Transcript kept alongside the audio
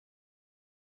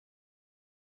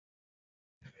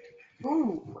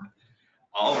Ooh.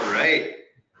 All right.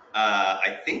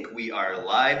 I think we are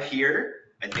live here.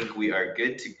 I think we are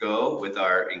good to go with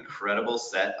our incredible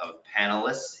set of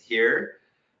panelists here.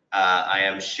 I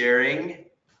am sharing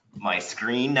my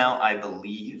screen now, I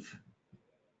believe.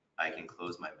 I can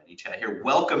close my mini chat here.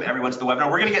 Welcome everyone to the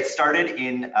webinar. We're going to get started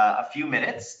in a few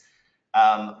minutes,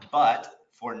 but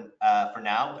for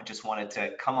now, I just wanted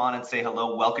to come on and say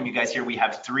hello. Welcome you guys here. We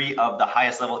have three of the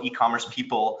highest level e-commerce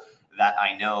people that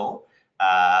I know,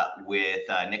 with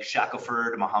Nick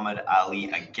Shackelford, Muhammad Ali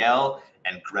Agel,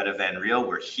 and Greta Van Riel.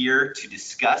 We're here to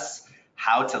discuss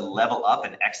how to level up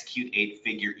and execute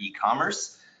 8-figure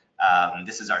e-commerce.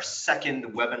 This is our second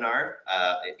webinar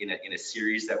in a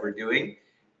series that we're doing.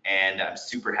 And I'm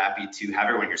super happy to have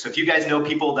everyone here. So if you guys know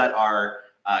people that are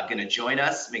going to join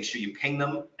us, make sure you ping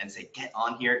them and say, get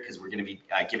on here, because we're going to be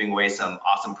giving away some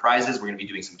awesome prizes. We're going to be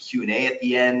doing some Q&A at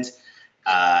the end.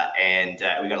 And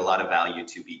we got a lot of value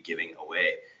to be giving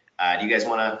away. Do you guys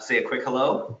want to say a quick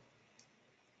hello?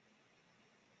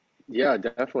 Yeah,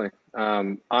 definitely.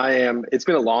 It's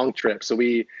been a long trip. So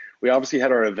we obviously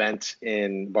had our event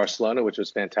in Barcelona, which was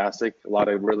fantastic. A lot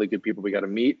of really good people we got to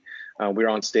meet. We were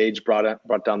on stage, brought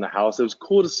down the house. It was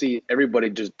cool to see everybody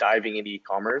just diving into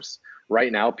e-commerce.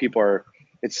 Right now,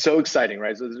 it's so exciting,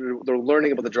 right? So they're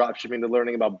learning about the drop shipping, they're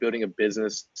learning about building a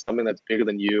business, something that's bigger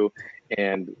than you,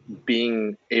 and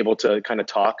being able to kind of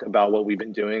talk about what we've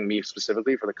been doing, me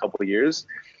specifically, for the couple of years.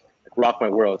 Rock my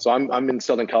world. So I'm in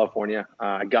Southern California.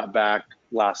 I got back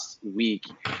last week,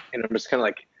 and I'm just kind of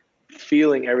like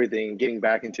feeling everything, getting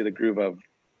back into the groove of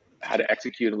how to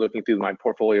execute and looking through my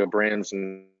portfolio of brands.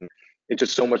 And it's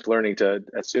just so much learning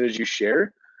as soon as you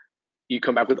share, you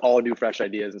come back with all new fresh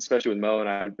ideas, especially with Mo and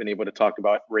I've been able to talk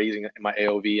about raising my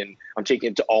AOV, and I'm taking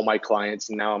it to all my clients.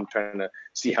 And now I'm trying to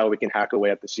see how we can hack away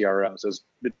at the CRM. So it's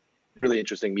really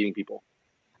interesting meeting people.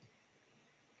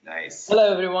 Nice.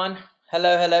 Hello, everyone.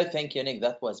 Hello. Thank you, Nick.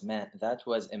 That was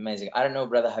amazing. I don't know,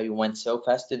 brother, how you went so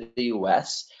fast to the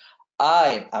US.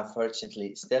 I'm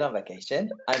unfortunately still on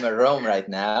vacation. I'm in Rome right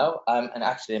now. I'm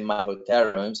actually in my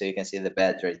hotel room, so you can see the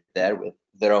bed right there with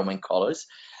the Roman colors.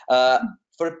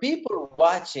 For people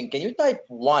watching, can you type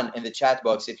 1 in the chat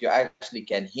box if you actually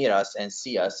can hear us and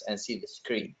see the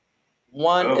screen?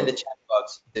 1 in the chat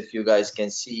box if you guys can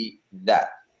see that.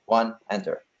 1,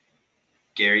 enter.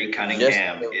 Gary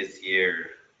Cunningham is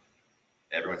here.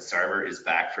 Everyone's server is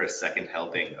back for a second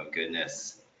helping. Oh,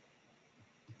 goodness.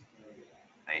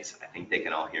 Nice. I think they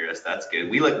can all hear us. That's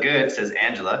good. We look good, says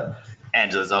Angela.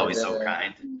 Angela's always so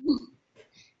kind.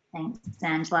 Thanks,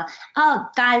 Angela. Oh,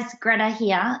 guys, Greta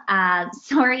here.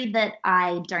 Sorry that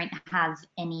I don't have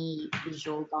any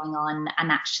visual going on.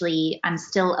 I'm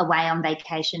still away on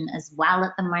vacation as well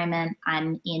at the moment.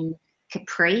 I'm in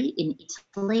Capri in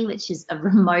Italy, which is a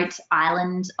remote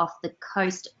island off the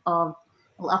coast of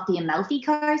off the Amalfi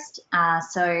Coast.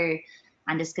 So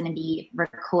I'm just going to be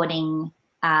recording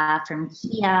from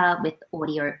here with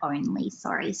audio only,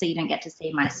 sorry. So you don't get to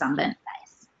see my sunburnt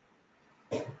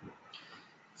face.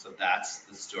 So that's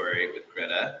the story with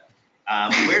Greta.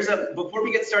 Before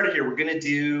we get started here, we're gonna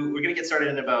get started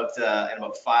in about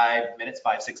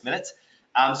 5-6 minutes.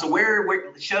 So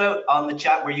shout out on the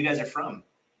chat where you guys are from.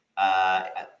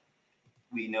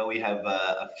 We know we have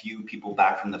a few people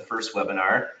back from the first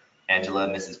webinar. Angela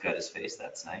misses Greta's face.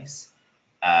 That's nice.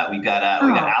 We got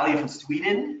Ali from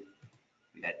Sweden.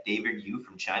 We got David Yu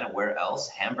from China. Where else?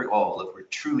 Hamburg. Oh, look, we're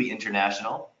truly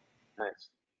international. Nice.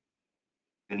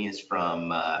 Guni is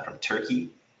from Turkey.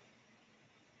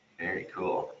 Very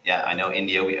cool. Yeah, I know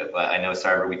India. I know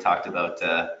Sarver. We talked about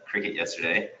cricket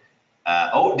yesterday.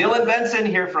 Oh, Dylan Benson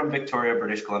here from Victoria,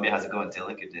 British Columbia. How's it going,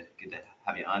 Dylan? Good to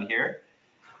have you on here.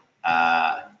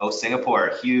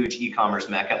 Singapore, huge e-commerce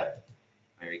mecca.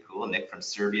 Very cool. Nick from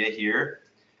Serbia here.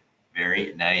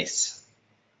 Very nice.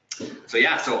 So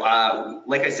yeah,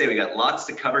 like I say, we got lots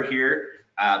to cover here.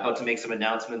 About to make some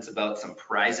announcements about some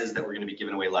prizes that we're going to be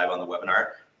giving away live on the webinar.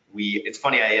 It's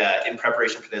funny, in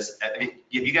preparation for this, have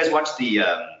you guys watched the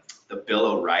Bill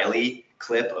O'Reilly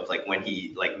clip of like when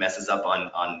he like messes up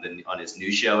on his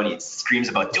new show and he screams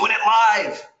about doing it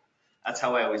live? That's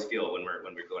how I always feel when we're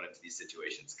going into these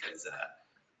situations,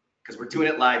 because we're doing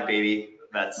it live, baby.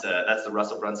 That's the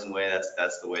Russell Brunson way.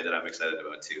 That's the way that I'm excited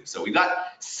about too. So we've got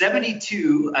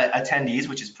 72 attendees,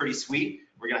 which is pretty sweet.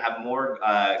 We're gonna have more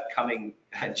coming,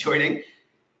 joining.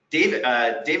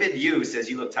 David Yu says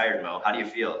you look tired, Mo. How do you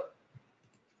feel?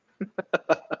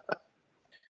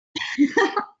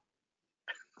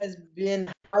 It's been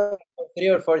 3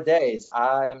 or 4 days.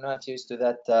 I'm not used to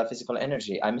that physical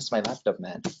energy. I miss my laptop,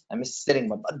 man. I miss sitting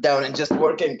my butt down and just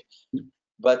working.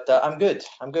 But I'm good.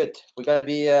 We're gonna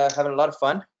be having a lot of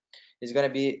fun. It's going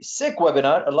to be a sick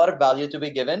webinar, a lot of value to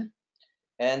be given.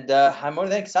 And I'm more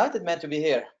than excited, man, to be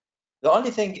here. The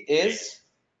only thing is,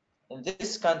 in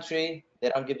this country, they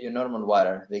don't give you normal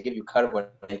water. They give you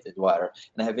carbonated water.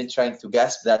 And I have been trying to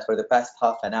gasp that for the past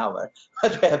half an hour.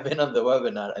 But we have been on the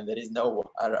webinar and there is no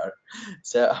water.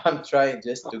 So I'm trying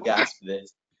just to gasp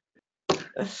this.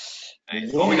 Nice.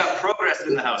 Oh, we got Progress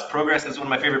in the house. Progress is one of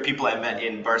my favorite people I met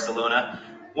in Barcelona.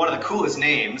 One of the coolest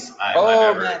names I've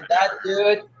ever man, that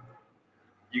dude.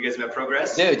 You guys met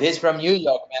Progress? Dude, he's from New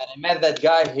York, man. I met that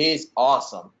guy. He's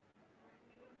awesome.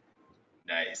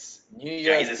 Nice. New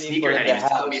York, yeah, he's a sneakerhead. He was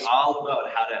telling me all about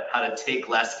how to take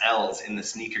less L's in the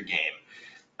sneaker game,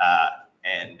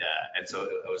 and so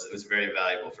it was very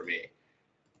valuable for me.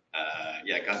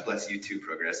 Yeah, God bless you too,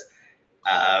 Progress.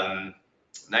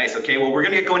 Nice. Okay, well, we're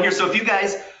gonna get going here. So if you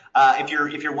guys, if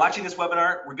you're watching this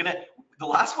webinar, the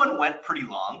last one went pretty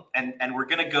long, and we're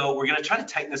gonna try to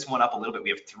tighten this one up a little bit. We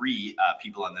have 3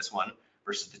 people on this one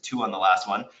versus the 2 on the last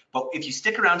one. But if you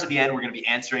stick around to the end, we're gonna be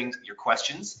answering your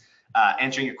questions.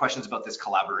 Answering your questions about this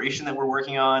collaboration that we're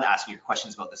working on, asking your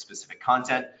questions about the specific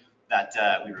content that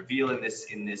we reveal in this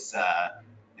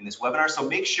webinar. So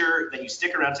make sure that you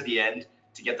stick around to the end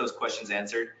to get those questions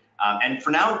answered. And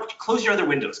for now, close your other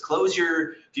windows. Close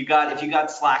your, if you got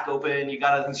Slack open, you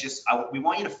got other things. We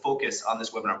want you to focus on this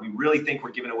webinar. We really think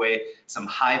we're giving away some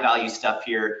high value stuff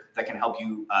here that can help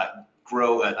you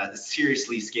grow a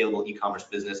seriously scalable e-commerce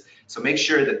business. So make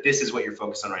sure that this is what you're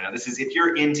focused on right now. This is, if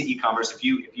you're into e-commerce, if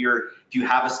you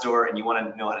have a store and you want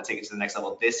to know how to take it to the next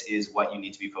level, this is what you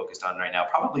need to be focused on right now,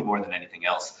 probably more than anything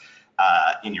else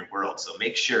in your world. So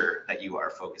make sure that you are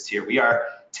focused here. We are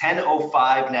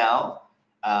 10:05 now,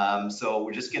 so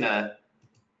we're just gonna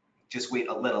wait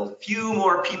a few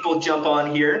more people jump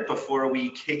on here before we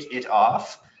kick it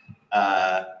off.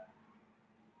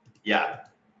 Yeah.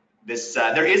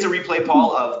 There is a replay,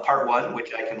 Paul, of part 1,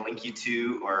 which I can link you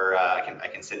to, or I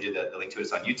can send you the link to it.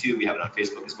 It's on YouTube. We have it on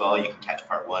Facebook as well. You can catch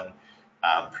part 1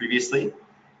 previously.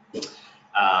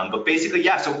 But basically,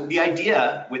 yeah. So the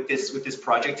idea with this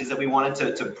project is that we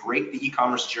wanted to break the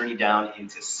e-commerce journey down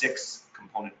into 6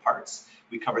 component parts.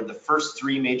 We covered the first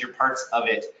 3 major parts of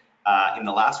it in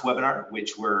the last webinar,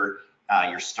 which were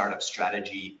your startup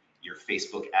strategy, your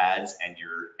Facebook ads, and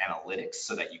your analytics,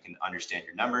 so that you can understand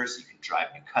your numbers, you can drive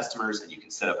new customers, and you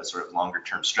can set up a sort of longer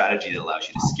term strategy that allows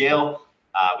you to scale.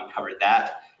 We covered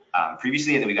that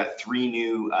previously, and then we got 3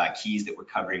 new keys that we're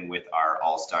covering with our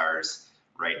All-Stars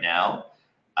right now.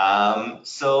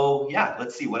 So yeah,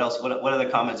 let's see what else. What other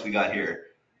comments we got here?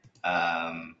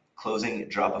 Closing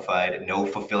Dropified, no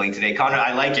fulfilling today. Connor,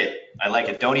 I like it. I like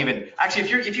it. Don't even, actually,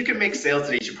 if you can make sales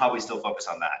today, you should probably still focus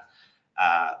on that.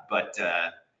 But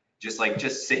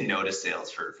just say no to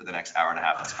sales for the next hour and a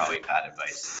half. That's probably bad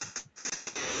advice.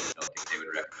 I don't think they would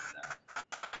recommend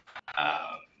that.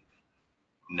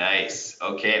 Nice.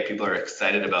 Okay, people are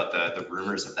excited about the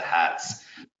rumors of the hats.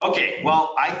 Okay,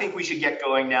 well, I think we should get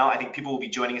going now. I think people will be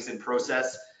joining us in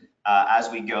process as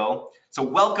we go. So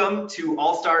welcome to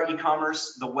All-Star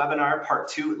E-Commerce, the webinar, part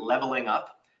 2, Leveling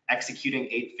Up, Executing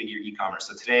 8-Figure E-Commerce.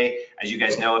 So today, as you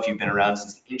guys know, if you've been around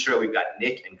since the intro, we've got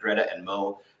Nick and Greta and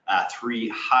Mo, 3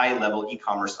 high-level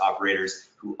e-commerce operators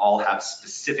who all have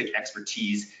specific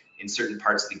expertise in certain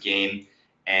parts of the game,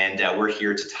 and we're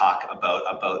here to talk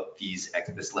about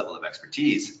this level of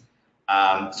expertise.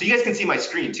 So you guys can see my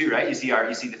screen too, right? You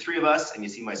see the 3 of us, and you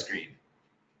see my screen.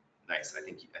 Nice. I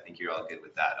think you're all good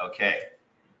with that. Okay.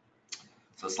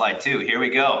 So slide 2. Here we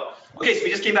go. Okay, so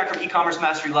we just came back from E-commerce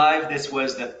Mastery Live. This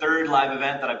was the 3rd live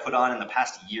event that I put on in the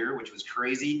past year, which was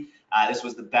crazy. This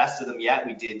was the best of them yet.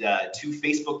 We did 2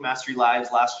 Facebook Mastery Lives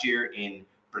last year in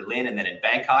Berlin and then in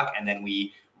Bangkok, and then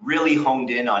we really honed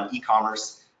in on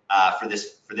e-commerce for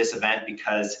this event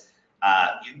because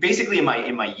basically in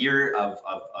my year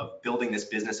of building this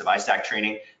business of iStack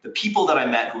training, the people that I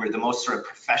met who were the most sort of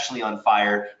professionally on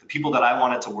fire, the people that I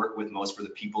wanted to work with most were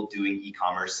the people doing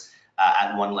e-commerce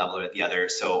at one level or the other.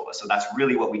 So that's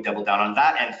really what we doubled down on.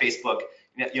 That and Facebook,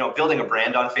 building a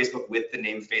brand on Facebook with the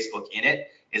name Facebook in it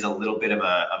is a little bit of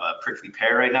a prickly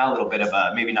pear right now, a little bit of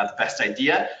a maybe not the best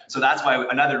idea. So that's why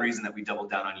another reason that we doubled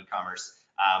down on e-commerce.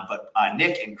 But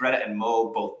Nick and Greta and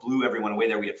Mo both blew everyone away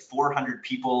there. We had 400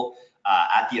 people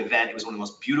at the event. It was one of the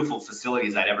most beautiful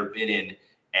facilities I'd ever been in.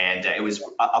 And it was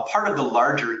a part of the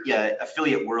larger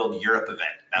Affiliate World Europe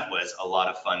event. That was a lot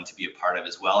of fun to be a part of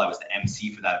as well. I was the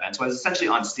MC for that event. So I was essentially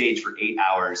on stage for 8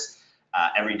 hours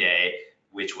every day,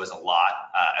 which was a lot.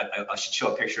 I should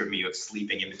show a picture of me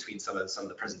sleeping in between some of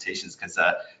the presentations because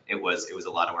it was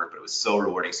a lot of work, but it was so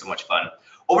rewarding, so much fun.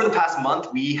 Over the past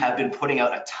month, we have been putting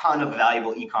out a ton of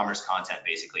valuable e-commerce content,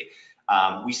 basically.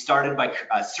 We started by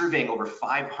surveying over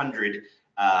 500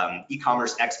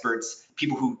 e-commerce experts,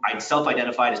 people who I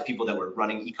self-identified as people that were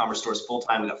running e-commerce stores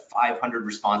full-time. We got 500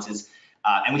 responses.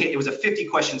 And it was a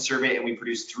 50-question survey, and we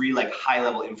produced 3 like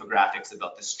high-level infographics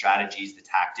about the strategies, the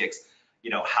tactics, you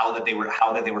know, how that they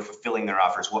were fulfilling their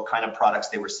offers, what kind of products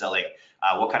they were selling,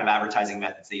 what kind of advertising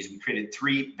methods they used. We created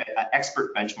 3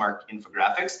 expert benchmark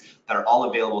infographics that are all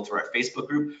available through our Facebook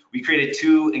group. We created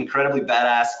 2 incredibly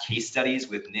badass case studies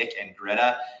with Nick and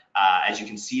Greta. As you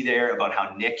can see there, about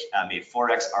how Nick made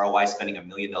 4x ROI spending $1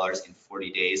 million in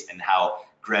 40 days, and how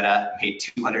Greta made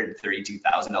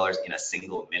 $232,000 in a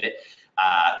single minute.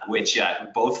 Which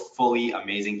both fully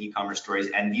amazing e-commerce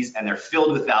stories, and they're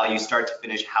filled with value, start to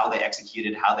finish, how they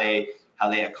executed, how they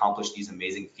accomplished these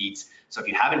amazing feats. So if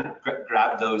you haven't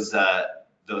grabbed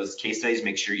those case studies,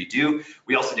 make sure you do.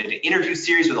 We also did an interview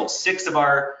series with all 6 of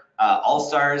our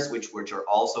all-stars, which are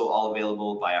also all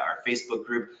available via our Facebook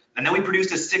group. And then we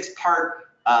produced a 6-part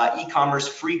e-commerce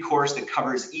free course that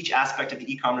covers each aspect of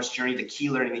the e-commerce journey, the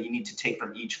key learning that you need to take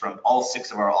from all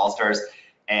 6 of our all-stars.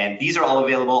 And these are all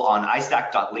available on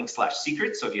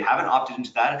iStack.link/secrets. So if you haven't opted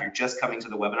into that, if you're just coming to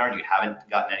the webinar and you haven't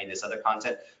gotten any of this other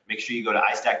content, make sure you go to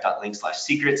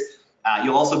iStack.link/secrets.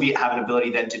 You'll also have an ability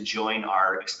then to join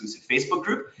our exclusive Facebook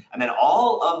group. And then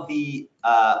all of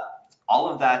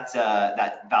that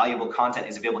valuable content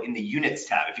is available in the Units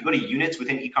tab. If you go to Units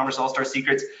within e-commerce All-Star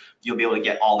Secrets, you'll be able to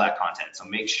get all that content. So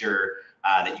make sure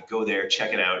that you go there,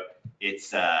 check it out.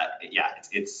 It's a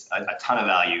ton of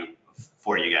value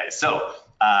for you guys. So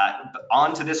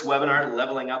on to this webinar,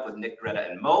 Leveling Up with Nick, Greta,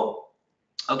 and Mo.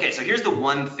 Okay, so here's the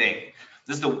one thing.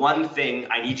 This is the one thing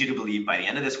I need you to believe by the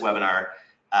end of this webinar,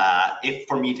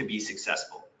 for me to be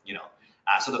successful. You know,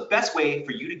 so the best way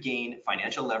for you to gain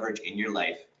financial leverage in your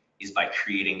life is by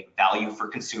creating value for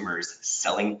consumers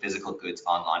selling physical goods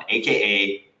online,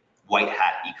 aka white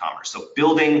hat e-commerce. So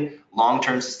building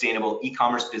long-term sustainable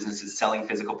e-commerce businesses selling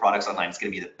physical products online is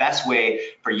going to be the best way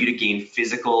for you to gain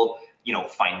physical,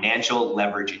 financial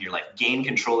leverage in your life, gain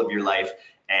control of your life.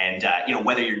 And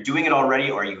whether you're doing it already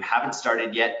or you haven't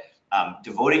started yet,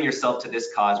 devoting yourself to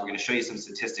this cause, we're going to show you some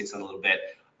statistics in a little bit,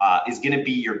 is going to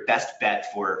be your best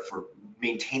bet for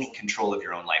maintaining control of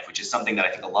your own life, which is something that I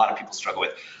think a lot of people struggle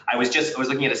with. I was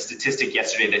looking at a statistic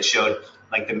yesterday that showed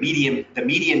like the median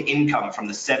income from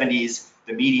the 70s,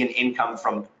 the median income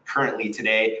from currently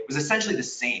today was essentially the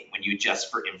same when you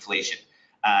adjust for inflation.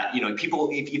 People,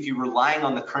 if you're relying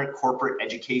on the current corporate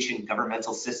education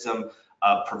governmental system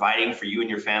of providing for you and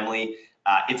your family,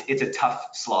 it's a tough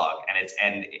slog,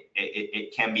 and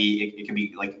it can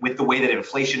be like, with the way that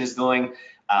inflation is going,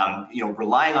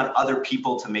 relying on other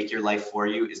people to make your life for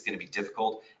you is going to be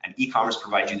difficult. And e-commerce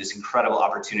provides you this incredible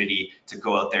opportunity to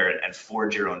go out there and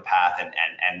forge your own path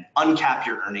and uncap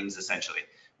your earnings, essentially,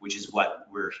 which is what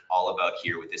we're all about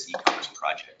here with this e-commerce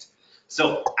project.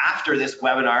 So after this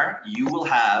webinar, you will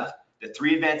have the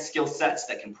 3 advanced skill sets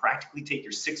that can practically take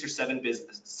your 6 or 7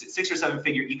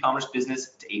 figure e-commerce business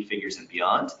to 8 figures and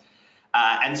beyond.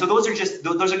 And so those are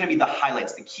going to be the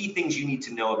highlights, the key things you need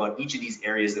to know about each of these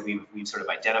areas that we've sort of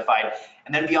identified.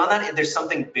 And then beyond that, there's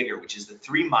something bigger, which is the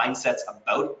 3 mindsets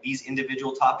about these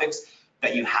individual topics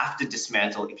that you have to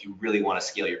dismantle if you really want to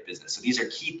scale your business. So these are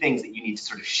key things that you need to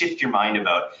sort of shift your mind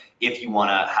about if you want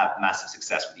to have massive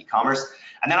success with e-commerce.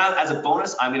 And then as a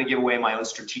bonus, I'm going to give away my own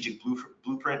strategic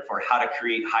blueprint for how to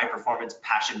create high performance,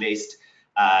 passion-based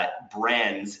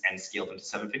brands and scale them to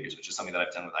 7 figures, which is something that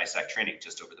I've done with iStack training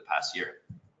just over the past year.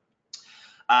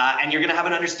 And you're going to have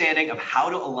an understanding of how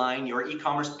to align your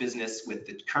e-commerce business with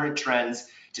the current trends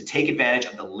to take advantage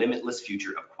of the limitless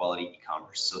future of quality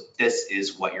e-commerce. So this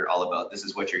is what you're all about. This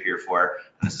is what you're here for,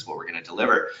 and this is what we're going to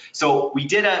deliver. So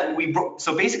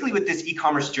so basically with this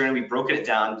e-commerce journey, we broken it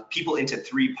down people into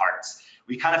 3 parts.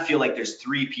 We kind of feel like there's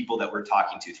 3 people that we're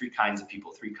talking to, 3 kinds of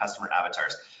people, 3 customer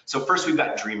avatars. So first, we've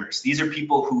got dreamers. These are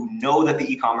people who know that the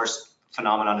e-commerce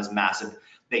phenomenon is massive.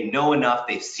 They know enough.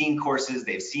 They've seen courses.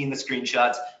 They've seen the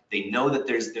screenshots. They know that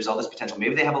there's all this potential.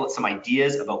 Maybe they have some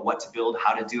ideas about what to build,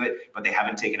 how to do it, but they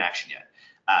haven't taken action yet.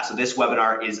 So this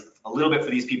webinar is a little bit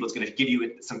for these people. It's going to give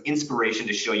you some inspiration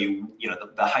to show you,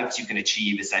 the heights you can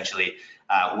achieve essentially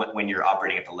when you're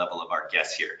operating at the level of our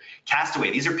guests here.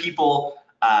 Castaway. These are people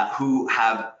who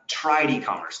have tried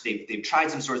e-commerce. They've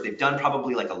tried some stores. They've done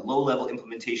probably like a low-level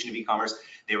implementation of e-commerce.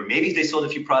 Maybe they sold a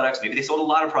few products. Maybe they sold a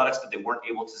lot of products, but they weren't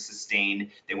able to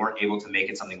sustain. They weren't able to make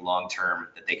it something long-term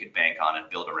that they could bank on and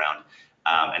build around.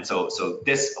 And so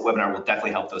this webinar will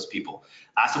definitely help those people.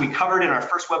 So we covered in our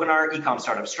first webinar, e-com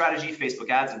startup strategy, Facebook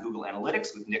ads, and Google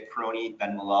Analytics with Nick Peroni,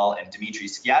 Ben Malal, and Dimitri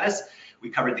Skiatis. We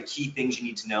covered the key things you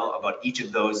need to know about each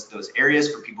of those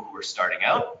areas for people who are starting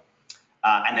out.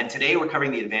 And then today we're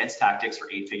covering the advanced tactics for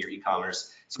 8-figure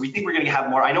e-commerce. So we think we're going to have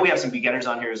more. I know we have some beginners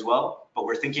on here as well, but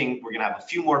we're thinking we're going to have a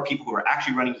few more people who are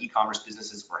actually running e-commerce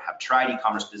businesses or have tried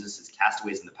e-commerce businesses,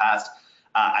 castaways in the past.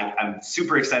 I'm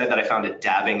super excited that I found a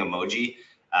dabbing emoji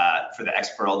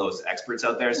for all those experts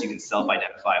out there, so you can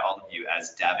self-identify all of you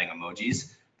as dabbing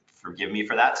emojis. Forgive me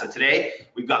for that. So today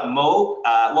we've got Mo.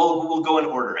 Well, we'll go in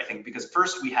order, I think, because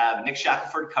first we have Nick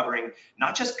Shackelford covering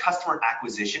not just customer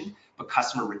acquisition, but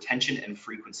customer retention and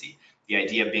frequency. The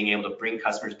idea of being able to bring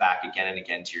customers back again and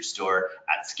again to your store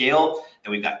at scale.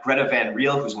 Then we've got Greta Van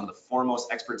Riel, who's one of the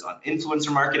foremost experts on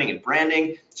influencer marketing and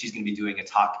branding. She's going to be doing a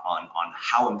talk on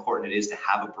how important it is to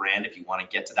have a brand if you want to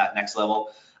get to that next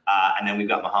level. And then we've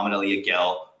got Muhammad Ali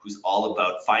Agel, who's all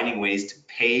about finding ways to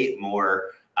pay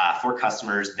more for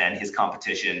customers than his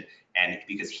competition, and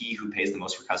because he who pays the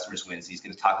most for customers wins. He's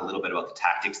going to talk a little bit about the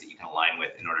tactics that you can align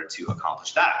with in order to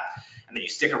accomplish that. And then you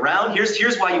stick around.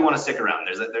 Here's why you want to stick around.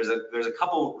 There's a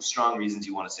couple strong reasons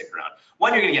you want to stick around.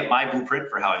 One, you're going to get my blueprint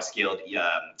for how I've scaled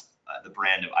the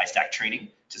brand of iStack Training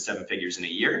to 7 figures in a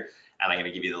year, and I'm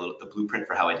going to give you the blueprint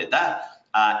for how I did that.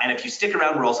 And if you stick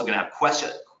around, we're also going to have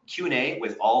Q&A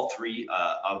with all 3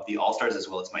 of the All-Stars, as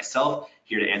well as myself,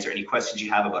 here to answer any questions you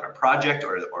have about our project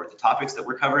or the topics that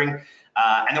we're covering.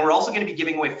 And then we're also going to be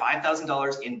giving away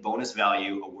 $5,000 in bonus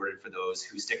value awarded for those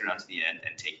who stick around to the end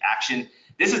and take action.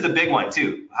 This is the big one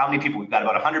too. How many people? We've got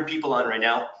about 100 people on right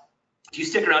now. If you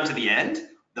stick around to the end,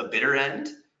 the bitter end,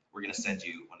 we're going to send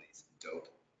you one of these dope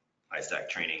iStack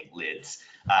Training lids,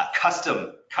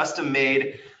 custom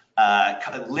made,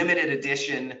 limited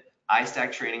edition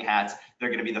iStack Training hats. They're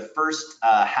going to be the first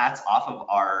hats off of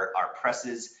our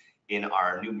presses in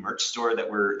our new merch store that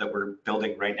we're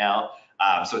building right now.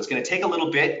 So it's going to take a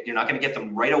little bit. You're not going to get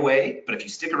them right away, but if you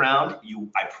stick around,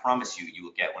 I promise you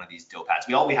will get one of these dope hats.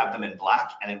 We have them in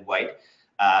black and in white.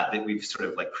 That we've sort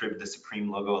of like cribbed the Supreme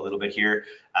logo a little bit here.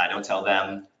 Don't tell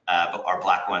them, but our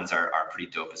black ones are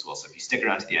pretty dope as well. So if you stick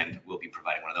around to the end, we'll be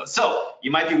providing one of those. So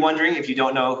you might be wondering, if you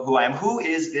don't know who I am, who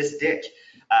is this Dick?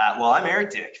 Well, I'm Eric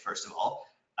Dick, first of all.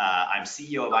 I'm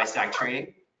CEO of iStack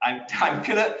Training.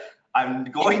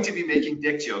 I'm going to be making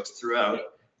dick jokes throughout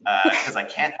because I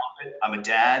can't help it. I'm a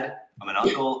dad. I'm an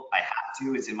uncle. I have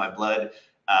to. It's in my blood.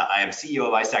 I am CEO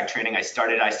of iStack Training. I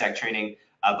started iStack Training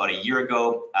about a year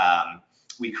ago.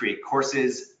 We create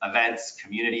courses, events,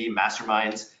 community,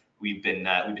 masterminds. We've been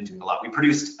doing a lot. We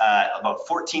produced about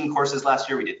 14 courses last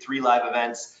year. We did 3 live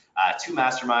events, 2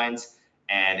 masterminds,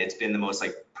 and it's been the most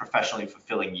professionally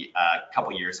fulfilling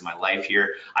couple years of my life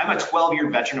here. I'm a 12-year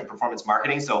veteran of performance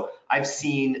marketing, so I've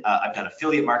done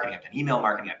affiliate marketing, I've done email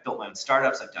marketing, I've built my own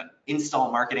startups, I've done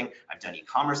install marketing, I've done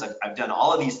e-commerce, I've done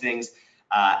all of these things,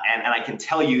 and I can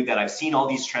tell you that I've seen all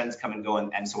these trends come and go,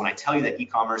 and so when I tell you that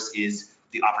e-commerce is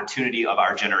the opportunity of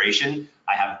our generation,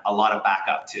 I have a lot of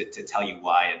backup to tell you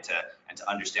why and to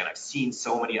understand. I've seen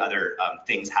so many other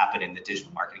things happen in the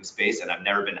digital marketing space, and I've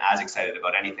never been as excited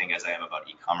about anything as I am about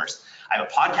e-commerce. I have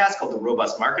a podcast called The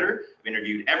Robust Marketer. I've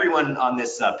interviewed everyone on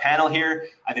this panel here.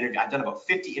 I've done about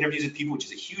 50 interviews with people, which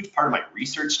is a huge part of my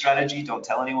research strategy. Don't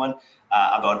tell anyone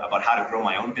about how to grow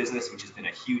my own business, which has been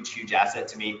a huge asset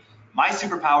to me. My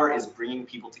superpower is bringing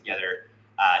people together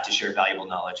to share valuable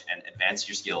knowledge and advance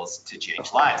your skills to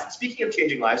change lives. And speaking of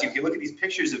changing lives, if you look at these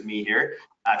pictures of me here,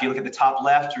 if you look at the top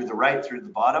left, through the right, through the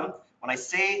bottom, when I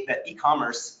say that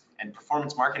e-commerce and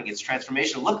performance marketing is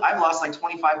transformational, look, I've lost like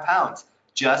 25 pounds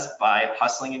just by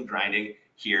hustling and grinding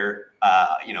here,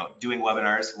 doing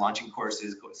webinars, launching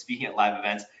courses, speaking at live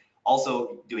events,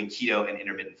 also doing keto and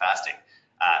intermittent fasting.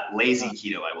 Lazy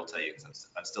keto, I will tell you, because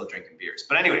I'm still drinking beers.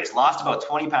 But anyways, lost about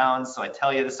 20 pounds, so I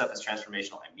tell you this stuff is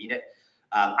transformational. I mean it.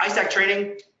 iStack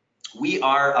Training, we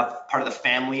are a part of the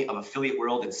family of Affiliate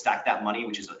World and Stack That Money,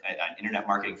 which is an internet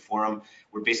marketing forum.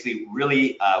 We're basically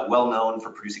really well known for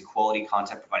producing quality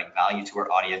content, providing value to our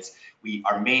audience.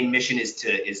 Our main mission is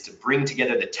to bring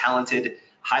together the talented,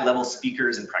 high-level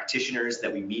speakers and practitioners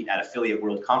that we meet at Affiliate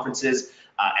World conferences,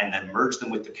 and then merge them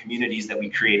with the communities that we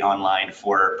create online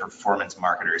for performance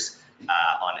marketers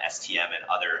on STM and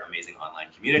other amazing online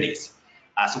communities.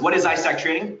 So what is iStack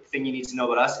Training? The thing you need to know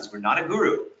about us is we're not a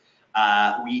guru.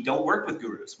 We don't work with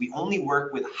gurus. We only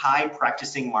work with high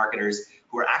practicing marketers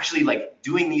who are actually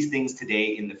doing these things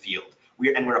today in the field.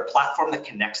 We're a platform that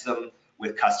connects them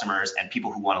with customers and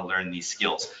people who want to learn these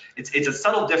skills. It's a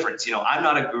subtle difference. I'm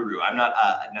not a guru. I'm not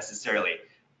necessarily,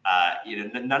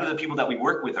 none of the people that we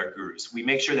work with are gurus. We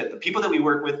make sure that the people that we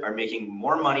work with are making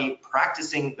more money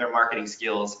practicing their marketing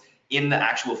skills in the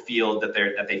actual field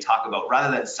that they talk about,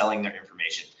 rather than selling their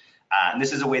information. And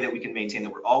this is a way that we can maintain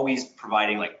that we're always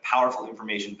providing powerful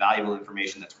information, valuable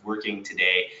information that's working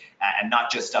today, and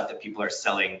not just stuff that people are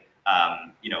selling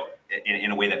you know,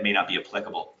 in a way that may not be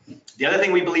applicable. The other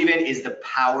thing we believe in is the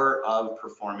power of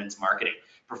performance marketing.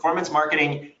 Performance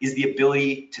marketing is the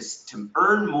ability to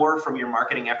earn more from your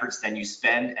marketing efforts than you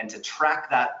spend, and to track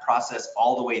that process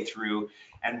all the way through.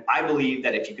 And I believe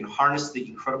that if you can harness the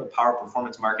incredible power of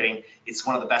performance marketing, it's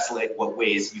one of the best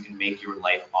ways you can make your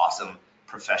life awesome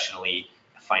professionally,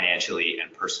 financially,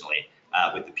 and personally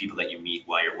with the people that you meet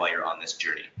while you're on this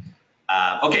journey.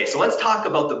 Okay, so let's talk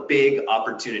about the big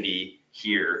opportunity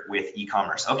here with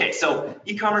e-commerce. Okay, so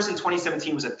e-commerce in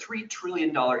 2017 was a $3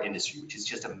 trillion industry, which is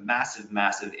just a massive,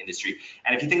 massive industry.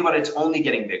 And if you think about it, it's only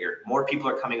getting bigger. More people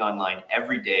are coming online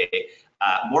every day.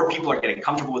 More people are getting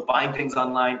comfortable with buying things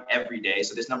online every day.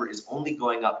 So this number is only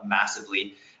going up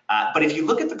massively. But if you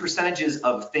look at the percentages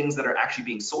of things that are actually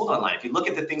being sold online, if you look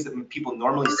at the things that people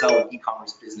normally sell with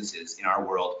e-commerce businesses in our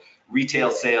world,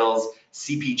 retail sales,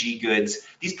 CPG goods,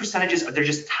 these percentages, they're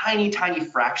just tiny, tiny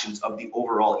fractions of the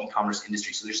overall e-commerce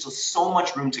industry. So there's still so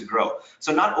much room to grow.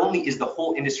 So not only is the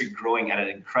whole industry growing at an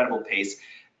incredible pace,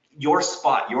 your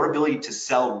spot, your ability to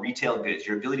sell retail goods,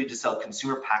 your ability to sell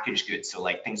consumer packaged goods, so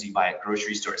like things you buy at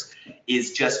grocery stores,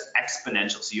 is just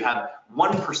exponential. So you have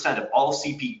 1% of all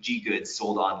CPG goods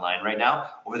sold online right now.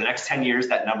 Over the next 10 years,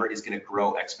 that number is going to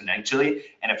grow exponentially.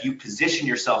 And if you position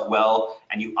yourself well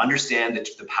and you understand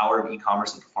the power of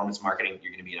e-commerce and performance marketing,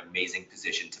 you're going to be in an amazing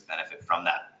position to benefit from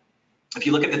that. If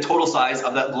you look at the total size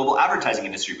of the global advertising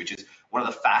industry, which is one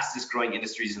of the fastest growing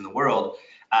industries in the world,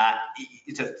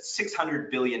 it's a $600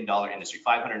 billion industry,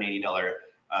 $580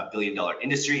 billion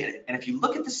industry. And if you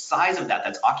look at the size of that,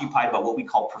 that's occupied by what we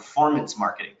call performance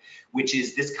marketing, which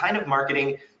is this kind of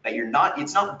marketing that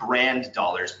it's not brand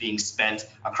dollars being spent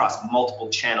across multiple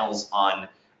channels on,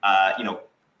 you know,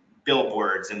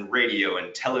 billboards and radio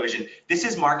and television. This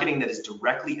is marketing that is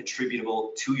directly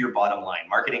attributable to your bottom line,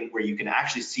 marketing where you can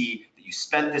actually see that you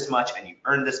spent this much and you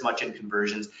earned this much in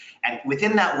conversions. And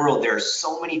within that world, there are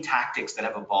so many tactics that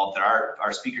have evolved that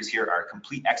our speakers here are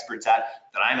complete experts at,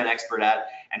 that I'm an expert at.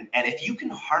 And if you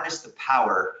can harness the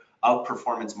power of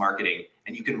performance marketing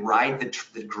and you can ride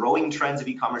the growing trends of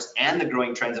e-commerce and the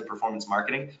growing trends of performance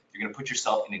marketing, you're going to put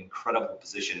yourself in an incredible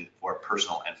position for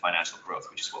personal and financial growth,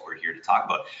 which is what we're here to talk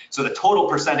about. So the total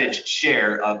percentage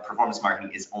share of performance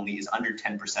marketing is under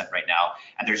 10% right now,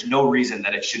 and there's no reason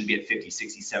that it shouldn't be at 50,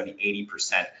 60, 70,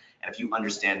 80%. And if you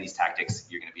understand these tactics,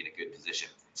 you're going to be in a good position.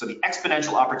 So the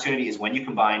exponential opportunity is when you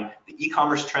combine the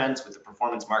e-commerce trends with the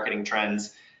performance marketing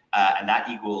trends, and that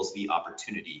equals the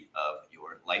opportunity of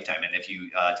your lifetime. And if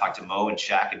you talk to Mo and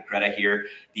Shaq and Greta here,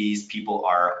 these people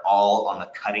are all on the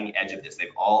cutting edge of this.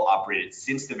 They've all operated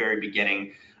since the very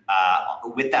beginning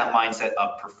with that mindset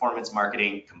of performance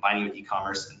marketing, combining with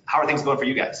e-commerce. How are things going for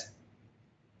you guys?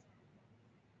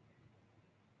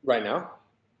 Right now?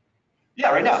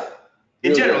 Yeah, right now.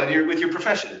 In general, with your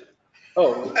profession.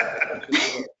 Oh,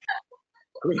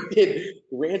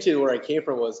 granted, where I came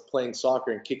from was playing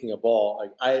soccer and kicking a ball.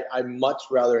 Like I much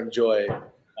rather enjoy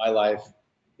my life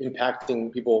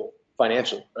impacting people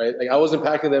financially, right? Like I was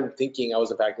impacting them thinking I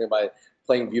was impacting them by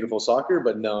playing beautiful soccer,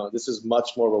 but no, this is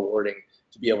much more rewarding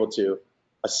to be able to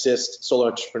assist solo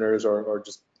entrepreneurs or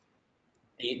just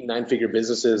 8- and 9-figure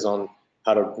businesses on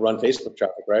how to run Facebook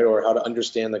traffic, right? Or how to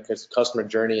understand the customer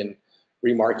journey and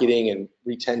remarketing and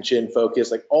retention focus,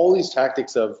 like all these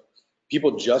tactics of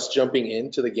people just jumping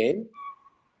into the game.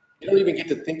 They don't even get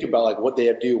to think about like what they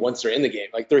have to do once they're in the game.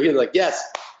 Like they're here, like, yes,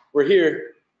 we're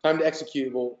here, time to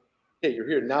execute. Well, hey, you're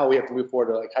here. Now we have to move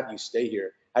forward to like, how do you stay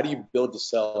here? How do you build to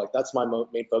sell? Like that's my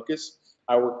main focus.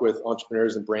 I work with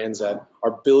entrepreneurs and brands that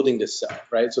are building to sell,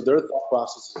 right? So their thought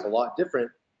process is a lot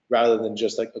different rather than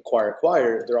just like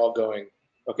acquire. They're all going,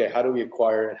 okay, how do we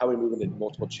acquire and how do we move into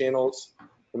multiple channels?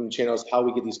 From the channels, how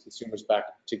we get these consumers back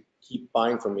to keep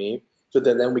buying from me, so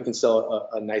that then we can sell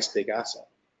a nice big asset.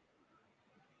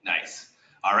 Nice.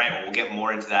 All right, well, we'll get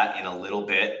more into that in a little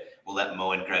bit. We'll let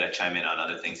Mo and Greta chime in on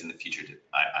other things in the future,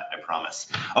 I promise.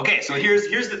 Okay, so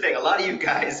here's the thing. A lot of you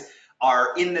guys are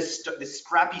in this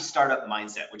scrappy startup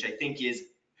mindset, which I think is,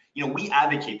 you know, we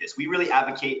advocate this. We really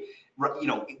advocate, you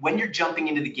know, when you're jumping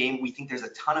into the game, we think there's a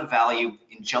ton of value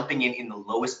in jumping in the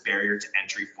lowest barrier to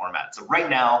entry format. So right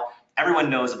now, everyone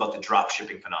knows about the drop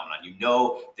shipping phenomenon. You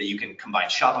know that you can combine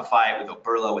Shopify with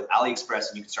Oberlo, with AliExpress,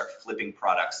 and you can start flipping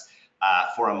products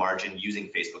for a margin using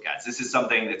Facebook ads. This is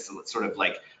something that's sort of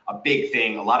like a big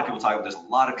thing. A lot of people talk about, there's a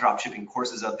lot of drop shipping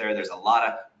courses out there. There's a lot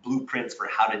of blueprints for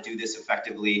how to do this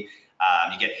effectively.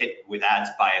 You get hit with ads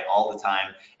by it all the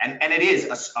time. And it is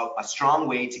a strong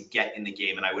way to get in the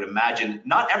game. And I would imagine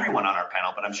not everyone on our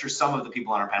panel, but I'm sure some of the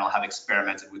people on our panel have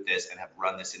experimented with this and have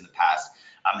run this in the past.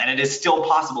 And it is still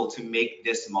possible to make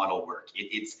this model work.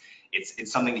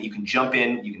 It's something that you can jump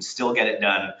in, you can still get it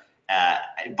done.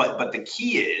 But the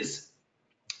key is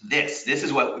this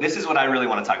is what I really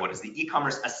want to talk about, is the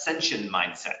e-commerce ascension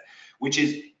mindset, which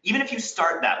is, even if you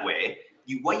start that way,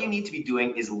 what you need to be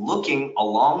doing is looking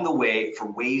along the way for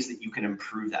ways that you can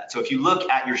improve that. So if you look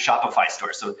at your Shopify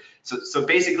store, so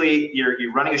basically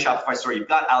you're running a Shopify store, you've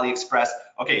got AliExpress,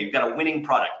 okay, you've got a winning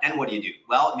product, then what do?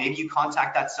 Well, maybe you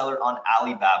contact that seller on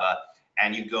Alibaba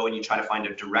and you go and you try to find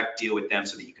a direct deal with them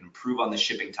so that you can improve on the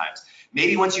shipping times.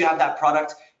 Maybe once you have that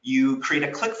product, you create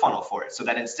a click funnel for it, so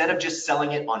that instead of just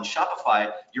selling it on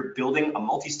Shopify, you're building a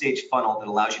multi-stage funnel that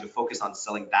allows you to focus on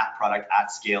selling that product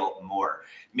at scale more.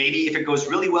 Maybe if it goes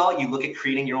really well, you look at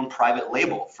creating your own private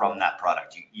label from that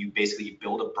product. You basically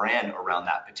build a brand around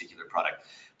that particular product.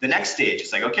 The next stage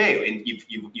is like, okay, and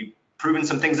you've proven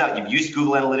some things out. You've used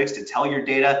Google Analytics to tell your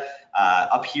data.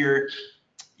 Up here,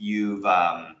 you've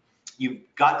got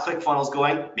ClickFunnels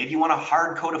going. Maybe you want to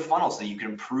hard code a funnel so you can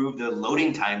improve the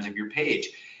loading times of your page.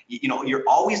 You're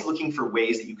always looking for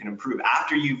ways that you can improve.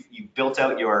 After you've built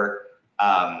out your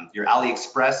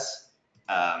AliExpress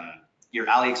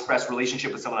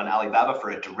relationship with someone on Alibaba for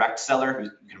a direct seller who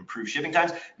can improve shipping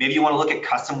times, maybe you want to look at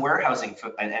custom warehousing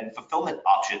and fulfillment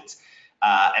options.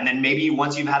 And then maybe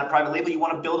once you've had a private label, you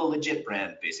want to build a legit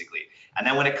brand, basically. And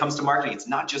then when it comes to marketing, it's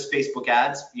not just Facebook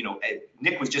ads.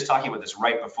 Nick was just talking about this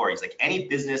right before. He's like, any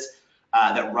business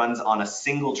that runs on a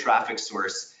single traffic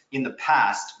source in the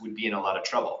past would be in a lot of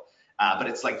trouble. But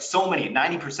it's like so many,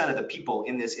 90% of the people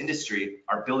in this industry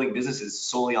are building businesses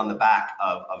solely on the back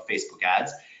of Facebook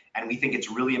ads. And we think it's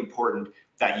really important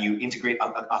that you integrate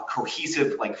a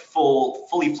cohesive, like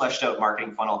fully fleshed out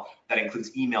marketing funnel that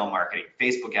includes email marketing,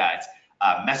 Facebook ads,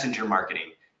 messenger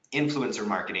marketing, influencer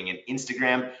marketing, and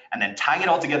Instagram, and then tying it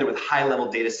all together with high-level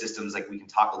data systems like we can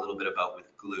talk a little bit about with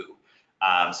Glue.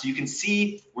 So you can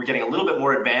see we're getting a little bit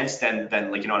more advanced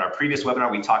than like, in our previous webinar,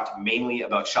 we talked mainly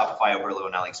about Shopify, Oberlo,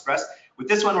 and AliExpress. With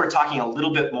this one, we're talking a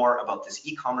little bit more about this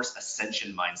e-commerce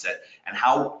ascension mindset and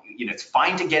how, it's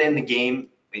fine to get in the game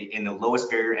in the lowest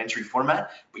barrier entry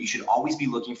format, but you should always be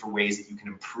looking for ways that you can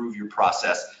improve your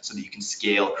process so that you can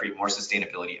scale, create more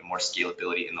sustainability and more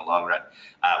scalability in the long run,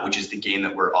 which is the game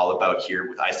that we're all about here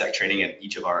with iStack Training and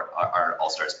each of our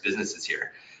All-Stars businesses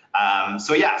here.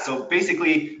 So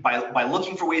basically by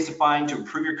looking for ways to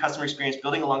improve your customer experience,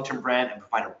 building a long-term brand, and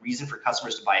provide a reason for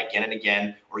customers to buy again and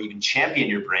again, or even champion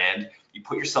your brand, you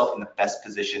put yourself in the best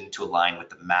position to align with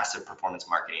the massive performance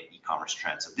marketing and e-commerce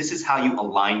trends. So this is how you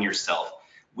align yourself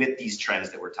with these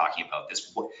trends that we're talking about.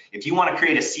 If you want to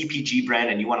create a CPG brand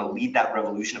and you want to lead that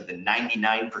revolution of the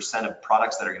 99% of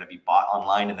products that are going to be bought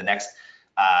online in the next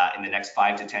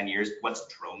 5 to 10 years, once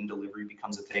drone delivery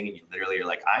becomes a thing and you literally are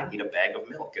like, I need a bag of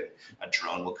milk, and a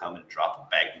drone will come and drop a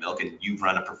bag of milk, and you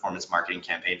run a performance marketing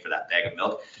campaign for that bag of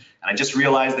milk. And I just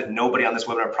realized that nobody on this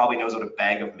webinar probably knows what a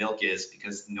bag of milk is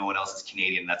because no one else is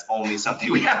Canadian. That's only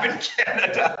something we have in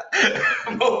Canada.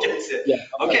 Mo gets it. Yeah.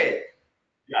 Okay.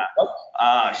 Yeah.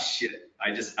 Shit.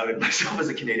 I just outed myself as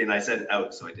a Canadian. I said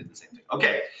out, so I did the same thing.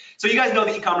 Okay. So you guys know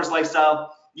the e-commerce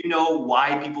lifestyle. You know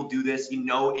why people do this. You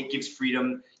know it gives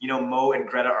freedom. Mo and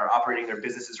Greta are operating their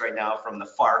businesses right now from the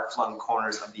far-flung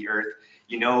corners of the earth.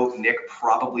 Nick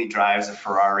probably drives a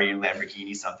Ferrari,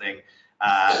 Lamborghini, something,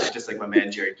 just like my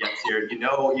man Jared gets here.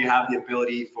 You have the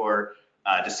ability for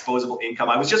disposable income.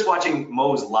 I was just watching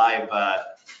Mo's live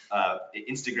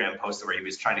Instagram post where he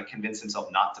was trying to convince himself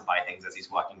not to buy things as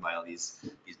he's walking by all these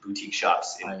boutique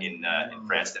shops in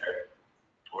France there,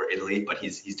 or Italy, but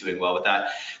he's doing well with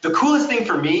that. The coolest thing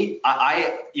for me,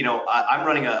 I'm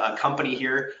running a company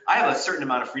here. I have a certain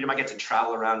amount of freedom. I get to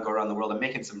travel around, go around the world. I'm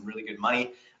making some really good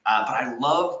money, but I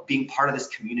love being part of this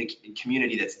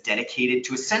community that's dedicated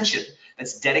to ascension,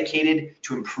 that's dedicated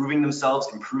to improving themselves,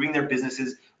 improving their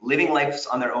businesses, living lives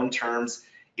on their own terms.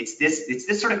 It's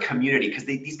this sort of community because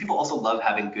these people also love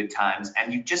having good times,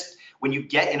 and when you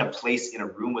get in a place, in a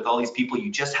room with all these people,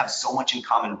 you just have so much in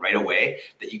common right away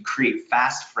that you create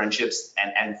fast friendships,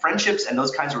 and friendships and those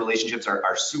kinds of relationships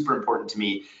are super important to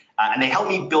me, and they help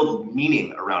me build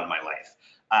meaning around my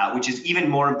life, which is even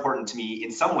more important to me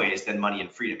in some ways than money and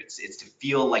freedom. It's to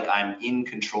feel like I'm in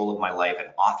control of my life and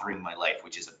authoring my life,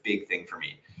 which is a big thing for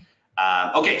me.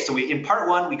 Okay, so in part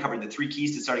one, we covered the 3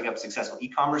 keys to starting up successful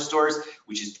e-commerce stores,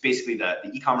 which is basically the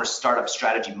e-commerce startup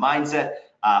strategy mindset.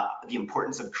 the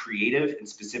importance of creative and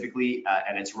specifically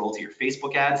and its role to your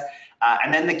Facebook ads,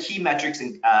 and then the key metrics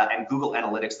and Google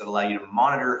Analytics that allow you to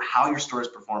monitor how your store is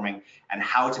performing and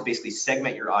how to basically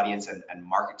segment your audience and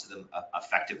market to them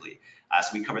effectively. So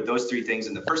we covered those three things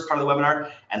in the first part of the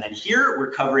webinar, and then here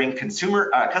we're covering customer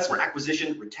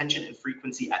acquisition, retention, and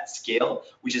frequency at scale,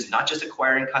 which is not just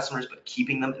acquiring customers, but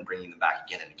keeping them and bringing them back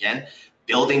again and again.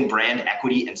 Building brand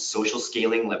equity and social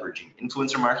scaling, leveraging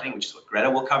influencer marketing, which is what Greta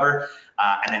will cover,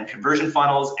 and then conversion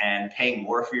funnels and paying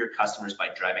more for your customers by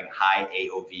driving high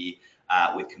AOV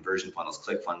with conversion funnels,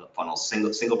 click funnels,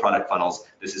 single product funnels.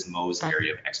 This is Mo's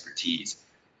area of expertise.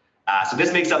 So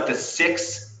this makes up the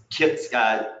 6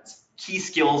 key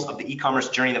skills of the e-commerce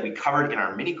journey that we covered in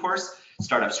our mini course: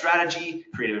 startup strategy,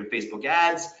 creative and Facebook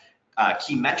ads,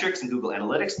 key metrics in Google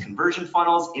Analytics, conversion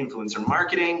funnels, influencer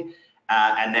marketing,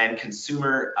 and then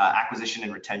consumer acquisition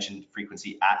and retention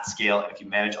frequency at scale. And if you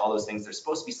manage all those things, there's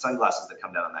supposed to be sunglasses that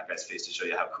come down on that guy's face to show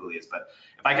you how cool he is. But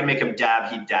if I could make him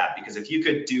dab, he'd dab, because if you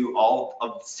could do all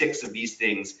of 6 of these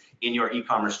things in your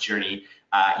e-commerce journey,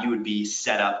 you would be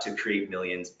set up to create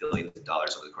millions, billions of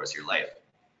dollars over the course of your life.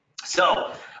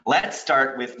 So let's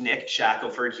start with Nick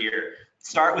Shackelford here.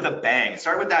 Start with a bang.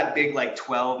 Start with that big like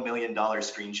 $12 million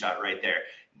screenshot right there.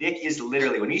 Nick is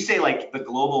literally, when you say like the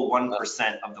global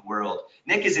 1% of the world,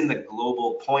 Nick is in the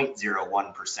global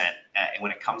 0.01%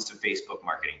 when it comes to Facebook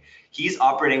marketing. He's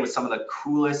operating with some of the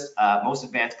coolest, most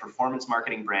advanced performance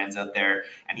marketing brands out there,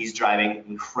 and he's driving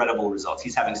incredible results.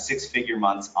 He's having 6-figure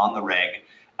months on the reg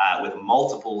with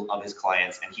multiple of his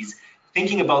clients, and he's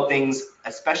thinking about things,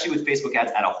 especially with Facebook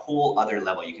ads, at a whole other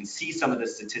level. You can see some of the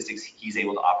statistics he's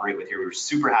able to operate with here. We were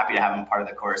super happy to have him part of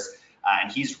the course, and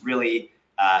he's really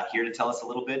here to tell us a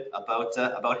little bit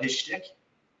about his shtick.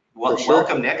 Well, sure.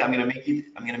 Welcome, Nick. I'm gonna make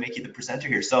you the presenter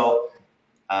here. So,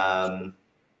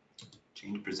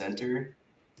 change presenter.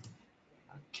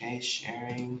 Okay,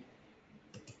 sharing.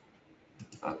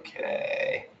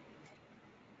 Okay.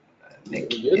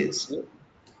 Nick is.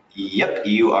 Yep,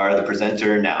 you are the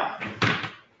presenter now.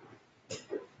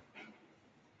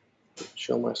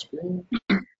 Show my screen.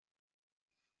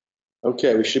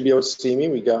 Okay, we should be able to see me.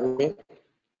 We got me.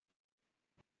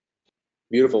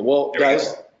 Beautiful. Well,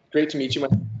 guys, great to meet you. My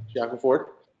name is Shackelford.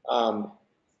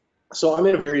 So I'm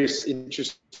in a very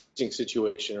interesting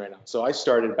situation right now. So I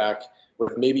started back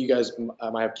with, maybe you guys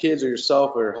might have kids or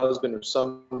yourself or husband or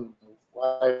some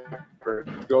wife or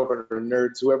girlfriend or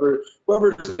nerds,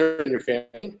 whoever's in your family,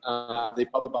 they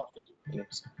probably about 50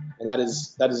 years. And that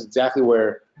is exactly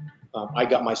where I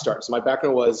got my start. So my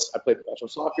background was, I played professional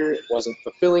soccer. It wasn't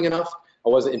fulfilling enough. I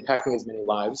wasn't impacting as many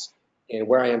lives. And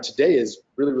where I am today is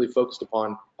really, really focused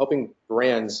upon helping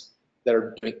brands that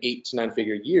are doing 8 to 9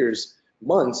 figure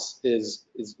months is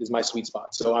my sweet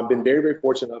spot. So I've been very, very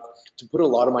fortunate enough to put a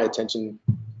lot of my attention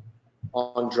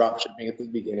on drop shipping at the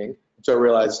beginning. So I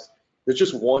realized there's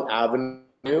just one avenue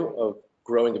of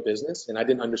growing a business, and I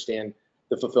didn't understand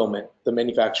the fulfillment, the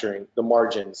manufacturing, the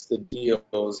margins, the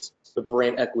deals, the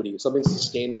brand equity, something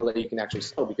sustainable that you can actually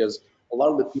sell. Because a lot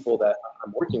of the people that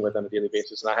I'm working with on a daily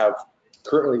basis, and I have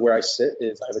currently, where I sit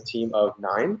is I have a team of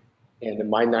 9, and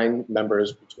my 9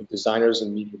 members, between designers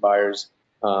and media buyers,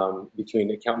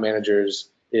 between account managers,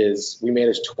 is we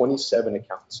manage 27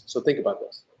 accounts. So think about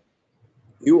this.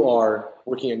 You are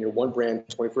working on your one brand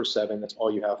 24/7. That's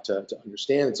all you have to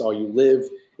understand. It's all you live.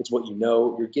 It's what you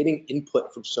know. You're getting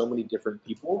input from so many different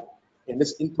people, and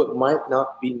this input might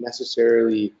not be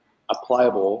necessarily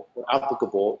applicable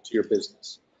to your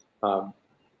business.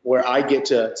 Where I get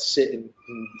to sit and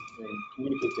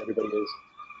communicate to everybody is,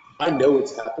 I know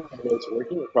it's happening. I know it's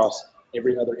working across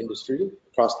every other industry,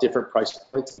 across different price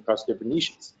points, across different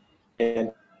niches.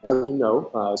 And as you know,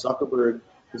 Zuckerberg,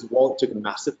 his wallet took a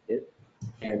massive hit.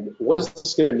 And what is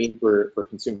this going to mean for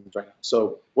consumers right now?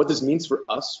 So what this means for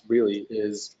us really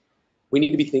is we need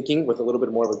to be thinking with a little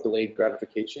bit more of a delayed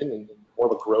gratification and more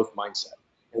of a growth mindset.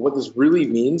 And what this really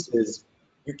means is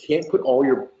you can't put all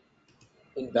your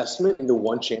investment into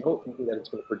one channel thinking that it's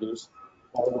going to produce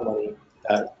all the money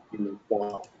that you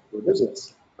want for your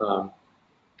business.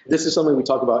 This is something we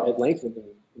talk about at length in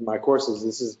my courses.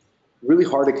 This is really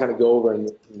hard to kind of go over in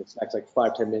the next like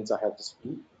 5-10 minutes I have to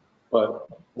speak. But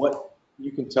what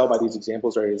you can tell by these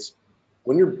examples is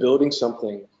when you're building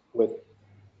something with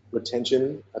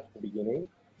retention at the beginning,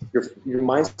 your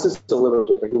mindset's a little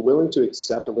different. You're willing to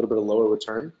accept a little bit of lower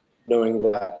return, knowing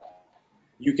that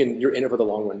you're in it for the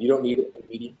long run. You don't need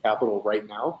immediate capital right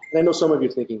now. And I know some of you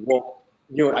are thinking, well,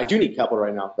 you know what, I do need capital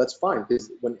right now. That's fine,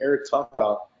 because when Eric talked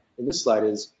about in this slide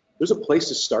is there's a place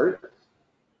to start,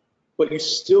 but you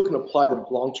still can apply the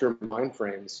long-term mind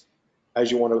frames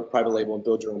as you want to private label and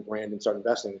build your own brand and start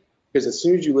investing. Because as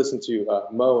soon as you listen to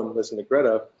Mo and listen to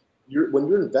Greta, when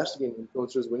you're investing in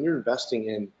influencers, when you're investing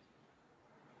in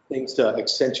things to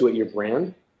accentuate your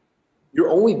brand, you're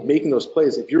only making those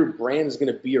plays if your brand is going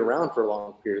to be around for a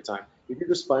long period of time. If you're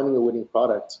just finding a winning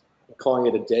product and calling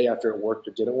it a day after it worked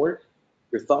or didn't work,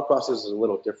 your thought process is a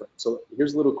little different. So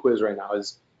here's a little quiz right now.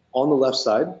 Is on the left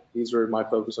side, these are my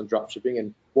focus on drop shipping,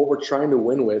 and what we're trying to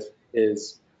win with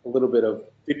is a little bit of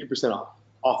 50% off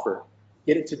offer.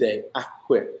 Get it today, act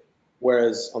quick.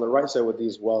 Whereas on the right side with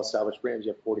these well-established brands,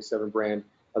 you have 47 brand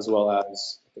as well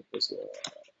as I think there's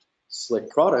Slick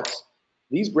products.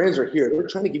 These brands are here. They're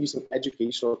trying to give you some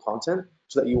educational content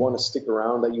so that you want to stick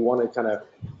around, that you want to kind of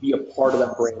be a part of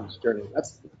that brand's journey.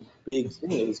 That's the big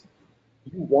thing is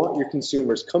you want your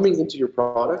consumers coming into your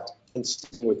product and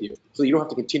sticking with you, so you don't have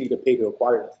to continue to pay to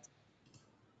acquire them.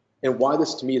 And why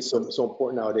this to me is so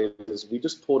important nowadays is we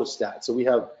just pulled a stat. So we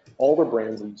have all of our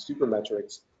brands and super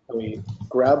metrics, and we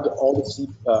grabbed all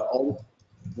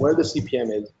where the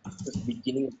CPM is at the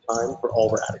beginning of time for all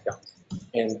of our ad accounts.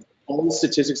 And all the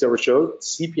statistics that were showed,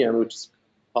 CPM, which is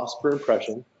cost per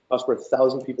impression, cost per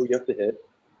 1,000 people you have to hit,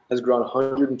 has grown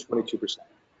 122%.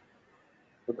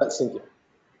 Let that sink in.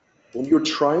 When you're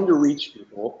trying to reach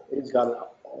people, it has gotten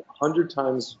 100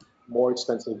 times more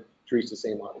expensive to reach the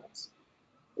same audience.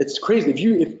 It's crazy. If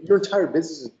your entire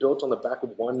business is built on the back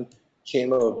of one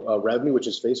channel of revenue, which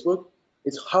is Facebook,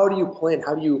 it's how do you plan?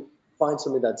 How do you find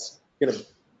something that's going to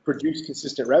produce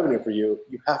consistent revenue for you?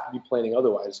 You have to be planning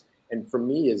otherwise. And for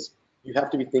me, is you have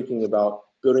to be thinking about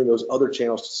building those other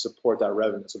channels to support that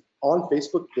revenue. So on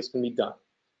Facebook, this can be done.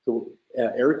 So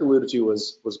Eric alluded to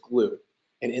was glue.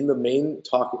 And in the main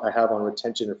talk I have on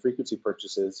retention and frequency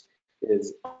purchases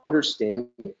is understanding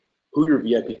who your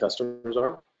VIP customers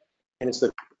are. And it's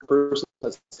the person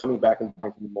that's coming back and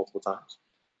buying from you multiple times.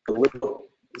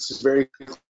 This is very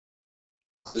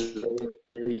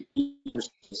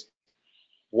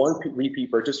one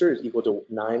repeat purchaser is equal to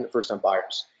 9 first-time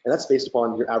buyers. And that's based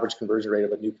upon your average conversion rate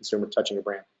of a new consumer touching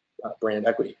a brand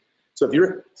equity. So if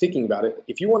you're thinking about it,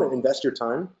 if you want to invest your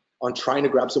time on trying to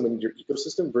grab someone in your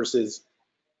ecosystem versus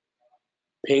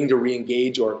paying to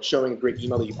re-engage or showing a great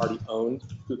email that you've already owned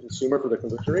to a consumer for the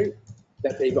conversion rate,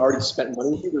 that they've already spent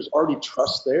money with you, there's already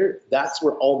trust there. That's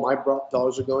where all my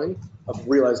dollars are going, of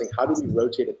realizing how do we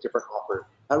rotate a different offer?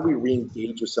 How do we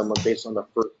re-engage with someone based on the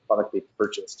first product they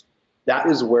purchased? That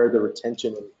is where the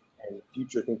retention and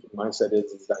future thinking mindset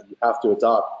is that you have to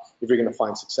adopt if you're going to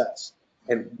find success.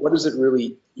 And what does it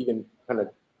really even kind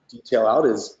of detail out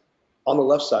is on the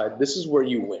left side, this is where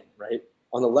you win, right?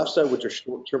 On the left side with your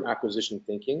short-term acquisition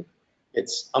thinking,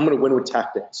 it's I'm going to win with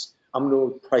tactics. I'm going to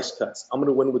win with price cuts. I'm going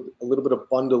to win with a little bit of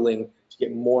bundling to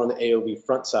get more on the AOV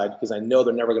front side because I know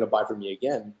they're never going to buy from me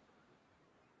again.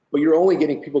 But you're only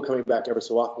getting people coming back every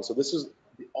so often. So this is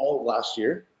all of last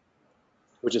year,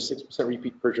 which is 6%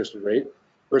 repeat purchase rate,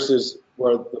 versus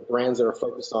where the brands that are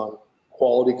focused on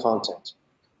quality content,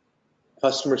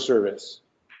 customer service,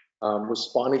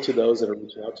 responding to those that are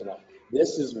reaching out to them.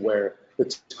 This is where the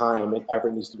time and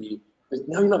effort needs to be. Because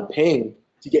now you're not paying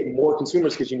to get more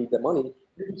consumers because you need that money.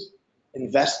 You're just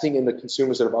investing in the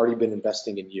consumers that have already been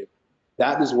investing in you.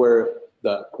 That is where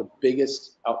the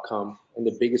biggest outcome and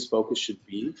the biggest focus should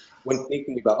be when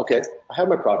thinking about, okay, I have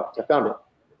my product, I found it.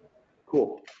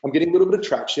 Cool. I'm getting a little bit of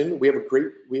traction. We have a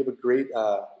great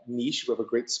niche. We have a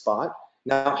great spot.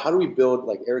 Now, how do we build,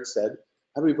 like Eric said,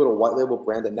 how do we build a white label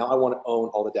brand that now I want to own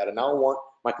all the data? Now I want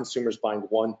my consumers buying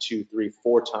 1, 2, 3,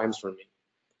 4 times from me.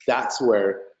 That's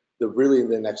where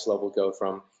the next level go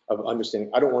from of understanding.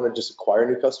 I don't want to just acquire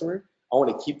a new customer. I want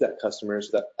to keep that customer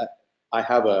so that I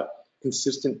have a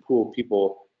consistent pool of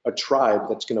people, a tribe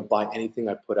that's going to buy anything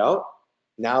I put out.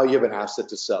 Now you have an asset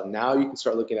to sell. Now you can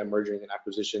start looking at merging and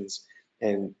acquisitions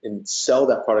and sell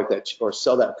that product or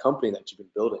sell that company that you've been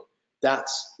building.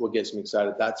 That's what gets me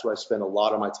excited. That's where I spend a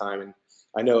lot of my time. And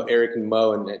I know Eric and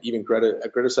Mo and even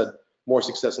Greta's had more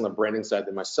success on the branding side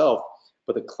than myself.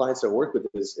 But the clients I work with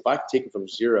is if I take it from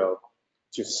zero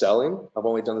to selling, I've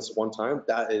only done this one time.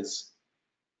 That is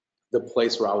the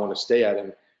place where I want to stay at.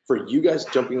 And for you guys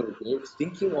jumping in the game,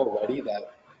 thinking already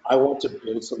that I want to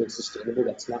build something sustainable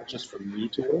that's not just for me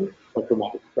to win, but for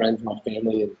my friends, my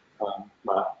family, and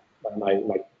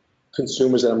my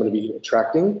consumers that I'm going to be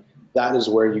attracting, that is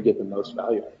where you get the most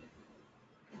value.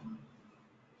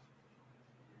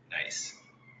 Nice.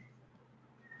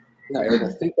 Yeah, Eric,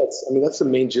 I think that's the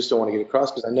main gist I want to get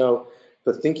across, because I know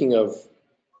the thinking of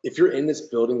if you're in this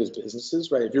building these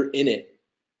businesses, right? If you're in it,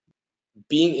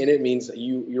 being in it means that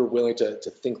you're willing to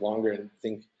think longer and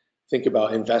think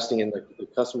about investing in the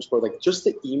customer support. Like just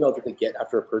the email that they get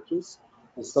after a purchase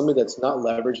is something that's not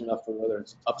leveraged enough for whether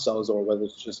it's upsells or whether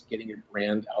it's just getting your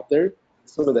brand out there.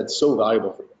 It's something that's so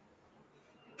valuable for you.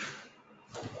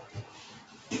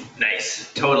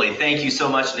 Nice. Totally. Thank you so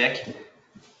much, Nick.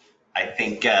 I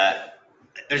think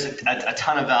there's a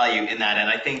ton of value in that, and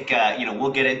I think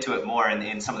we'll get into it more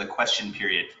in some of the question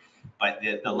period. But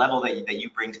the level that you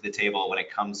bring to the table when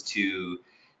it comes to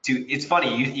it's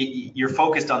funny, you're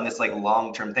focused on this like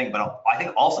long-term thing, but I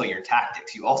think also your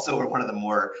tactics. You also are one of the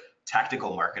more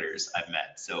tactical marketers I've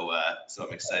met. So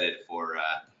I'm excited for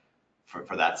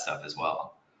that stuff as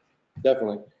well.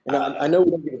 Definitely. And I know we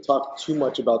don't get to talk too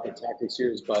much about the tactics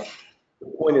here, but the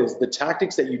point is the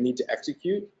tactics that you need to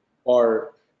execute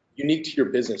are unique to your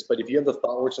business. But if you have the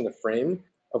ThoughtWorks and the frame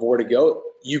of where to go,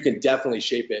 you can definitely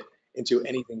shape it into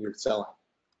anything you're selling.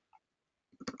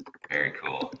 Very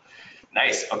cool.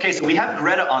 Nice. Okay, so we have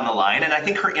Greta on the line, and I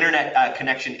think her internet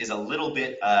connection is a little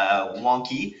bit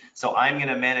wonky, so I'm going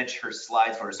to manage her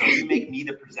slides for her. So if you make me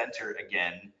the presenter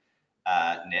again,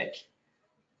 Nick,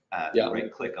 yeah.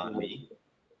 right-click on me.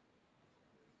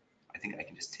 I think I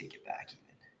can just take it back even.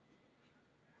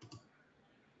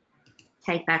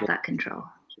 Take back that control.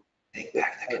 Take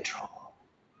back the control.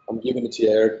 I'm giving it to you,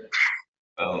 Eric.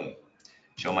 Boom.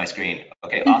 Show my screen.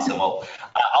 Okay, awesome. Well,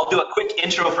 I'll do a quick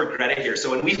intro for Greta here.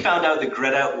 So when we found out that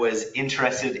Greta was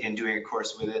interested in doing a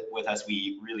course with us,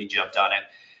 we really jumped on it.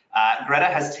 Greta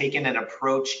has taken an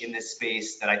approach in this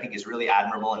space that I think is really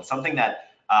admirable and something that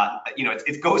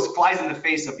it flies in the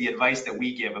face of the advice that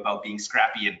we give about being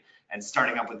scrappy and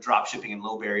starting up with drop shipping and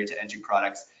low barrier to entry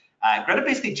products. Greta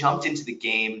basically jumped into the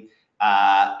game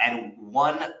and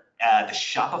won the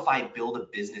Shopify Build a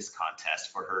Business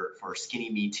contest for Skinny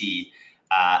Me Tea.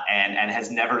 And has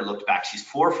never looked back. She's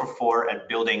 4 for 4 at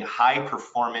building high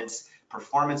performance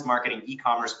marketing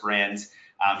e-commerce brands.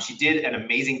 She did an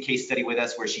amazing case study with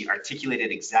us where she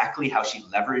articulated exactly how she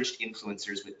leveraged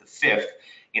influencers with the fifth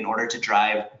in order to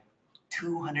drive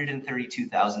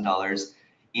 $232,000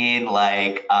 in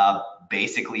like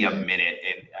basically a minute,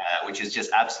 which is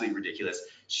just absolutely ridiculous.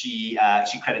 She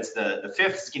credits the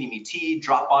fifth, Skinny Me Tea,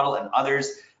 Drop Bottle, and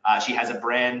others. She has a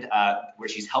brand where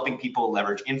she's helping people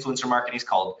leverage influencer marketing. It's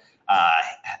called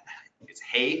it's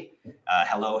Hey,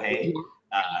 hello Hey.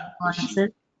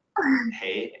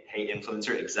 Hey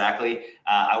Influencer, exactly.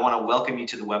 I want to welcome you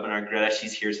to the webinar, Greta.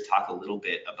 She's here to talk a little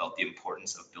bit about the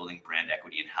importance of building brand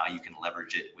equity and how you can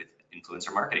leverage it with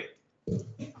influencer marketing.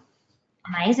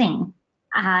 Amazing.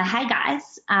 Hey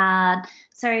guys,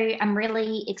 so I'm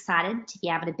really excited to be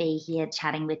able to be here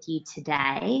chatting with you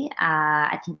today.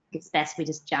 I think it's best we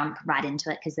just jump right into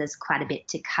it because there's quite a bit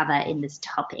to cover in this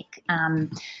topic.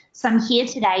 So I'm here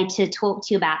today to talk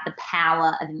to you about the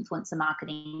power of influencer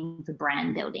marketing for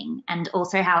brand building and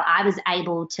also how I was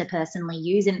able to personally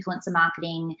use influencer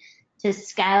marketing to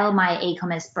scale my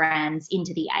e-commerce brands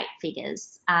into the 8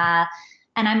 figures.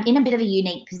 And I'm in a bit of a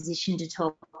unique position to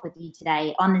talk with you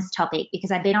today on this topic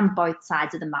because I've been on both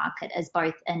sides of the market as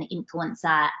both an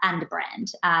influencer and a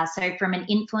brand. So from an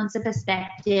influencer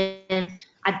perspective,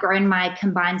 I've grown my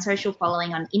combined social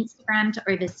following on Instagram to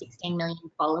over 16 million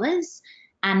followers.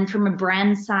 And from a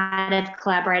brand side, I've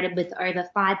collaborated with over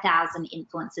 5,000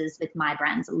 influencers with my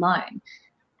brands alone.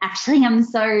 Actually, I'm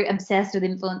so obsessed with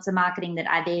influencer marketing that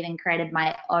I've even created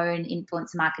my own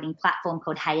influencer marketing platform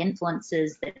called Hey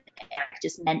Influencers that Eric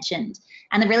just mentioned.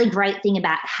 And the really great thing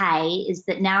about Hey is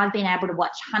that now I've been able to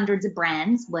watch hundreds of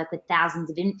brands work with thousands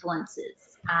of influencers.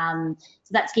 So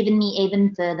that's given me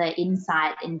even further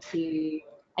insight into,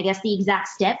 I guess, the exact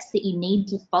steps that you need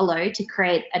to follow to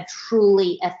create a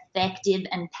truly effective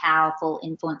and powerful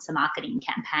influencer marketing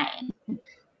campaign.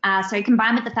 So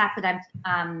combined with the fact that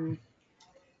I've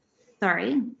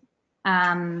sorry,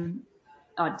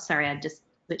 I just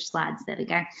switched slides. There we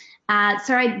go.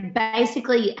 So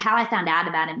basically how I found out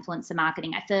about influencer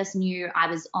marketing, I first knew I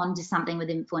was onto something with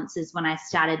influencers when I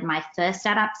started my first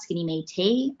startup, Skinny Me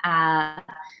Tea.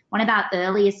 One of our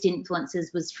earliest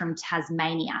influencers was from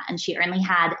Tasmania, and she only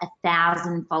had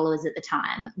 1,000 followers at the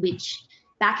time, which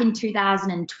back in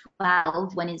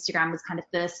 2012, when Instagram was kind of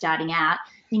first starting out,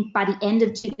 I think by the end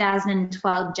of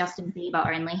 2012, Justin Bieber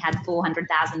only had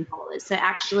 400,000 followers. So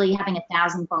actually having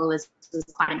 1,000 followers was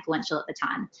quite influential at the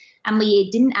time. And we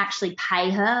didn't actually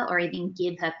pay her or even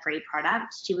give her free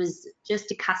product. She was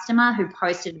just a customer who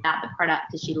posted about the product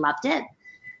because she loved it.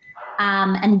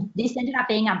 And this ended up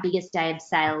being our biggest day of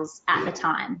sales at the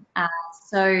time.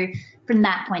 So from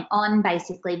that point on,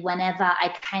 basically, whenever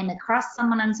I came across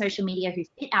someone on social media who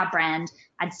fit our brand,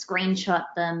 I'd screenshot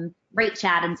them, reach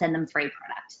out and send them free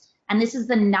product. And this is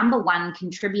the #1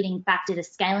 contributing factor to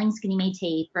scaling Skinny Me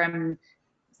Tea from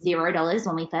 $0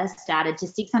 when we first started to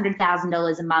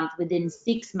 $600,000 a month within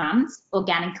 6 months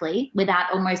organically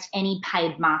without almost any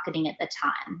paid marketing at the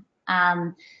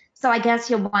time. So I guess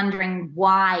you're wondering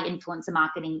why influencer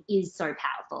marketing is so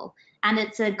powerful. And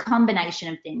it's a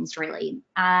combination of things, really.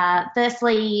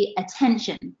 Firstly,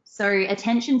 attention. So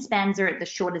attention spans are at the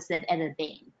shortest they've ever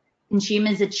been.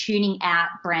 Consumers are tuning out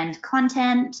brand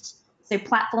content. So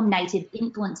platform native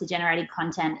influencer generated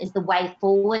content is the way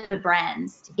forward for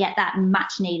brands to get that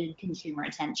much needed consumer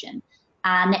attention.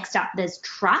 Next up, there's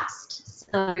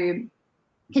trust. So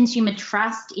consumer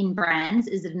trust in brands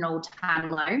is at an all-time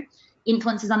low.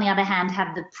 Influencers, on the other hand,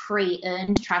 have the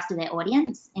pre-earned trust of their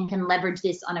audience and can leverage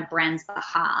this on a brand's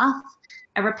behalf.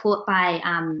 A report by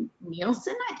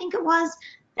Nielsen, I think it was,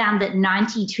 found that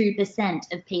 92%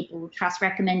 of people trust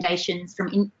recommendations from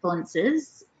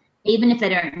influencers, even if they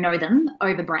don't know them,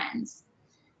 over brands.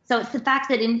 So it's the fact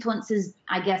that influencers,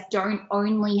 I guess, don't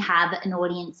only have an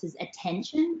audience's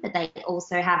attention, but they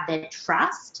also have their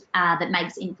trust that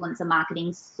makes influencer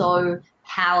marketing so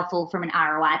powerful from an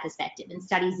ROI perspective. And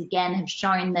studies, again, have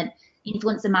shown that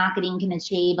influencer marketing can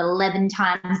achieve 11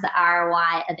 times the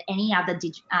ROI of any other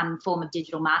form of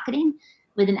digital marketing,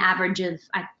 with an average of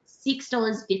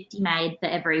 $6.50 made for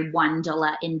every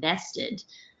 $1 invested.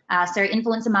 So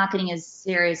influencer marketing is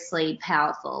seriously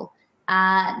powerful.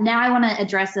 Now I want to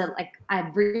address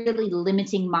a really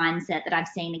limiting mindset that I've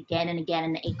seen again and again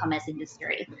in the e-commerce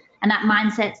industry. And that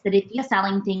mindset's that if you're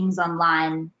selling things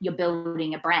online, you're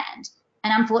building a brand.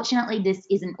 And unfortunately, this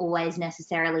isn't always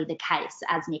necessarily the case,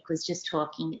 as Nick was just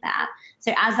talking about.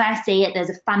 So as I see it, there's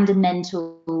a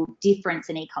fundamental difference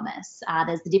in e-commerce.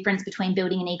 There's the difference between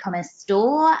building an e-commerce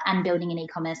store and building an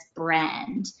e-commerce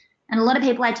brand. And a lot of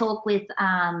people I talk with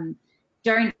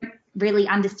don't really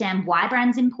understand why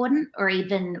brand's important or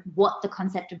even what the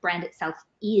concept of brand itself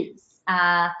is.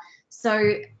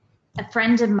 So a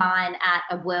friend of mine at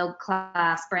a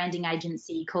world-class branding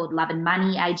agency called Love and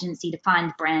Money Agency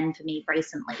defined brand for me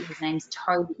recently. His name's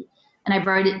Toby, and I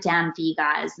wrote it down for you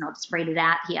guys, and I'll just read it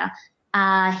out here.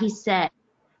 He said,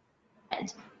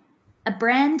 a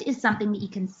brand is something that you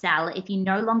can sell if you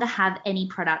no longer have any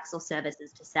products or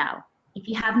services to sell. If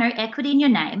you have no equity in your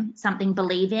name, something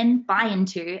believe in, buy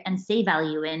into, and see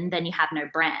value in, then you have no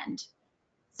brand.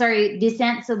 So this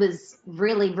answer was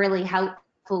really, really helpful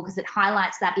because it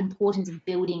highlights that importance of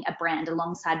building a brand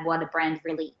alongside what a brand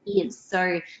really is.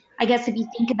 So I guess if you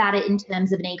think about it in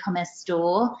terms of an e-commerce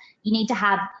store, you need to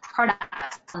have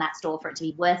products on that store for it to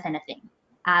be worth anything.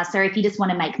 So if you just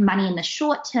want to make money in the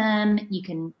short term, you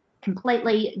can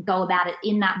completely go about it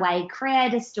in that way,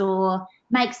 create a store,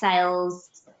 make sales,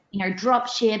 drop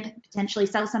ship, potentially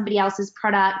sell somebody else's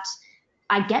product.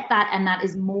 I get that, and that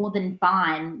is more than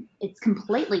fine. It's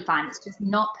completely fine. It's just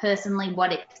not personally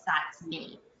what excites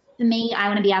me. For me, I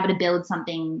want to be able to build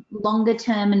something longer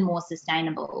term and more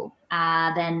sustainable.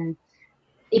 Then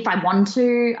if I want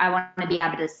to be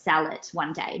able to sell it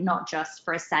one day, not just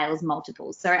for a sales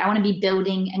multiple. So I want to be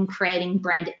building and creating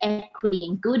brand equity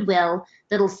and goodwill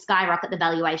that'll skyrocket the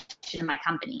valuation of my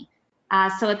company.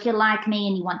 So if you're like me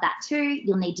and you want that too,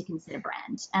 you'll need to consider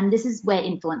brand. And this is where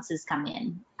influencers come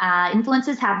in.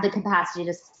 Influencers have the capacity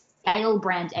to scale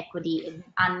brand equity at an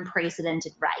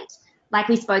unprecedented rate. Like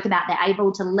we spoke about, they're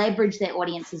able to leverage their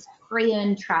audience's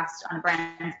pre-earned trust on a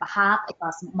brand's behalf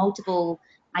across multiple,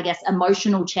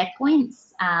 emotional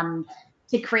checkpoints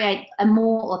to create a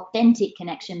more authentic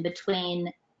connection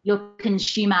between your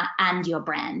consumer and your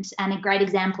brand. And a great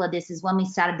example of this is when we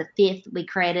started The Fifth, we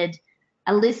created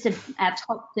a list of our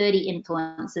top 30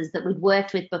 influencers that we'd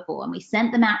worked with before, and we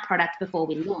sent them out product before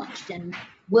we launched. And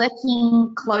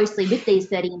working closely with these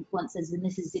 30 influencers, and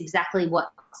this is exactly what's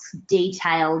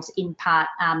detailed in part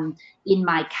in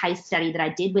my case study that I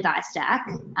did with iStack,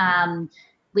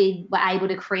 we were able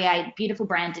to create beautiful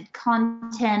branded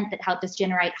content that helped us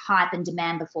generate hype and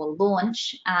demand before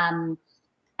launch.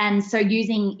 And so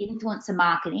using influencer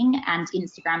marketing and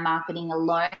Instagram marketing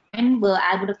alone, we were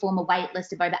able to form a wait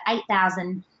list of over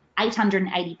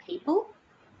 8,880 people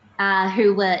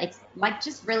who were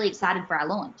just really excited for our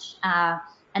launch.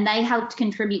 And they helped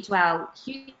contribute to our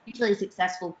hugely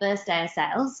successful first day of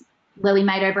sales, where we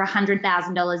made over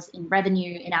 $100,000 in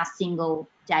revenue in our single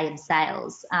day of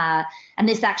sales. And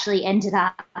this actually ended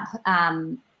up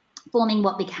forming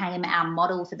what became our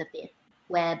model for The Fifth,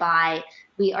 whereby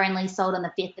we only sold on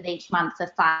the 5th of each month for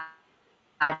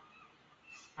 5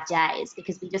 days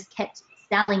because we just kept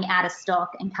selling out of stock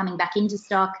and coming back into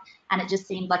stock, and it just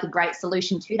seemed like a great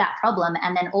solution to that problem.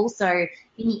 And then also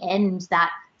in the end,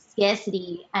 that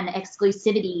scarcity and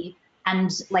exclusivity and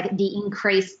the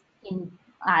increase in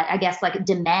I guess, like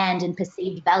demand and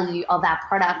perceived value of our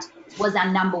product was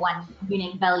our number one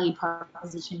unique value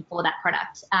proposition for that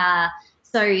product.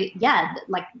 So yeah,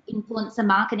 like influencer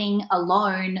marketing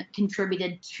alone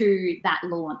contributed to that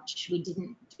launch. We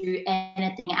didn't do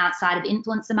anything outside of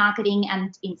influencer marketing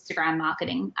and Instagram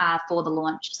marketing for the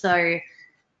launch. So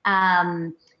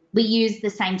we used the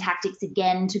same tactics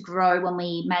again to grow when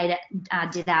we made it,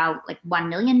 did our like $1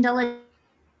 million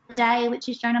day, which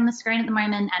is shown on the screen at the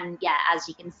moment. And yeah, as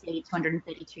you can see,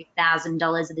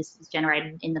 $232,000 of this was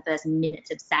generated in the first minute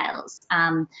of sales.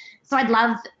 So I'd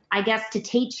love, I guess, to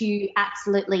teach you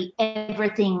absolutely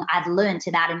everything I've learned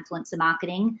about influencer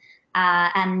marketing.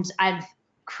 And I've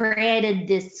created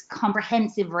this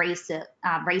comprehensive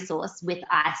resource with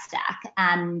iStack.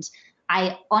 And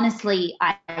I honestly,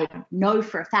 I know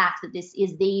for a fact that this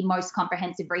is the most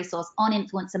comprehensive resource on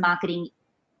influencer marketing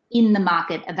in the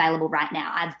market available right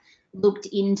now. I've looked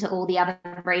into all the other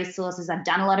resources. I've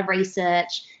done a lot of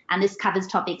research, and this covers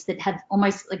topics that have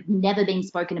almost like never been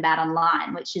spoken about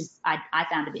online, which is I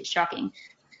found a bit shocking.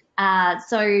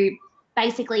 So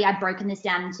basically, I've broken this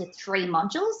down into 3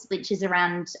 modules, which is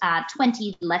around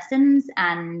 20 lessons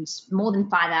and more than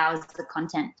 5 hours of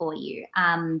content for you.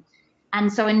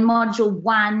 And so in module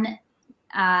 1,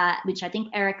 which I think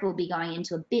Eric will be going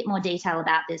into a bit more detail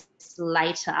about this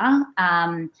later.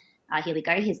 Here we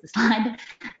go, here's the slide.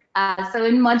 So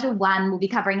in module 1, we'll be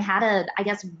covering how to, I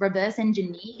guess, reverse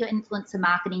engineer your influencer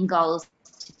marketing goals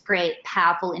to create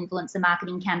powerful influencer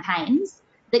marketing campaigns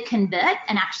that convert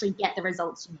and actually get the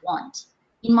results you want.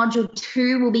 In module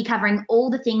 2, we'll be covering all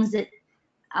the things that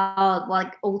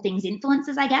like all things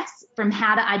influencers, I guess, from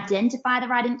how to identify the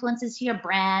right influencers to your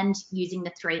brand using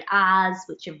the 3 R's,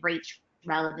 which are reach,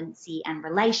 relevancy, and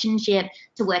relationship,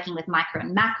 to working with micro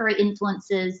and macro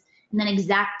influencers, and then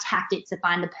exact tactics to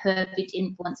find the perfect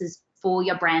influencers for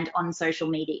your brand on social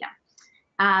media.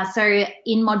 So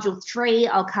in module 3,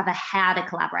 I'll cover how to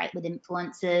collaborate with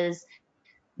influencers,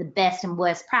 the best and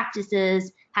worst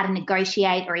practices, how to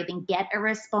negotiate or even get a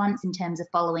response in terms of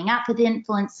following up with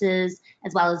influencers,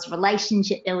 as well as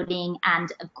relationship building,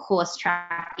 and of course,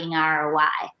 tracking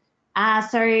ROI.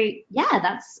 So yeah,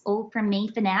 that's all from me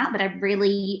for now, but I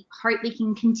really hope we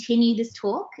can continue this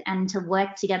talk and to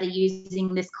work together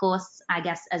using this course, I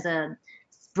guess, as a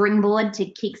springboard to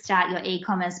kickstart your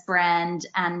e-commerce brand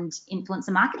and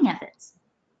influencer marketing efforts.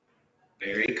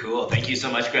 Very cool. Thank you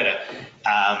so much, Greta.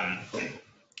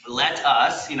 Let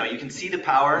us, you can see the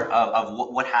power of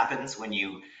what happens when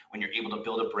you're able to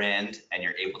build a brand and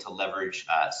you're able to leverage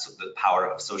the power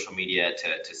of social media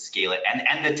to scale it,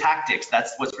 and the tactics.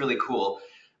 That's what's really cool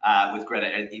with Greta.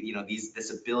 And this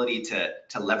ability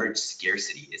to leverage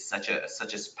scarcity is such a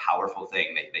powerful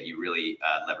thing that you really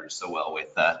leverage so well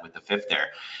with the 5th there.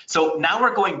 So now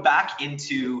we're going back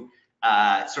into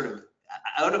sort of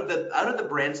out of the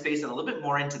brand space and a little bit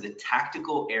more into the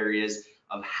tactical areas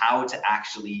of how to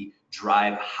actually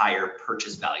drive higher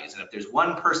purchase values. And if there's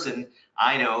one person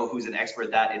I know who's an expert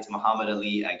at that, it's Muhammad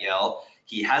Ali Agel.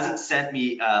 He hasn't sent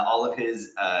me all of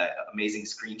his amazing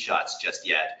screenshots just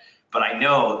yet, but I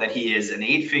know that he is an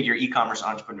 8-figure e-commerce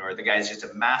entrepreneur. The guy is just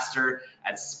a master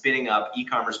at spinning up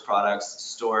e-commerce products,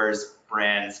 stores,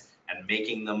 brands, and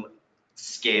making them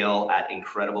scale at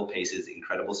incredible paces,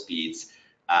 incredible speeds.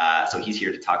 So he's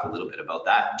here to talk a little bit about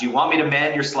that. Do you want me to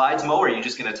man your slides, Mo, or are you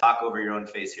just going to talk over your own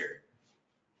face here?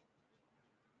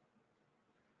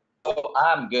 Oh,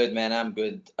 I'm good, man. I'm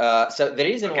good. So the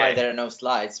reason why there are no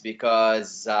slides,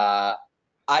 because I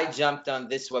jumped on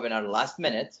this webinar last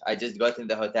minute. I just got in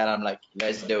the hotel. I'm like,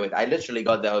 let's do it. I literally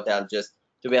got the hotel just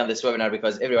to be on this webinar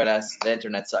because everyone else, the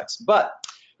internet sucks. But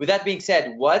with that being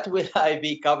said, what will I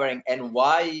be covering, and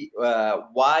why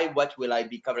what will I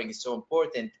be covering is so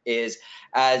important is,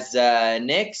 as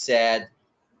Nick said,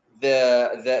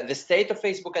 the state of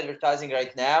Facebook advertising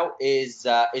right now is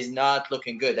not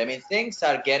looking good. I mean, things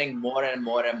are getting more and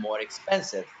more and more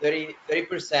expensive,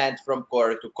 30% from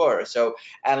quarter to quarter. So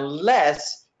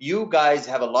unless you guys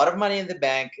have a lot of money in the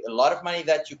bank, a lot of money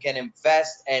that you can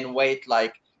invest and wait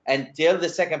like until the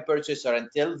second purchase or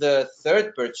until the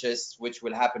third purchase, which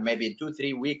will happen maybe in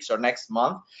 2-3 weeks or next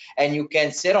month, and you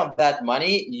can sit on that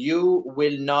money, you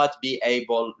will not be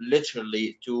able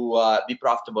literally to be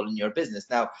profitable in your business.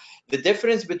 Now, the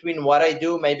difference between what I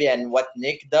do maybe and what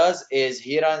Nick does is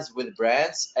he runs with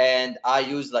brands, and I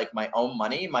use like my own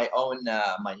money, my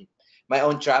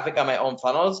own traffic and my own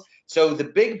funnels. So the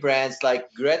big brands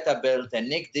like Greta built and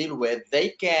Nick deal with, they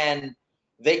can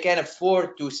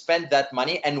afford to spend that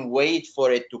money and wait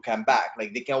for it to come back.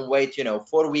 Like they can wait,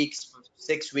 4 weeks,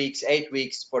 6 weeks, 8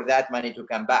 weeks for that money to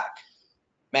come back.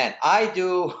 Man, I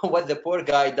do what the poor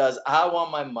guy does. I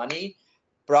want my money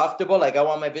profitable. Like I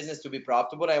want my business to be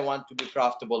profitable. I want to be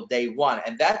profitable day one.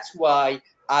 And that's why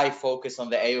I focus on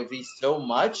the AOV so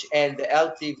much and the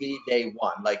LTV day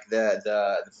one, like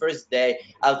the first day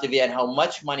LTV and how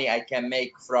much money I can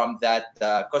make from that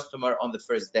customer on the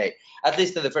first day, at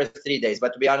least in the first 3 days.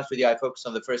 But to be honest with you, I focus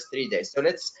on the first 3 days. So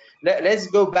let's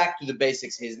go back to the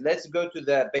basics here. Let's go to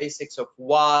the basics of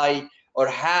why or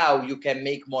how you can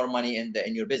make more money in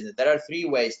your business. There are 3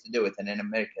 ways to do it, and in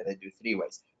America they do 3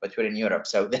 ways, but we're in Europe,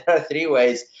 so there are 3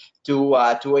 ways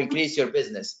to increase your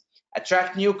business: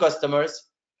 attract new customers,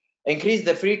 increase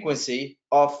the frequency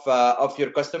of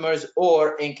your customers,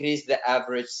 or increase the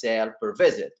average sale per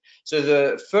visit. So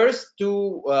the first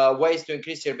 2 ways to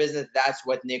increase your business, that's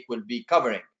what Nick will be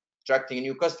covering: attracting a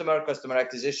new customer, customer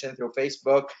acquisition through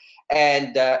Facebook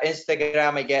and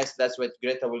Instagram. I guess that's what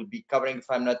Greta will be covering, if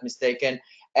I'm not mistaken.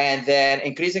 And then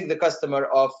increasing the customer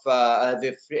of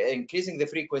increasing the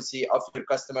frequency of your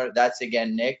customer, that's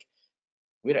again Nick.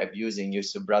 We're abusing you,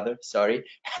 so brother, sorry.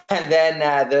 And then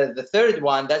the third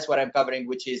one, that's what I'm covering,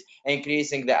 which is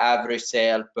increasing the average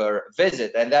sale per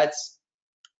visit, and that's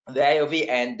the AOV.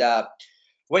 And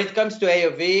when it comes to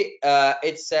AOV,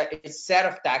 it's a set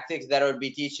of tactics that I'll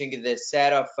be teaching, the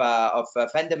set of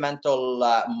fundamental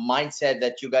mindset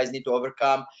that you guys need to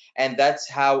overcome. And that's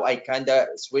how I kind of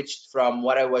switched from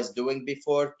what I was doing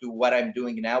before to what I'm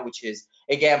doing now, which is,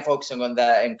 again, focusing on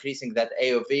the increasing that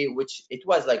AOV, which it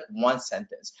was like one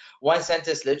sentence. One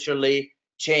sentence literally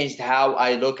changed how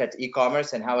I look at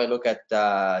e-commerce and how I look at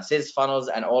sales funnels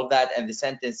and all that. And the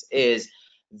sentence is,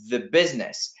 the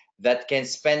business that can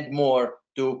spend more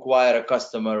to acquire a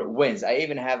customer wins. I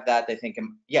even have that, I think,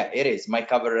 yeah, it is my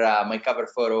cover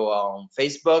photo on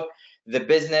Facebook. The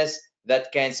business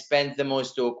that can spend the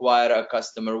most to acquire a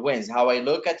customer wins. How I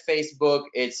look at Facebook,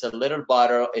 it's a little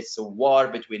battle, it's a war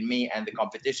between me and the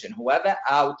competition. Whoever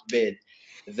outbid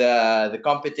the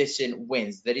competition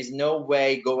wins. There is no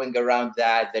way going around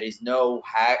that. There is no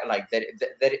hack like that.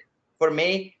 For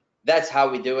me, that's how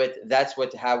we do it. That's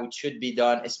how it should be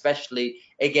done, especially,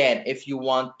 again, if you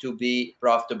want to be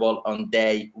profitable on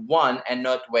day one and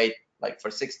not wait like for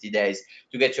 60 days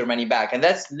to get your money back. And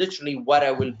that's literally what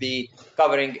I will be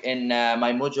covering in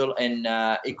my module in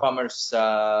e-commerce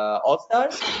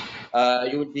all-stars.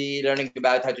 You will be learning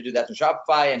about how to do that on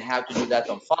Shopify and how to do that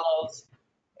on funnels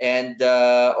and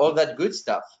all that good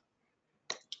stuff.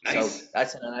 Nice. So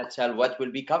that's in a nutshell what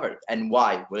will be covered and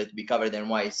why will it be covered and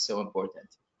why it's so important.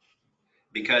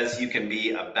 Because you can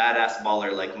be a badass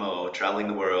baller like Mo, traveling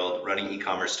the world, running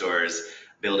e-commerce stores,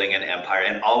 building an empire,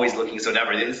 and always looking so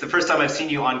dapper. It's the first time I've seen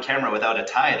you on camera without a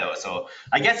tie, though. So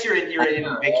I guess you're in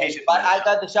vacation. But I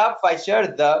got the Shopify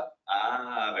shirt, though.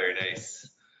 Ah, very nice.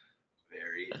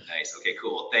 Very nice. Okay,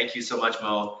 cool. Thank you so much,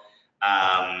 Mo.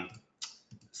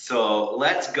 So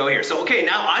let's go here. So, okay,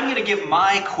 now I'm going to give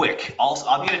my quick. Also,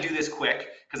 I'm going to do this quick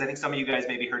because I think some of you guys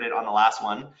maybe heard it on the last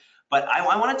one. But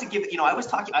I wanted to give, I was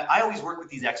talking, I always work with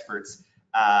these experts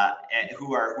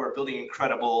who are building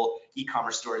incredible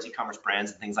e-commerce stores, e-commerce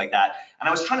brands and things like that. And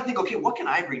I was trying to think, okay, what can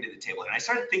I bring to the table? And I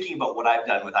started thinking about what I've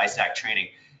done with iStack training.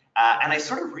 And I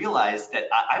sort of realized that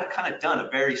I've kind of done a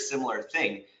very similar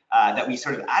thing that we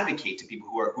sort of advocate to people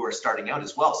who are starting out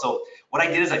as well. So what I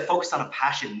did is I focused on a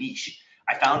passion niche.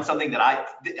 I found something that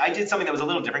I did something that was a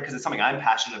little different because it's something I'm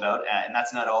passionate about, and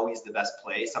that's not always the best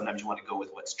play. Sometimes you want to go with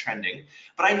what's trending.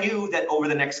 But I knew that over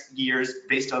the next years,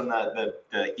 based on the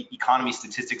economy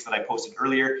statistics that I posted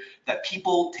earlier, that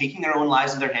people taking their own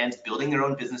lives in their hands, building their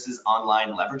own businesses online,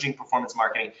 leveraging performance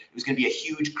marketing, it was going to be a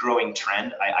huge growing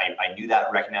trend. I knew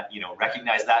that,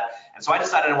 recognized that, and so I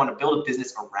decided I want to build a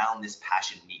business around this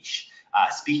passion niche.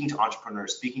 Speaking to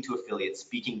entrepreneurs, speaking to affiliates,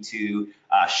 speaking to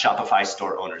Shopify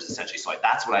store owners, essentially. So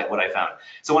that's what I found.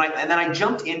 So then I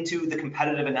jumped into the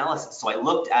competitive analysis. So I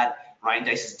looked at Ryan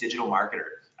Deiss's Digital Marketer.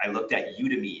 I looked at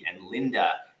Udemy and Lynda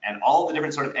and all the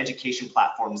different sort of education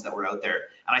platforms that were out there.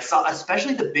 And I saw,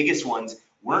 especially the biggest ones,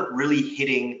 weren't really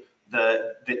hitting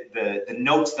the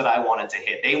notes that I wanted to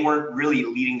hit. They weren't really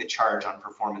leading the charge on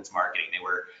performance marketing.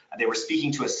 They were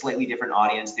speaking to a slightly different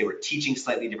audience. They were teaching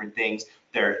slightly different things.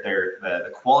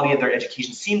 The quality of their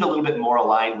education seemed a little bit more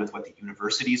aligned with what the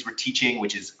universities were teaching,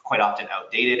 which is quite often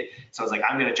outdated. So I was like,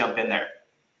 I'm going to jump in there.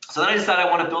 So then I decided I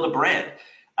want to build a brand.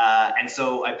 And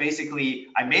so I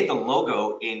made the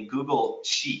logo in Google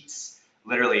Sheets.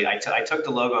 Literally, I took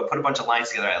the logo, put a bunch of lines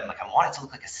together. I'm like, I want it to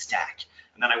look like a stack.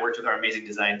 And then I worked with our amazing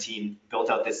design team, built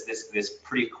out this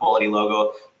pretty quality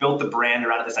logo, built the brand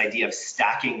around this idea of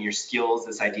stacking your skills,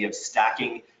 this idea of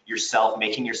stacking yourself,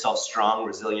 making yourself strong,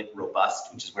 resilient,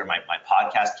 robust, which is where my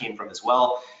podcast came from as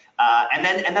well.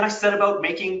 And then I set about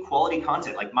making quality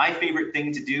content. Like my favorite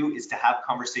thing to do is to have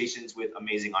conversations with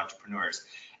amazing entrepreneurs.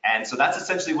 And so that's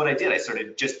essentially what I did. I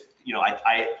started just,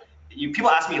 people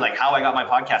ask me like how I got my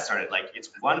podcast started. Like it's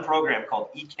one program called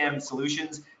Ecom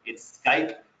Solutions. It's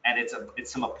Skype and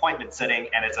it's some appointment setting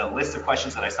and it's a list of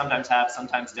questions that I sometimes have,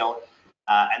 sometimes don't.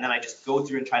 And then I just go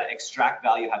through and try to extract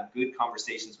value, have good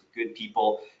conversations with good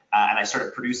people. And I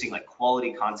started producing like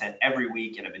quality content every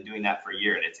week, and I've been doing that for a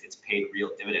year, and it's paid real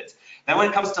dividends. Then when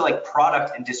it comes to like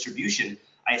product and distribution,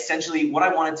 I essentially, what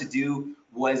I wanted to do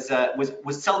was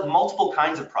sell multiple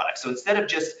kinds of products. So instead of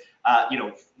just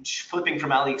flipping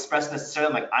from AliExpress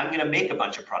necessarily, I'm like, I'm gonna make a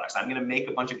bunch of products. I'm gonna make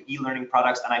a bunch of e-learning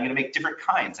products, and I'm gonna make different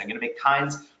kinds. I'm gonna make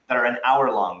kinds that are an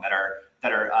hour long, that are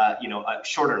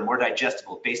shorter and more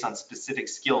digestible based on specific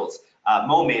skills.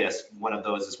 Mo made us one of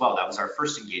those as well. That was our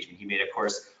first engagement. He made a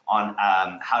course on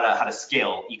how to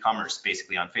scale e-commerce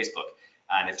basically on Facebook.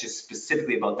 And it's just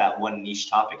specifically about that one niche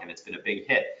topic, and it's been a big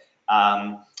hit.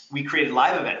 We created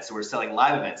live events, so we're selling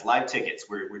live events, live tickets,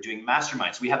 we're doing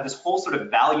masterminds. We have this whole sort of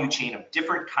value chain of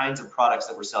different kinds of products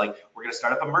that we're selling. We're gonna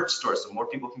start up a merch store so more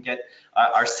people can get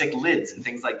our sick lids and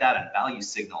things like that, and value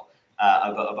signal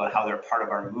about how they're part of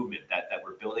our movement that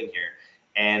we're building here.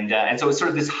 And so it's sort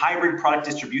of this hybrid product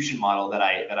distribution model that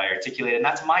I articulated, and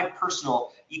that's my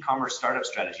personal e-commerce startup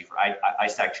strategy for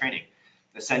iStack training.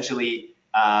 Essentially,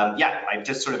 I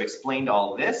just sort of explained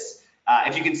all this.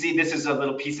 If you can see, this is a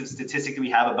little piece of statistic that we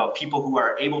have about people who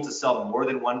are able to sell more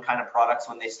than one kind of products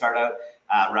when they start out,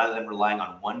 rather than relying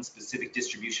on one specific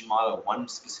distribution model, one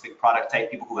specific product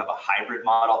type. People who have a hybrid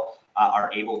model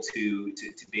are able to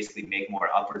basically make more,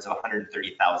 upwards of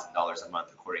 $130,000 a month,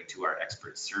 according to our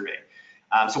expert survey.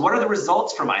 So what are the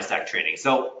results from iStack training?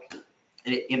 So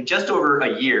in just over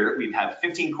a year, we've had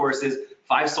 15 courses,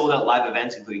 5 sold out live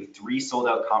events, including 3 sold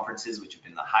out conferences, which have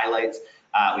been the highlights.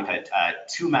 We've had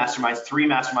 2 masterminds, 3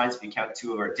 masterminds if you count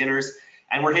 2 of our dinners,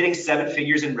 and we're hitting 7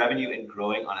 figures in revenue and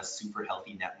growing on a super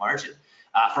healthy net margin.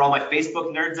 For all my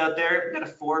Facebook nerds out there, we've got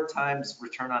a 4 times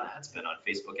return on ad spend on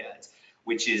Facebook ads,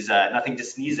 which is nothing to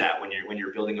sneeze at when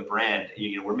you're building a brand.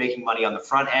 We're making money on the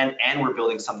front end, and we're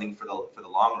building something for the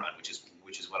long run, which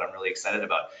is what I'm really excited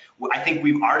about. I think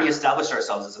we've already established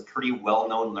ourselves as a pretty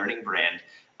well-known learning brand,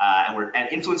 and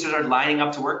influencers are lining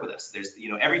up to work with us. There's,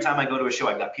 every time I go to a show,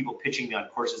 I've got people pitching me on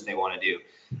courses they want to do,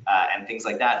 and things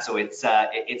like that. So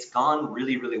it's gone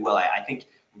really, really well. I think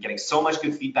I'm getting so much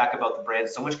good feedback about the brand,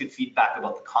 so much good feedback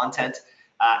about the content.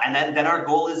 And then our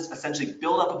goal is essentially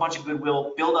build up a bunch of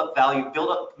goodwill, build up value,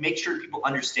 make sure people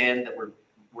understand that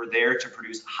we're there to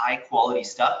produce high quality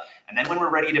stuff. And then when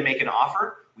we're ready to make an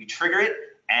offer, we trigger it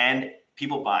and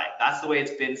people buy. That's the way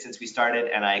it's been since we started,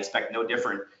 and I expect no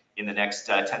different in the next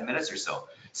 10 minutes or so.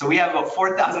 So we have about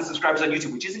 4,000 subscribers on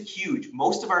YouTube, which isn't huge.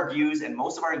 Most of our views and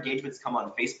most of our engagements come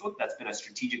on Facebook. That's been a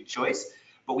strategic choice.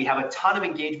 But we have a ton of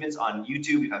engagements on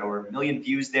YouTube. We've had over 1 million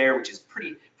views there, which is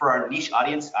pretty, for our niche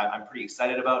audience, I'm pretty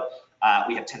excited about.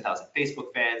 We have 10,000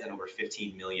 Facebook fans and over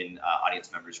 15 million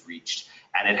audience members reached.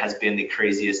 And it has been the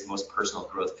craziest, most personal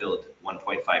growth-filled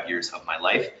 1.5 years of my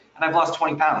life. And I've lost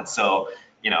 20 pounds. So,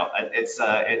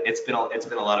 it's been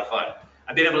a lot of fun.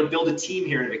 I've been able to build a team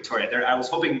here in Victoria. I was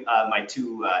hoping my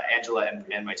 2, Angela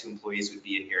and my 2 employees would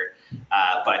be in here,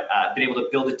 but been able to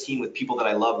build a team with people that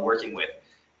I love working with.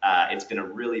 It's been a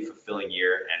really fulfilling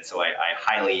year, and so I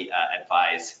highly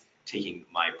advise taking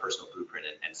my personal blueprint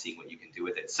and seeing what you can do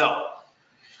with it. So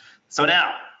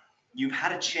now you've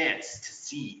had a chance to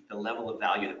see the level of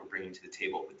value that we're bringing to the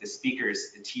table with the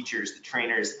speakers, the teachers, the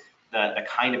trainers, the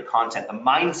kind of content, the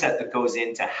mindset that goes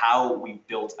into how we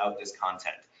built out this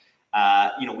content.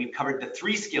 We've covered the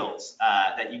 3 skills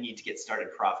that you need to get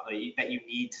started profitably, that you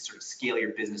need to sort of scale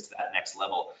your business to that next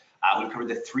level. We've covered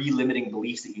the 3 limiting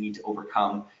beliefs that you need to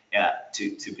overcome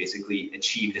to basically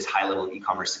achieve this high level of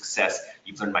e-commerce success.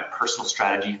 You've learned my personal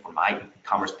strategy for my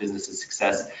e-commerce business's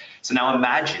success. So now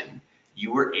imagine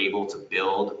you were able to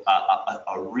build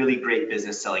a really great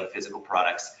business selling physical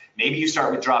products. Maybe you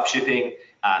start with drop shipping.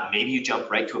 Maybe you jump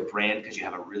right to a brand because you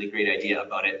have a really great idea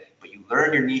about it, but you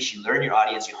learn your niche, you learn your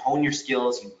audience, you hone your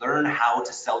skills, you learn how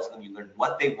to sell to them, you learn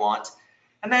what they want,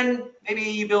 and then maybe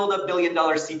you build a $1 billion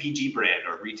CPG brand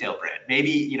or retail brand. Maybe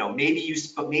you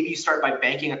start by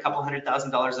banking a couple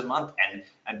 $100,000 a month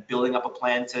and building up a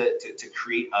plan to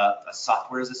create a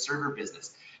software as a server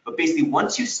business. But basically,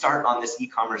 once you start on this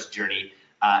e-commerce journey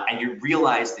and you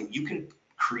realize that you can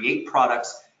create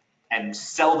products and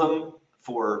sell them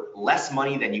for less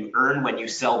money than you earn when you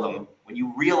sell them, when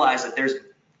you realize that there's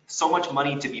so much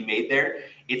money to be made there,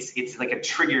 it's like a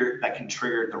trigger that can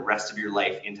trigger the rest of your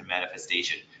life into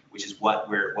manifestation, which is what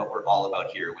we're all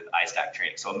about here with iStack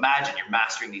training. So imagine you're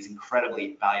mastering these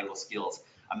incredibly valuable skills.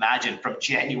 Imagine from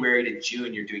January to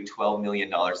June, you're doing $12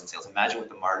 million in sales. Imagine what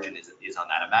the margin is on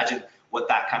that. Imagine what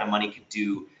that kind of money could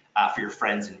do for your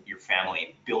friends and your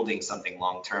family, building something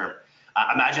long-term.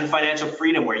 Imagine financial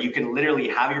freedom where you can literally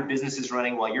have your businesses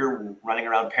running while you're running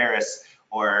around Paris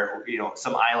or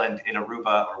some island in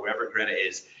Aruba or wherever Greta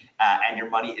is, and your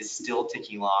money is still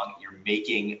ticking along. You're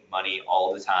making money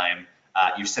all the time.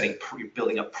 You're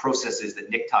building up processes that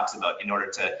Nick talks about in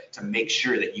order to make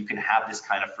sure that you can have this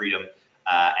kind of freedom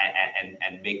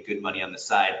and make good money on the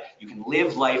side. You can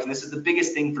live life, and this is the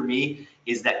biggest thing for me,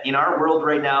 is that in our world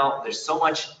right now, there's a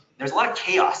lot of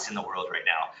chaos in the world right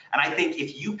now. And I think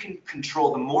if you can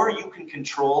control, the more you can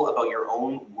control about your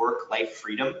own work-life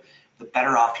freedom, the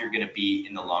better off you're going to be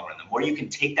in the long run. The more you can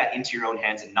take that into your own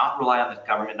hands and not rely on the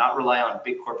government, not rely on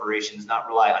big corporations, not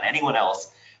rely on anyone else,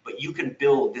 but you can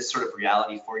build this sort of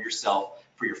reality for yourself,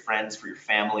 for your friends, for your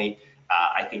family.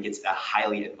 I think it's a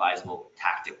highly advisable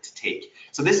tactic to take.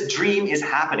 So this dream is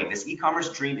happening. This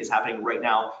e-commerce dream is happening right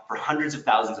now for hundreds of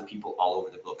thousands of people all over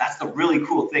the globe. That's the really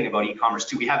cool thing about e-commerce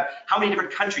too. We have, how many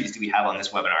different countries do we have on this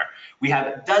webinar? We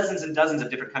have dozens and dozens of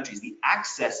different countries. The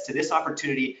access to this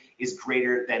opportunity is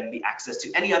greater than the access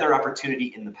to any other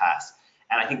opportunity in the past.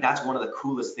 And I think that's one of the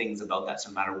coolest things about that.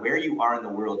 So no matter where you are in the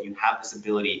world, you have this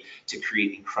ability to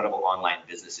create incredible online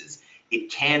businesses. It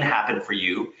can happen for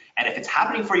you, and if it's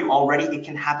happening for you already, it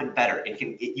can happen better.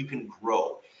 You can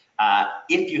grow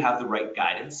if you have the right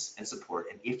guidance and support,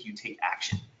 and if you take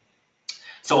action.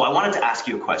 So I wanted to ask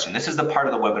you a question. This is the part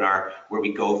of the webinar where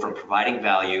we go from providing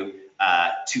value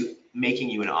to making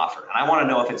you an offer. And I want to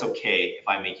know if it's okay if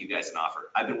I make you guys an offer.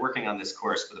 I've been working on this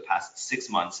course for the past 6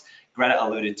 months. Greta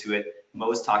alluded to it.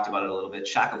 Mo's talked about it a little bit.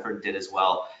 Shackelford did as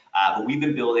well. But we've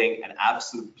been building an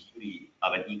absolute beauty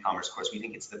of an e-commerce course. We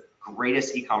think it's the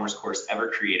greatest e-commerce course ever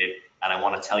created, and I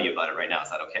want to tell you about it right now.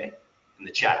 Is that okay? In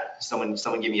the chat, someone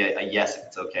give me a yes if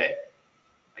it's okay.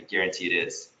 I guarantee it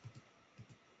is.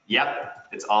 Yep,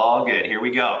 it's all good. Here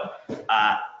we go.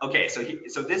 Okay,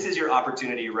 so this is your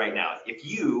opportunity right now. If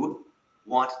you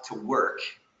want to work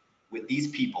with these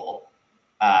people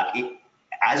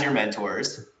as your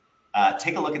mentors,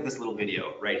 take a look at this little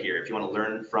video right here. If you want to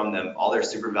learn from them all their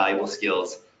super valuable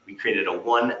skills, we created a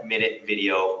 1-minute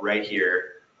video right here.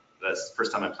 That's the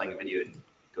first time I'm playing a video in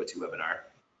GoToWebinar.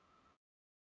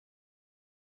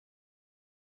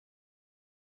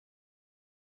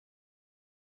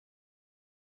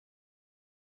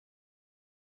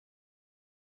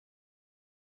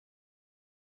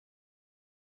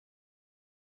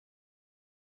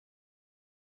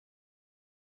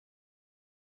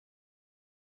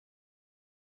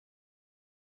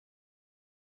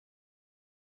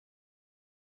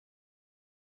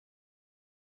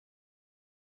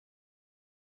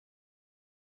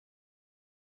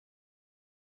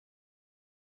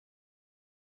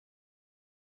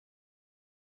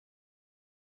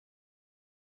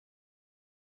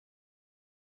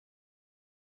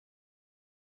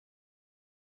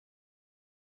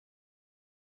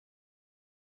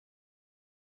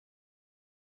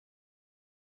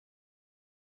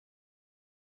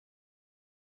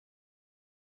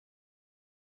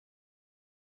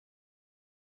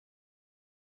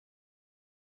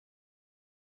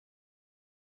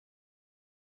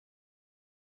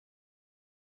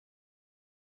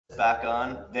 Back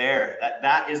on there.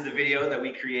 That is the video that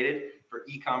we created for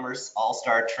e-commerce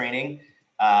all-star training.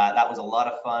 That was a lot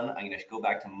of fun. I'm going to go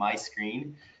back to my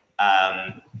screen.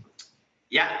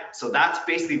 Yeah, so that's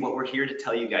basically what we're here to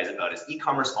tell you guys about is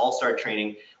e-commerce all-star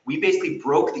training. We basically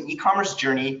broke the e-commerce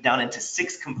journey down into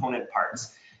 6 component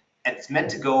parts. And it's meant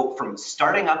to go from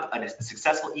starting up a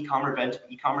successful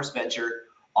e-commerce venture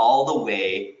all the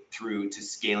way through to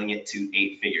scaling it to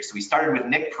 8 figures. So we started with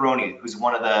Nick Peroni, who's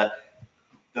one of the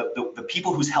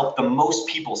people who's helped the most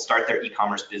people start their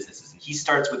e-commerce businesses. And he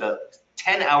starts with a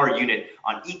 10-hour unit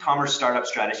on e-commerce startup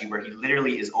strategy where he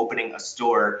literally is opening a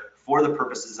store for the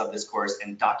purposes of this course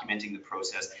and documenting the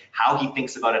process, how he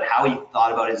thinks about it, how he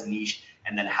thought about his niche,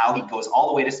 and then how he goes all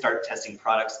the way to start testing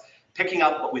products, picking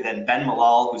up with then Ben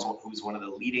Malal, who's one of the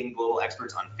leading global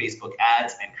experts on Facebook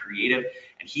ads and creative.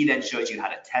 And he then shows you how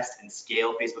to test and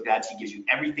scale Facebook ads. He gives you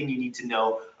everything you need to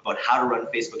know about how to run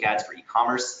Facebook ads for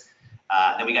e-commerce.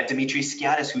 Then we got Dimitri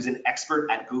Skiatis, who's an expert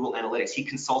at Google Analytics. He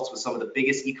consults with some of the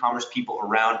biggest e-commerce people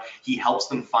around. He helps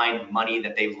them find money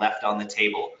that they've left on the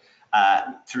table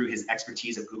through his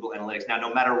expertise of Google Analytics. Now,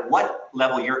 no matter what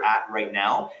level you're at right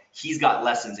now, he's got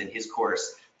lessons in his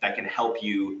course that can help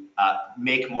you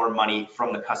make more money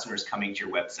from the customers coming to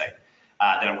your website.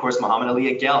 Then, of course, Muhammad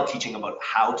Ali Agel teaching about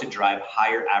how to drive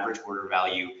higher average order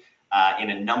value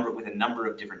with a number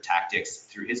of different tactics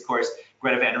through his course.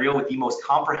 Greta Van Riel with the most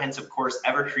comprehensive course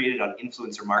ever created on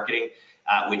influencer marketing,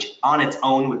 which on its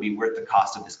own would be worth the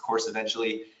cost of this course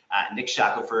eventually. Nick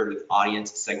Shackelford with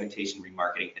audience segmentation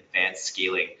remarketing, advanced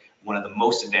scaling, one of the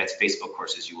most advanced Facebook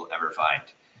courses you will ever find.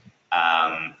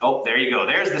 Oh, there you go.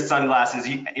 There's the sunglasses.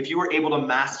 If you were able to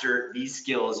master these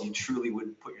skills, you truly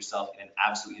would put yourself in an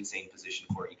absolutely insane position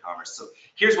for e-commerce. So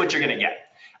here's what you're going to get.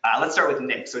 Let's start with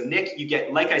Nick. So Nick, you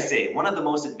get, like I say, one of the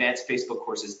most advanced Facebook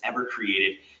courses ever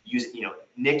created.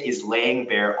 Nick is laying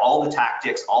bare all the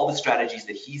tactics, all the strategies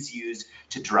that he's used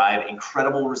to drive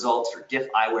incredible results for Diff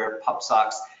Eyewear, Pup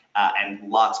Socks, and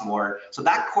lots more. So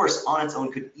that course on its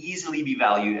own could easily be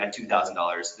valued at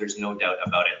 $2,000. There's no doubt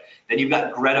about it. Then you've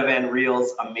got Greta Van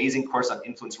Riel's amazing course on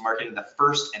influencer marketing, the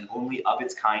first and only of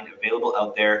its kind available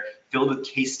out there, filled with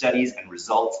case studies and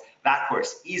results. That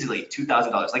course, easily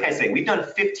 $2,000. Like I say, we've done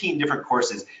 15 different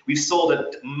courses. We've sold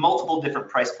at multiple different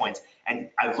price points. And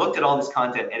I've looked at all this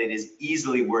content and it is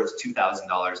easily worth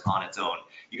 $2,000 on its own.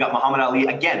 You got Muhammad Ali,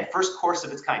 again, first course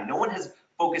of its kind. No one has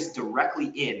focused directly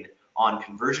in on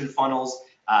conversion funnels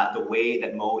the way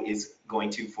that Mo is going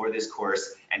to for this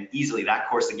course, and easily that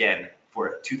course again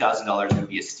for $2,000 would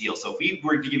be a steal. So if we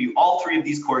were to give you all three of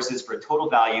these courses for a total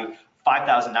value of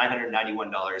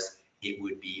 $5,991, it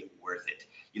would be worth it.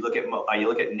 You look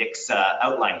at Nick's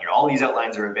outline here. All these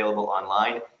outlines are available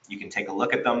online. You can take a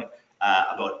look at them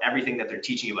about everything that they're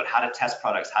teaching you about how to test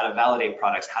products, how to validate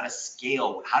products, how to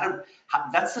scale,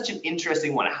 that's such an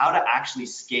interesting one, how to actually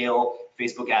scale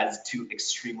Facebook ads to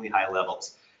extremely high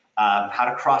levels, how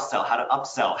to cross-sell, how to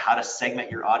upsell, how to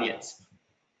segment your audience.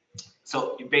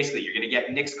 So basically, you're going to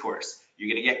get Nick's course, you're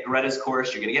going to get Greta's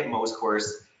course, you're going to get Mo's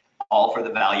course, all for the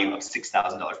value of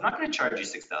 $6,000. I'm not going to charge you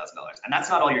 $6,000, and that's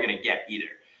not all you're going to get either.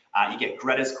 You get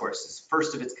Greta's course, it's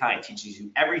first of its kind, teaches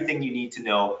you everything you need to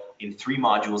know in 3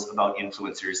 modules about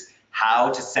influencers,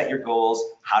 how to set your goals,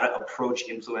 how to approach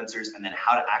influencers, and then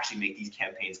how to actually make these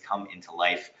campaigns come into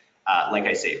life. Like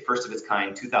I say, first of its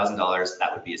kind, $2,000,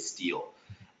 that would be a steal.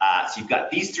 So you've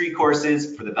got these 3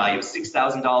 courses for the value of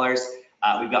 $6,000.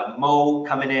 We've got Mo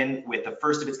coming in with the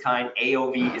first of its kind,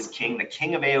 AOV is king, the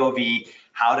king of AOV,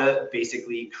 how to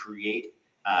basically create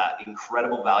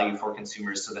incredible value for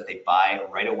consumers so that they buy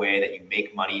right away, that you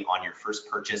make money on your first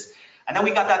purchase. And then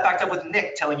we got that backed up with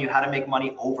Nick telling you how to make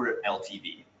money over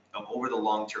LTV, over the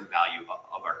long-term value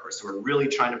of our course. So we're really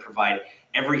trying to provide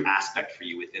every aspect for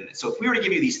you within this. So if we were to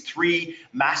give you these 3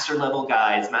 master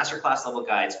class level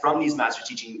guides from these masters,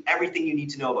 teaching you everything you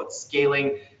need to know about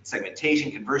scaling,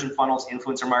 segmentation, conversion funnels,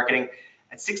 influencer marketing,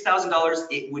 at $6,000,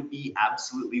 it would be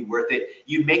absolutely worth it.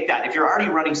 You'd make that, if you're already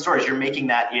running stores, you're making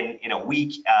that in a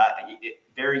week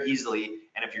very easily.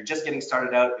 And if you're just getting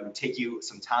started out, it would take you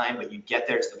some time, but you'd get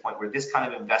there to the point where this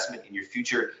kind of investment in your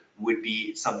future would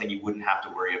be something you wouldn't have to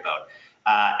worry about.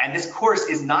 And this course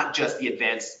is not just the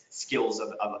advanced skills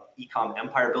of e-com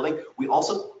empire building. We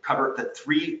also cover the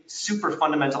 3 super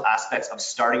fundamental aspects of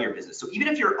starting your business. So even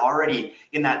if you're already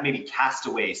in that maybe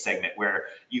castaway segment where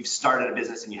you've started a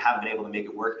business and you haven't been able to make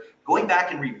it work, going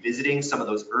back and revisiting some of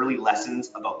those early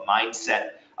lessons about mindset,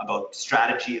 about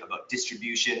strategy, about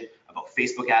distribution, about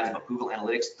Facebook ads, about Google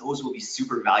Analytics, those will be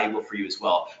super valuable for you as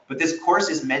well. But this course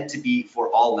is meant to be for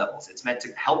all levels. It's meant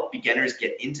to help beginners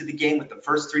get into the game with the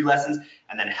first 3 lessons,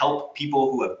 and then help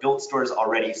people who have built stores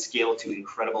already scale to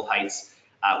incredible heights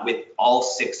with all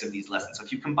 6 of these lessons. So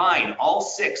if you combine all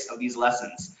 6 of these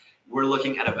lessons, we're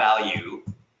looking at a value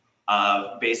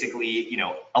of basically,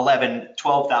 $11,000,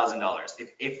 $12,000.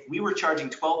 If we were charging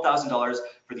 $12,000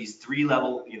 for these 3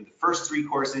 level, the first 3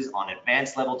 courses on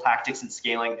advanced level tactics and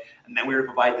scaling, and then we were to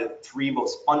provide the 3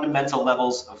 most fundamental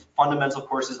levels of fundamental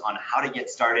courses on how to get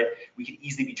started, we could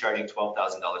easily be charging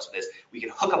 $12,000 for this. We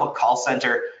could hook up a call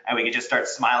center and we could just start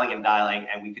smiling and dialing,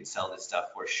 and we could sell this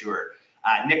stuff for sure.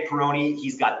 Nick Peroni,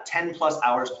 he's got 10+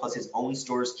 hours plus his own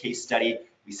store's case study.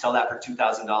 We sell that for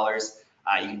 $2,000.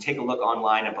 You can take a look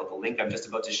online about the link I'm just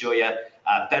about to show you.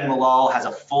 Ben Malal has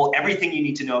a full everything you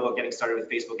need to know about getting started with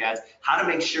Facebook ads, how to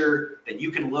make sure that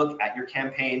you can look at your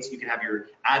campaigns, you can have your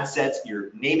ad sets,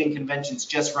 your naming conventions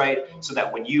just right, so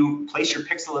that when you place your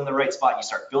pixel in the right spot, you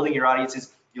start building your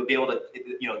audiences, you'll be able to,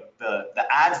 the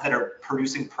ads that are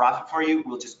producing profit for you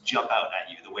will just jump out at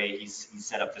you the way he's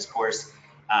set up this course.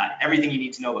 Everything you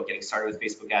need to know about getting started with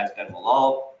Facebook ads, Ben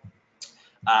Malal.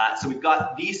 So we've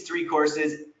got these 3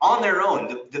 courses on their own.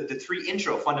 The 3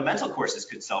 intro fundamental courses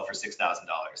could sell for $6,000.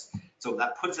 So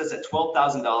that puts us at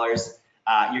 $12,000.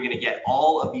 You're going to get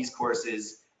all of these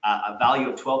courses, a value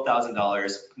of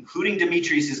 $12,000, including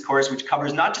Dimitri's course, which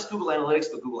covers not just Google Analytics,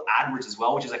 but Google AdWords as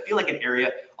well, which is, I feel like, an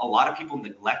area a lot of people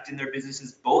neglect in their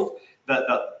businesses, both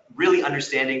the really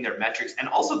understanding their metrics. And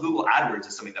also Google AdWords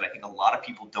is something that I think a lot of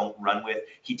people don't run with.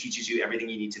 He teaches you everything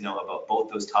you need to know about both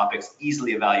those topics,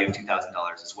 easily a value of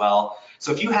 $2,000 as well.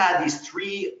 So if you had these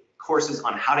 3 courses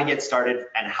on how to get started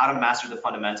and how to master the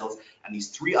fundamentals, and these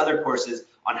 3 other courses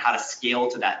on how to scale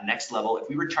to that next level, if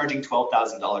we were charging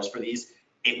 $12,000 for these,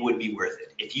 it would be worth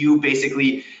it. If you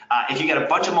basically, if you get a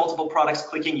bunch of multiple products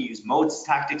clicking, you use modes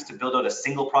tactics to build out a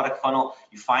single product funnel,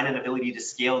 you find an ability to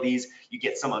scale these, you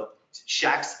get some of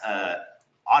Shaq's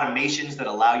automations that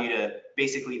allow you to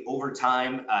basically over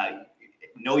time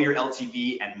know your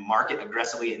LTV and market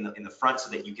aggressively in the front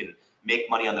so that you can make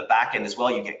money on the back end as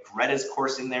well. You get Greta's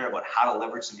course in there about how to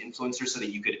leverage some influencers so that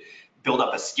you could build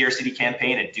up a scarcity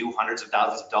campaign and do hundreds of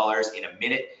thousands of dollars in a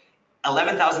minute.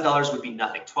 $11,000 would be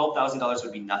nothing. $12,000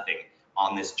 would be nothing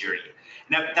on this journey.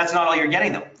 Now, that's not all you're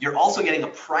getting though. You're also getting a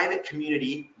private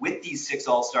community with these 6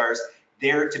 all-stars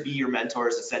there to be your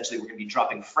mentors. Essentially, we're going to be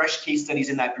dropping fresh case studies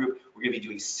in that group. We're going to be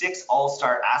doing 6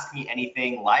 all-star Ask Me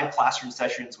Anything live classroom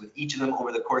sessions with each of them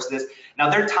over the course of this.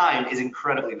 Now, their time is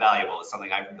incredibly valuable. It's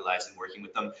something I've realized in working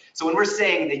with them. So when we're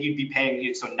saying that you'd be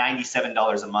paying so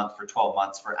 $97 a month for 12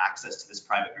 months for access to this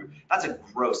private group, that's a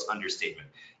gross understatement.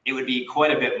 It would be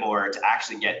quite a bit more to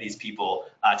actually get these people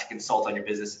to consult on your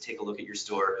business and take a look at your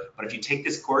store. But if you take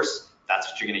this course,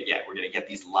 that's what you're going to get. We're going to get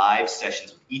these live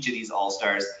sessions with each of these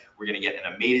all-stars. We're going to get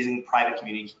an amazing private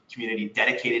community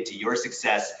dedicated to your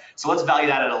success. So let's value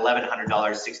that at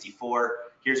 $1,100.64.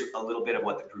 Here's a little bit of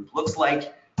what the group looks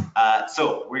like.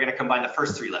 So we're going to combine the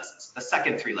first 3 lessons, the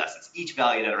second 3 lessons, each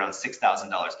valued at around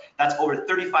 $6,000. That's over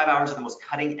 35 hours of the most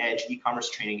cutting-edge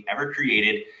e-commerce training ever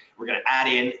created. We're going to add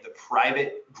in the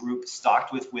private group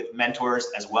stocked with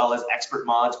mentors as well as expert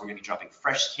mods. We're going to be dropping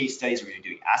fresh case studies. We're going to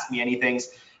be doing Ask Me Anythings.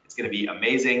 It's going to be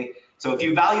amazing. So if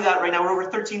you value that right now, we're over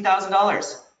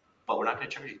 $13,000, but we're not going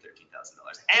to charge you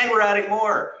 $13,000. And we're adding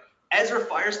more. Ezra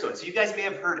Firestone. So you guys may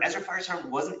have heard Ezra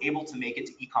Firestone wasn't able to make it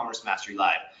to E-commerce Mastery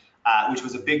Live, which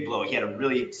was a big blow. He had a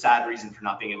really sad reason for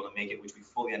not being able to make it, which we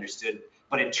fully understood.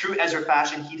 But in true Ezra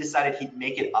fashion, he decided he'd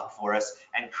make it up for us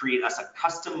and create us a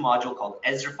custom module called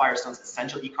Ezra Firestone's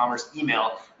Essential E-commerce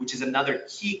Email, which is another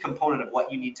key component of what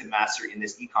you need to master in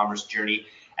this e-commerce journey.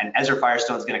 And Ezra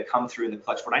Firestone is going to come through in the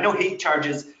clutch for it. I know he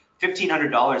charges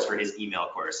 $1,500 for his email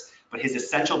course, but his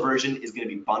essential version is going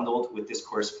to be bundled with this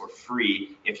course for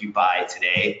free if you buy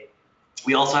today.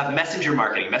 We also have messenger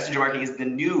marketing. Messenger marketing is the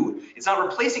new, it's not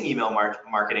replacing email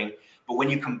marketing, but when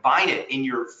you combine it in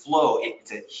your flow,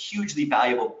 it's a hugely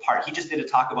valuable part. He just did a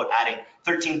talk about adding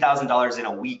 $13,000 in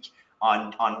a week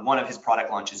on one of his product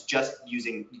launches, just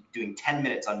doing 10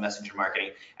 minutes on messenger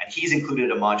marketing. And he's included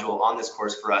a module on this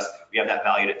course for us. We have that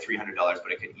valued at $300,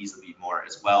 but it could easily be more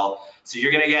as well. So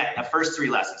you're gonna get the first 3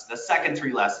 lessons, the second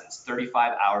 3 lessons,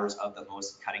 35 hours of the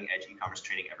most cutting edge e-commerce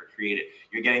training ever created.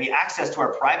 You're getting the access to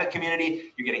our private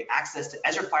community. You're getting access to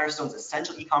Ezra Firestone's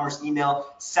Essential E-commerce Email,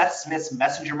 Seth Smith's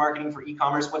Messenger Marketing for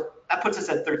E-commerce. That puts us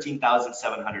at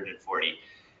 $13,740,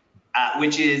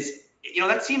 which is,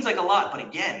 that seems like a lot, but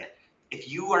again, if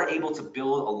you are able to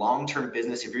build a long-term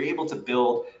business, if you're able to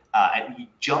build and you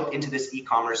jump into this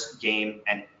e-commerce game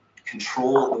and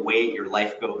control the way your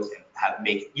life goes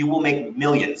and you will make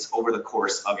millions over the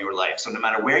course of your life. So no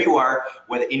matter where you are,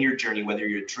 whether in your journey, whether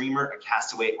you're a dreamer, a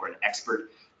castaway, or an expert,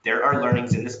 there are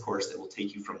learnings in this course that will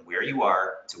take you from where you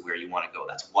are to where you want to go.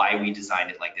 That's why we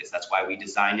designed it like this. That's why we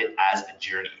designed it as a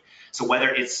journey. So whether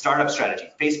it's startup strategy,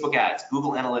 Facebook ads,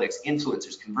 Google Analytics,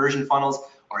 influencers, conversion funnels,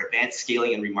 or advanced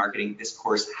scaling and remarketing, this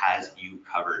course has you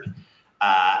covered.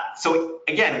 So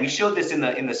again, we showed this in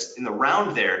the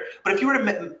round there, but if you were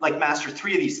to master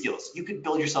 3 of these skills, you could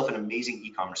build yourself an amazing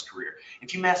e-commerce career.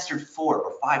 If you mastered 4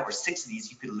 or 5 or 6 of these,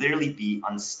 you could literally be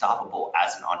unstoppable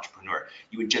as an entrepreneur.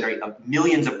 You would generate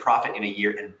millions of profit in a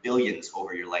year and billions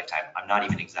over your lifetime. I'm not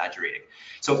even exaggerating.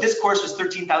 So if this course was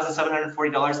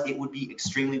 $13,740, it would be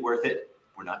extremely worth it.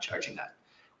 We're not charging that.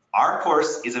 Our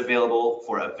course is available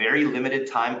for a very limited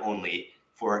time only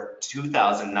for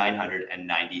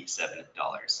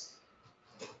 $2,997.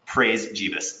 Praise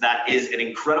Jeebus. That is an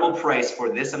incredible price for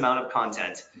this amount of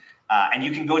content. And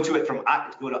you can go to it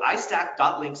go to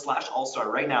iStack.link/allstar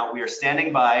right now. We are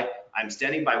standing by. I'm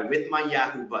standing by with my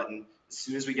Yahoo button. As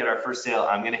soon as we get our first sale,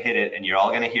 I'm going to hit it and you're all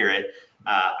going to hear it.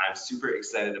 I'm super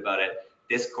excited about it.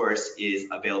 This course is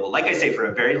available, like I say, for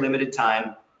a very limited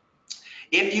time.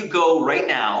 If you go right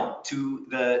now to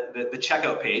the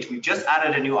checkout page, we've just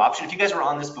added a new option. If you guys were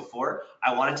on this before,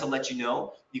 I wanted to let you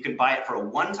know you can buy it for a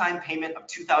one-time payment of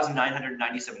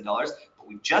 $2,997, but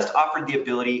we've just offered the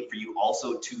ability for you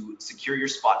also to secure your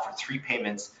spot for 3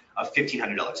 payments of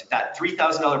 $1,500. If that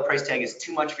 $3,000 price tag is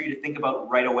too much for you to think about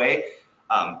right away,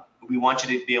 we want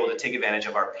you to be able to take advantage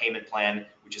of our payment plan,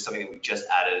 which is something that we just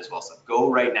added as well. So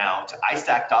go right now to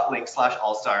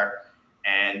iStack.link/allstar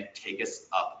and take us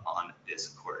up on this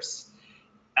course.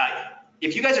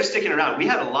 If you guys are sticking around, we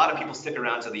had a lot of people stick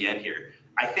around to the end here.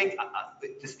 I think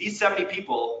these 70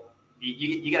 people,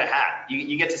 you get a hat.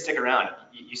 You get to stick around.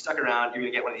 You stuck around, you're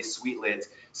gonna get one of these sweet lids.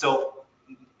 So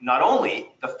not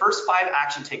only the first 5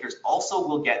 action takers also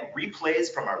will get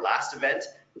replays from our last event,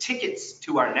 tickets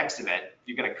to our next event.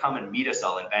 You're gonna come and meet us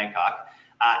all in Bangkok.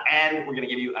 And we're gonna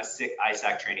give you a sick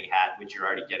iStack training hat, which you're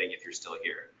already getting if you're still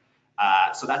here.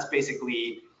 So that's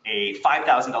basically a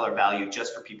 $5,000 value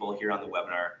just for people here on the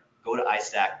webinar. Go to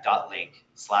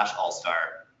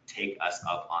iStack.link/allstar. Take us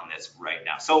up on this right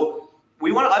now. So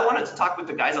I wanted to talk with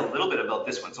the guys a little bit about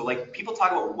this one. So like people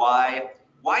talk about why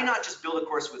not just build a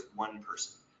course with one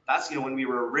person? That's, when we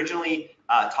were originally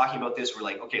talking about this, we're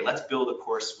like, okay, let's build a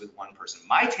course with one person.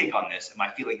 My take on this and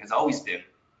my feeling has always been,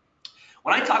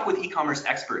 when I talk with e-commerce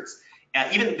experts,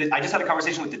 I just had a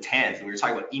conversation with the Tans and we were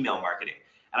talking about email marketing.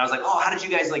 And I was like, oh, how did you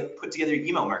guys like put together your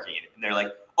email marketing? And they're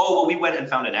like, oh, well, we went and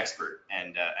found an expert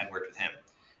and worked with him.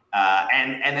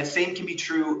 And the same can be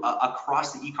true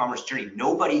across the e-commerce journey.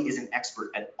 Nobody is an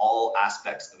expert at all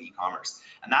aspects of e-commerce.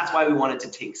 And that's why we wanted to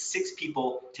take 6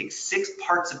 people, take 6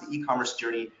 parts of the e-commerce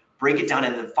journey, break it down,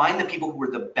 and then find the people who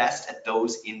are the best at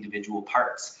those individual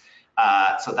parts.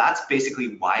 So that's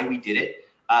basically why we did it.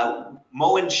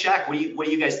 Mo and Shaq, what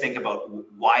do you guys think about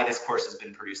why this course has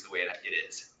been produced the way that it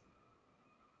is?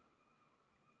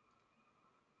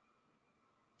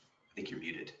 I think you're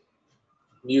muted.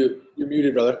 You're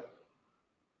muted, brother.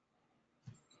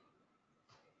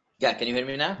 Yeah, can you hear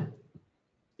me now?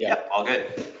 Yeah. Yep, all good.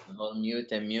 The whole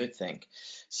mute and mute thing.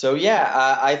 So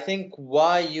yeah, I think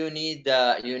why you need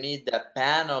the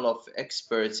panel of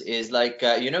experts is like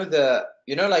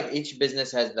like each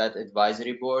business has that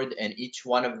advisory board, and each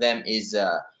one of them is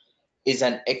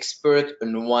an expert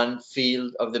in one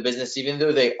field of the business, even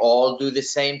though they all do the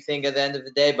same thing at the end of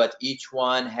the day, but each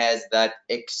one has that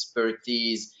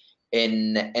expertise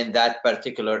in that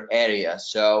particular area.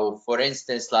 So for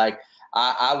instance, like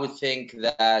I would think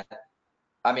that,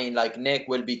 like Nick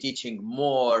will be teaching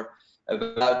more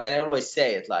about, I always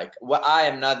say it, like, well, I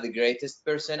am not the greatest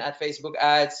person at Facebook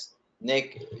ads.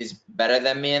 Nick is better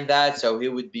than me in that, so he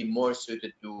would be more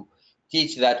suited to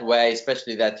teach that way,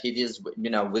 especially that he deals with,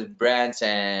 with brands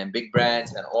and big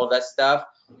brands and all that stuff.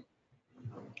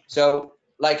 So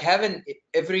like having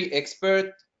every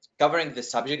expert covering the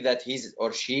subject that he's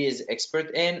or she is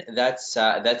expert in, that's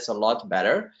a lot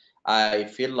better, I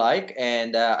feel like.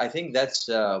 And I think that's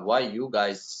why you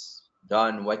guys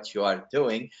done what you are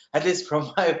doing, at least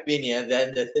from my opinion. At the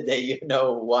end of the day, you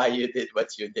know why you did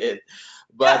what you did.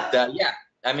 But yeah,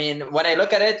 I mean, when I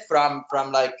look at it from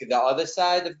like the other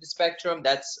side of the spectrum,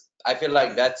 I feel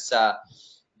like that's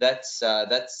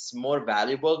more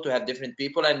valuable to have different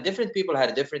people, and different people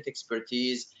have different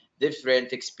expertise,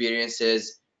 different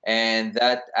experiences, and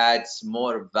that adds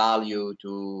more value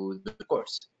to the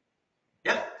course.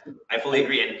 Yeah, I fully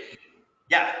agree. And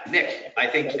yeah, Nick, I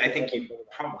think you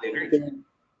probably agree.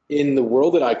 In the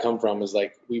world that I come from is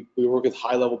like we work with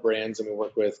high level brands and we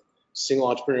work with single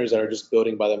entrepreneurs that are just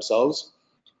building by themselves.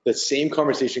 The same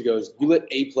conversation goes, you let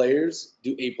A players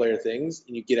do A player things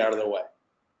and you get out of their way,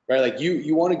 right? Like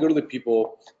you want to go to the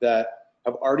people that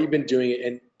have already been doing it,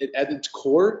 and at its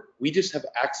core, we just have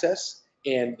access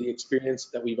and the experience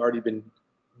that we've already been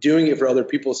doing it for other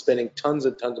people, spending tons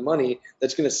and tons of money.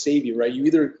 That's going to save you, right? You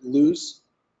either lose.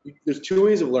 There's 2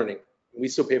 ways of learning. We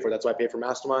still pay for it. That's why I pay for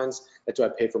masterminds. That's why I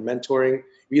pay for mentoring.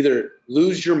 You either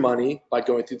lose your money by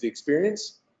going through the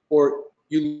experience, or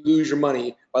you lose your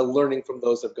money by learning from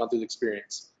those that have gone through the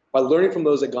experience. By learning from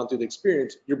those that have gone through the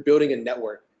experience, you're building a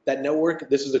network. That network,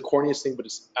 this is the corniest thing, but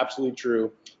it's absolutely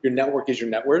true. Your network is your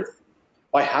net worth.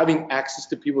 By having access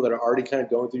to people that are already kind of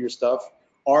going through your stuff,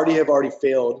 already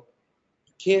failed,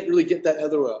 you can't really get that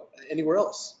anywhere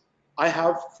else. I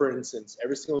have, for instance,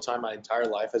 every single time my entire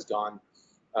life has gone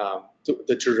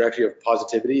the trajectory of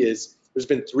positivity is there's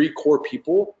been 3 core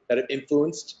people that have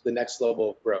influenced the next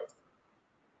level of growth.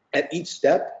 At each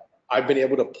step, I've been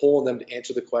able to pull on them to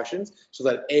answer the questions so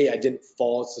that I didn't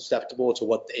fall susceptible to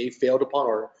what they failed upon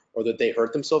or that they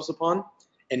hurt themselves upon.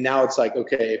 And now it's like,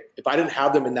 okay, if I didn't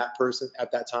have them in that person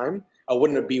at that time, I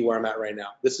wouldn't be where I'm at right now.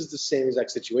 This is the same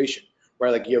exact situation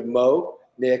where like you have Mo,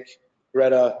 Nick,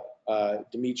 Greta,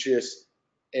 Demetrius,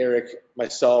 Eric,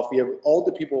 myself. You have all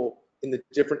the people in the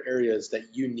different areas that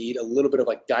you need a little bit of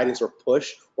like guidance or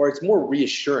push, or it's more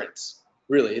reassurance.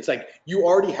 Really, it's like you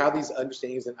already have these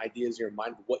understandings and ideas in your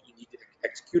mind of what you need to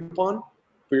execute upon,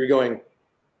 but you're going,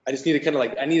 I just need to kind of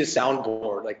like, I need a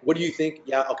soundboard. Like, what do you think?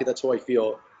 Yeah, okay, that's how I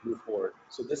feel. move forward.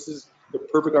 So this is the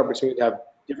perfect opportunity to have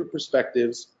different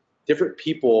perspectives, different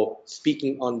people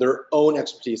speaking on their own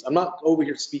expertise. I'm not over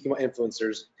here speaking about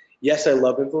influencers. Yes, I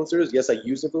love influencers. Yes, I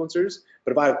use influencers.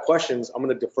 But if I have questions, I'm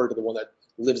going to defer to the one that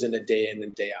lives in it day in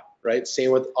and day out, right?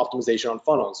 Same with optimization on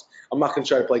funnels. I'm not going to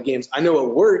try to play games. I know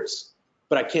it works,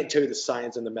 but I can't tell you the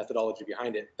science and the methodology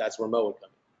behind it. That's where Mo would come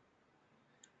in.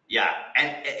 Yeah,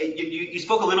 and you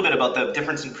spoke a little bit about the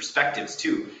difference in perspectives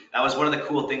too. That was one of the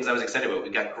cool things I was excited about. We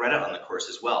got Greta on the course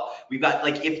as well. We've got,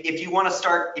 like, if you want to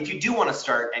start, if you do want to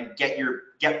start and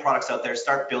get products out there,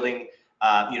 start building,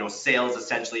 sales,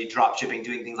 essentially drop shipping,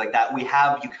 doing things like that, we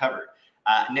have you covered.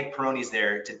 Nick Peroni's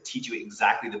there to teach you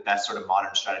exactly the best sort of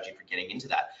modern strategy for getting into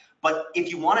that. But if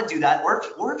you want to do that, or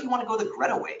if you want to go the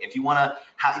Greta way, if you want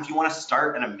to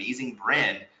start an amazing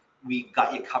brand, we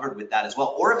got you covered with that as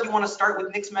well. Or if you want to start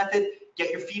with Nick's method,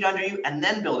 get your feet under you, and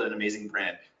then build an amazing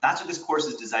brand. That's what this course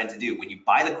is designed to do. When you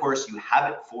buy the course, you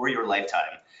have it for your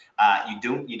lifetime. You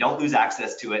don't lose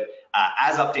access to it.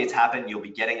 As updates happen, you'll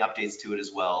be getting updates to it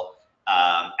as well.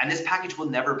 And this package will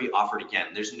never be offered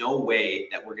again. There's no way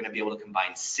that we're going to be able to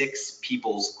combine 6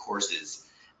 people's courses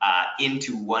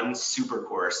into one super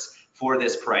course for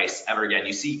this price ever again.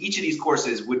 You see, each of these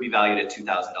courses would be valued at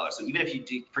 $2,000. So even if you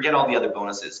forget all the other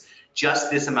bonuses,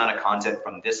 just this amount of content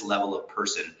from this level of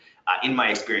person, in my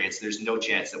experience, there's no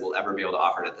chance that we'll ever be able to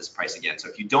offer it at this price again. So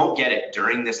if you don't get it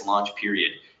during this launch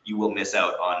period, you will miss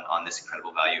out on this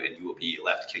incredible value, and you will be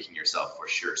left kicking yourself for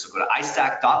sure. So go to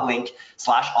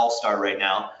iStack.link/allstar right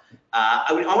now.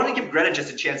 I want to give Greta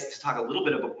just a chance to talk a little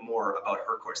bit more about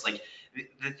her course. Like,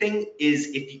 the thing is,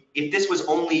 if this was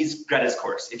only Greta's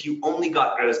course, if you only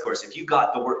got Greta's course, if you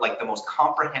got the most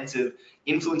comprehensive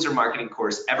influencer marketing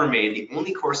course ever made, the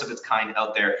only course of its kind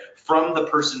out there from the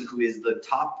person who is the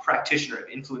top practitioner of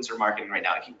influencer marketing right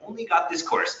now, if you only got this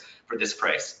course for this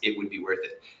price, it would be worth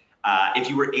it. If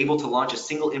you were able to launch a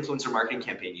single influencer marketing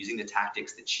campaign using the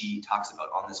tactics that she talks about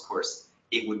on this course,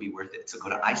 it would be worth it. So go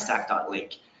to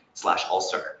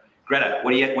iStack.link/allstar. Greta,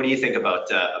 what do you think about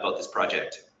this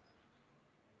project?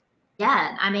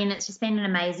 Yeah, I mean, it's just been an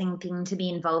amazing thing to be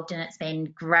involved in. It's been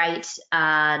great,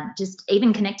 just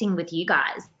even connecting with you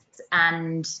guys.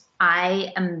 And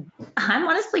I'm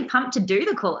honestly pumped to do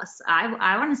the course.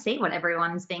 I want to see what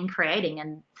everyone's been creating,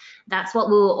 and that's what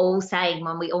we were all saying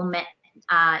when we all met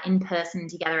in person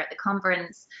together at the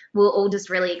conference. We were all just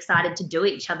really excited to do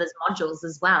each other's modules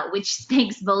as well, which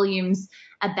speaks volumes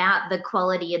about the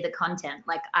quality of the content.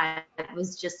 Like, I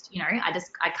was just,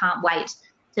 I can't wait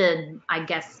to, I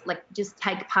guess, like, just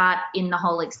take part in the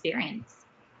whole experience.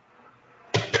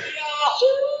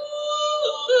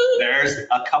 There's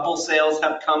a couple sales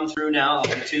have come through now,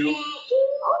 too,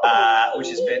 which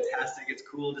is fantastic. It's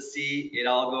cool to see it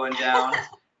all going down.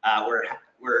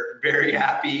 We're very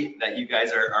happy that you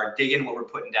guys are digging what we're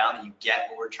putting down, that you get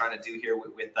what we're trying to do here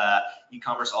with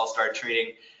e-commerce all-star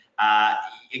training.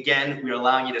 Again, we're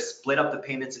allowing you to split up the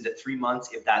payments into 3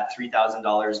 months if that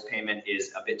 $3,000 payment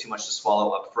is a bit too much to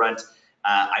swallow up front.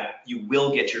 You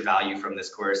will get your value from this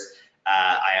course.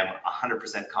 I am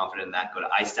 100% confident in that. Go to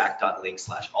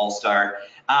iStack.link/allstar.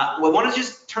 I want to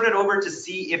just turn it over to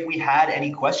see if we had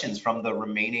any questions from the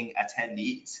remaining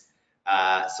attendees.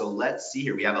 So let's see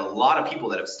here. We have a lot of people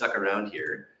that have stuck around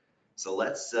here. So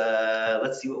let's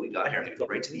see what we got here. I'm going to go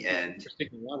right to the end.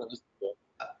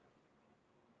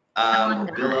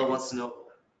 Bill wants to know.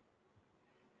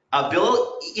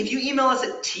 Bill, if you email us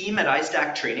at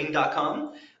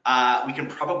team@iStackTraining.com, we can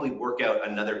probably work out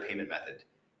another payment method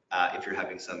if you're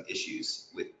having some issues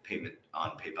with payment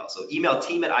on PayPal. So email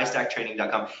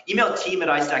team@iStackTraining.com. Email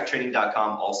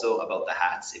team@iStackTraining.com also about the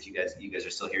hats. If you guys are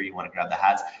still here, you want to grab the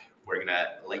hats, we're going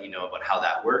to let you know about how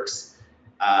that works.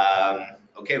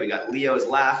 Okay, we got Leo is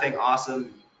laughing.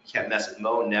 Awesome. You can't mess with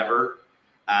Mo, never.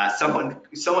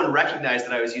 Someone recognized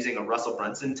that I was using a Russell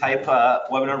Brunson type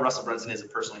webinar. Russell Brunson is a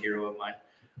personal hero of mine.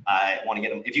 I want to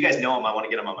get him. If you guys know him, I want to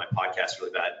get him on my podcast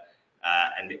really bad,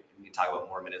 and we can talk about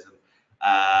Mormonism.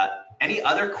 Any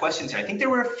other questions here? I think there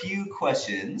were a few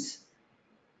questions.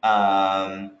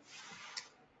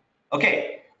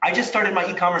 Okay, I just started my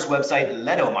e-commerce website,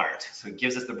 Ledomart, so it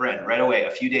gives us the brand right away.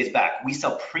 A few days back, we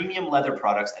sell premium leather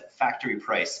products at factory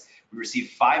price. We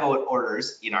received 5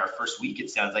 orders in our first week, it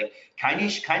sounds like.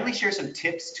 Kindly share some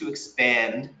tips to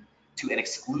expand to an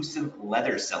exclusive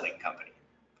leather selling company.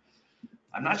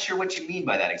 I'm not sure what you mean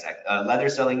by that exactly. Leather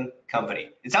selling company.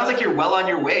 It sounds like you're well on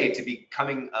your way to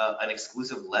becoming an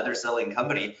exclusive leather selling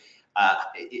company. I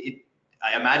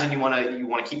imagine you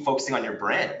want to keep focusing on your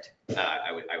brand.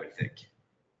 I would think.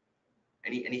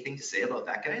 Anything to say about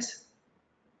that, guys?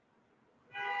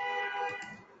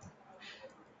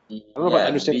 I don't know if I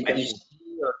understand the question.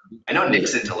 I know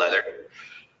Nick's into leather.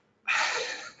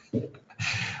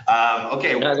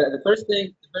 Okay. No, the first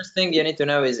thing you need to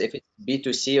know is if it's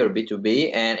B2C or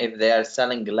B2B, and if they are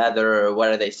selling leather, what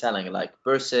are they selling? Like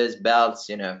purses, belts,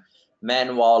 you know,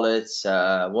 men wallets,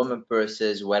 woman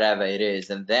purses, whatever it is,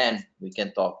 and then we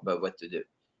can talk about what to do.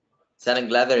 Selling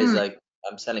leather is like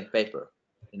I'm selling paper.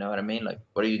 You know what I mean? Like,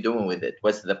 what are you doing with it?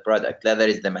 What's the product? Leather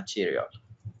is the material.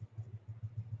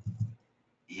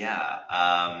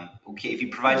 Yeah. Okay. If you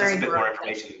provide just a bit more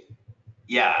information.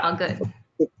 Yeah. Oh, good.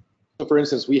 So for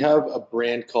instance, we have a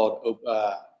brand called,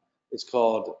 it's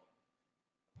called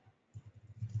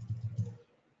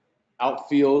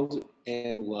Outfield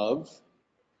and Love,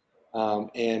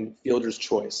 and Fielder's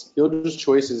Choice. Fielder's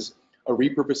Choice is a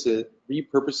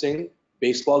repurposing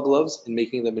baseball gloves and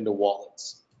making them into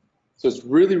wallets. So it's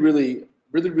really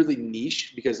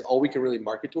niche, because all we can really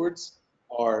market towards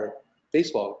are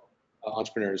baseball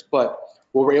entrepreneurs. But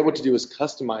what we're able to do is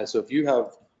customize. So if you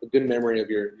have a good memory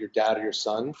of your dad or your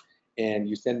son and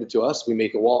you send it to us, we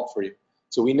make a wallet for you.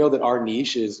 So we know that our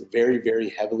niche is very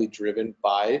heavily driven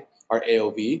by our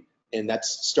AOV, and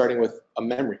that's starting with a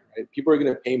memory, right? People are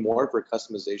going to pay more for a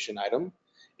customization item,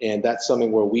 and that's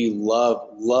something where we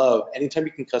love. Anytime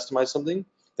you can customize something,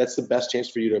 that's the best chance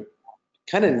for you to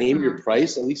kind of name your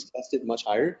price, at least test it much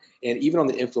higher. And even on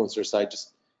the influencer side,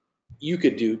 just you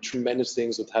could do tremendous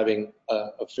things with having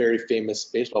a very famous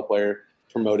baseball player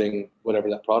promoting whatever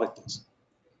that product is.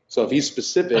 So if he's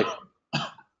specific.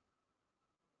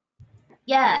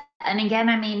 Yeah, and again,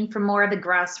 I mean, from more of a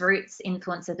grassroots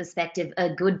influencer perspective, a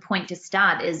good point to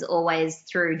start is always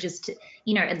through just,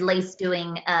 you know, at least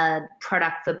doing a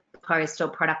product for post or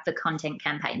product for content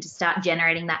campaign to start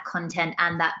generating that content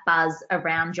and that buzz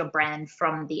around your brand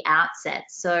from the outset.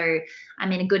 So, I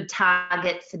mean, a good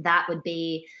target for that would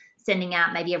be sending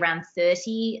out maybe around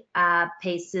 30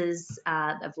 pieces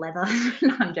of leather.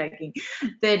 No, I'm joking.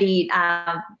 30,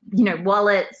 you know,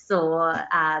 wallets or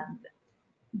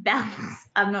belts.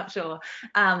 I'm not sure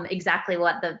exactly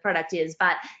what the product is,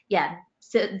 but yeah,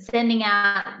 so sending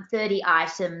out 30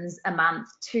 items a month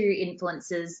to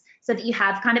influencers so that you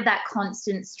have kind of that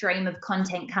constant stream of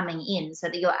content coming in, so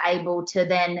that you're able to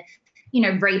then, you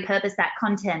know, repurpose that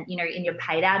content, you know, in your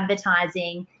paid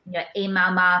advertising, in your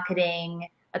email marketing,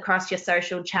 across your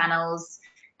social channels.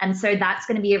 And so that's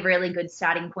going to be a really good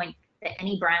starting point for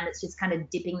any brand that's just kind of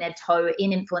dipping their toe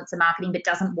in influencer marketing but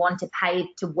doesn't want to pay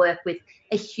to work with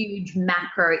a huge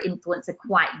macro influencer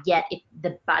quite yet if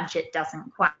the budget doesn't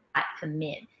quite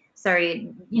permit. So,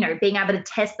 you know, being able to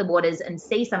test the waters and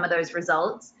see some of those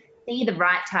results, see the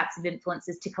right types of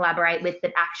influencers to collaborate with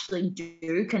that actually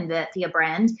do convert for your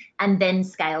brand, and then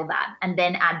scale that and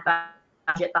then add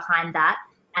budget behind that,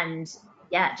 and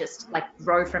yeah, just like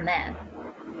grow from there.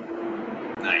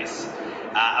 Nice.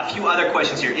 A few other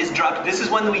questions here. This is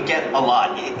one that we get a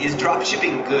lot. Is drop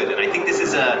shipping good? And I think this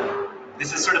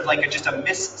is sort of like just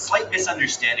a slight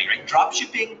misunderstanding, right? Drop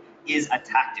shipping is a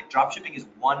tactic. Drop shipping is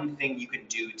one thing you can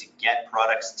do to get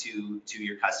products to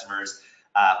your customers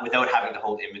without having to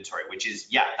hold inventory, which is,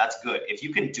 yeah, that's good. If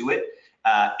you can do it,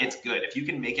 it's good. If you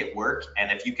can make it work and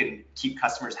if you can keep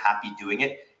customers happy doing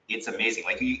it, it's amazing.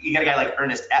 Like you got a guy like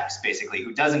Ernest Epps, basically,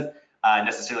 who doesn't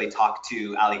necessarily talk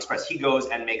to AliExpress. He goes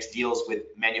and makes deals with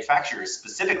manufacturers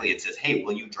specifically and says, hey,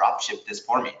 will you drop ship this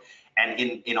for me? And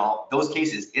in all those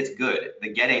cases, it's good. The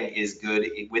getting is good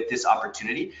with this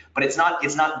opportunity, but it's not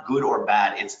good or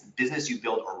bad. It's the business you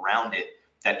build around it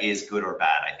that is good or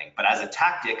bad, I think. But as a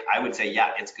tactic, I would say,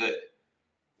 yeah, it's good.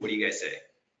 What do you guys say?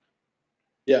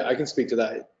 Yeah, I can speak to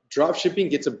that. Drop shipping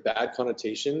gets a bad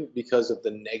connotation because of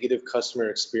the negative customer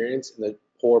experience and the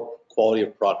poor quality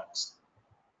of products,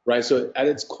 right? So at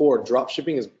its core, drop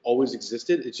shipping has always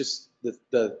existed. It's just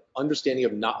the understanding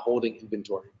of not holding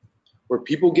inventory. Where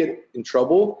people get in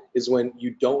trouble is when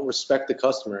you don't respect the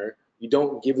customer, you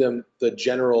don't give them the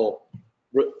general,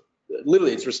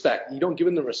 literally it's respect. You don't give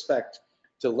them the respect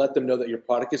to let them know that your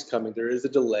product is coming. There is a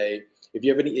delay. If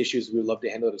you have any issues, we would love to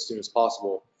handle it as soon as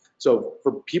possible. So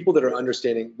for people that are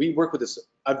understanding, we work with this.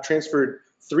 I've transferred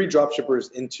 3 drop shippers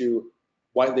into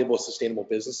white label sustainable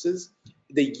businesses.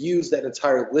 They use that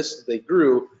entire list that they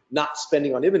grew, not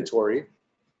spending on inventory,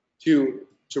 to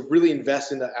really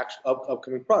invest in the actual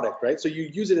upcoming product, right? So you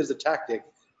use it as a tactic,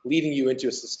 leading you into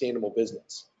a sustainable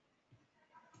business.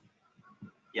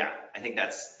 Yeah, I think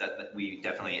that we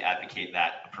definitely advocate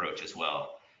that approach as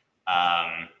well.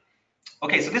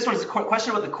 Okay, so this one's a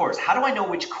question about the course. How do I know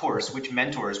which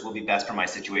mentors will be best for my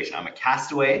situation? I'm a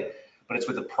castaway, but it's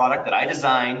with a product that I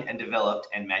designed and developed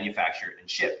and manufactured and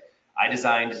shipped. I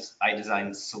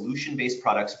designed solution-based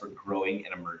products for growing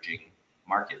and emerging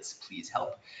markets please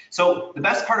help. So the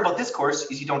best part about this course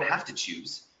is you don't have to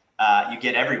choose. You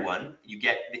get everyone, you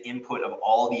get the input of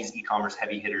all these e-commerce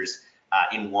heavy hitters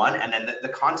in one, and then the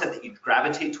content that you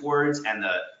gravitate towards and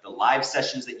the live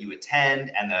sessions that you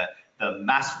attend and the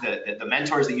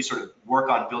mentors that you sort of work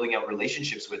on building out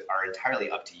relationships with are entirely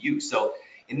up to you. So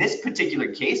in this particular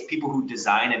case, people who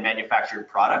design and manufacture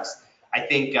products, I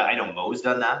think I know Mo's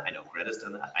done that. I know Greta's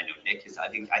done that. I know Nick has. I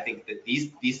think that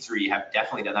these three have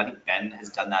definitely done that. I think Ben has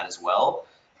done that as well.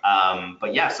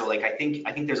 But yeah, so like I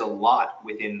think there's a lot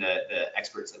within the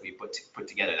experts that we put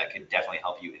together that could definitely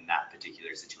help you in that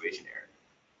particular situation,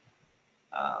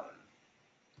 Aaron.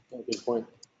 Good point.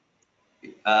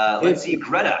 Let's see,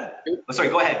 Greta. Oh, sorry,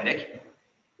 go ahead, Nick.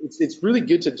 It's really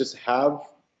good to just have,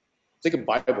 it's like a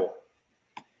Bible.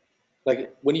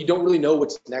 Like when you don't really know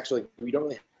what's next, like we don't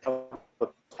really have a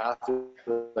path to,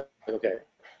 like, okay,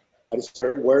 I just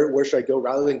where should I go,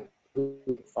 rather than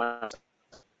find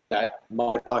that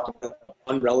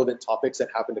unrelevant topics that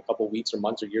happened a couple weeks or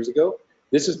months or years ago.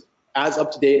 This is as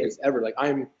up to date as ever. Like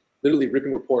I'm literally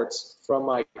ripping reports from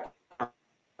my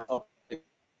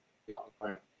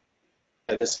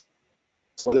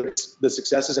the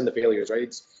successes and the failures,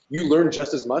 right? You learn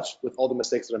just as much with all the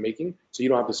mistakes that I'm making, so you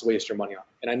don't have to waste your money on it.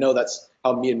 And I know that's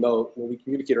how me and Mo, when we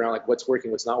communicate around like what's working,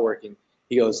 what's not working,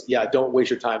 he goes, yeah, don't waste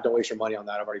your time, don't waste your money on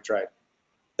that. I've already tried.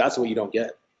 That's what you don't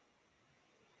get.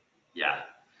 Yeah.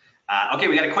 Okay,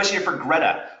 we got a question here for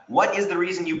Greta. What is the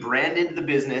reason you branded the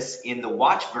business in the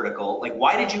watch vertical? Like,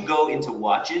 why did you go into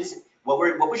watches? What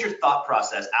was your thought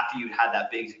process after you had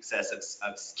that big success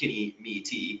of Skinny Me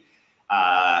Tea,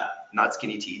 not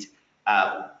Skinny Teat?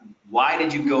 Why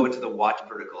did you go into the watch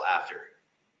vertical after?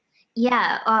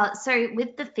 Yeah, so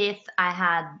with the fifth, I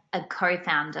had a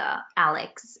co-founder,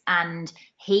 Alex, and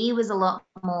he was a lot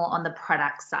more on the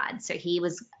product side. So he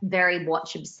was very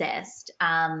watch obsessed.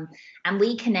 And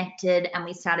we connected and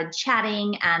we started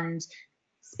chatting and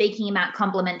speaking about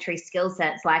complementary skill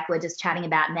sets like we're just chatting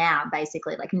about now,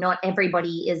 basically. Like not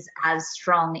everybody is as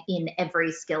strong in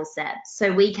every skill set.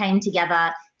 So we came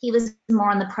together. He was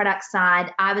more on the product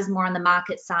side, I was more on the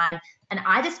market side, and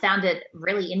I just found it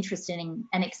really interesting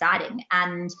and exciting.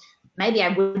 And maybe I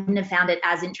wouldn't have found it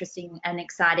as interesting and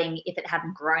exciting if it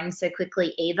hadn't grown so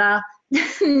quickly either.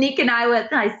 Nick and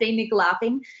I see Nick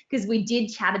laughing because we did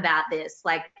chat about this.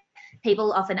 Like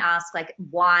people often ask like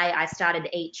why I started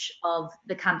each of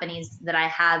the companies that I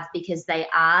have, because they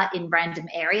are in random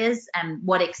areas and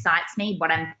what excites me,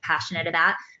 what I'm passionate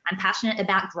about. I'm passionate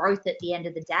about growth at the end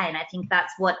of the day. And I think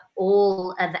that's what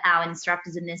all of our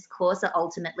instructors in this course are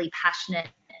ultimately passionate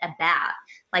about,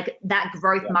 like that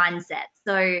growth mindset.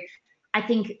 So I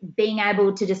think being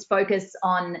able to just focus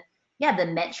on, the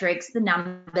metrics, the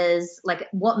numbers, like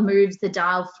what moves the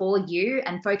dial for you,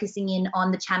 and focusing in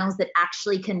on the channels that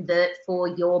actually convert for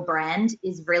your brand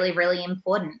is really, really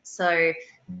important. So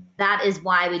that is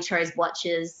why we chose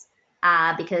watches,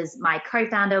 because my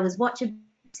co-founder was watch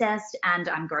obsessed and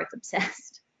I'm growth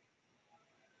obsessed.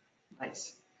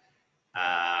 Nice.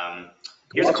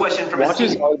 Here's a question from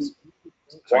watches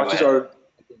are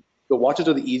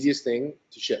the easiest thing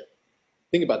to ship.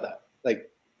 Think about that. Like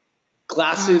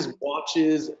glasses,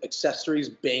 watches, accessories,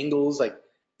 bangles, like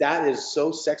that is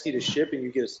so sexy to ship, and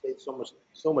you get to save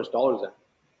so much dollars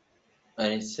in.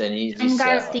 And it's an easy And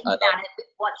guys, sell. think about it with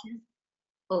watches.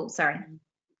 Oh, sorry.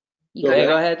 Go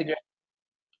ahead.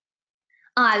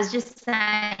 Oh, I was just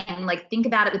saying, like, think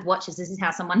about it with watches. This is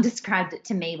how someone described it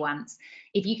to me once.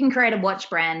 If you can create a watch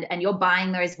brand and you're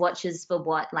buying those watches for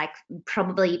what, like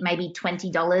probably maybe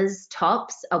 $20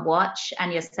 tops a watch,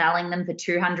 and you're selling them for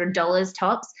 $200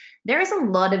 tops, there is a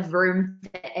lot of room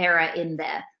for error in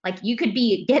there. Like you could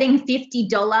be getting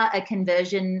 $50 a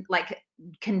conversion, like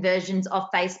conversions off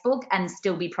Facebook, and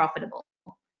still be profitable.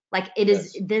 Like it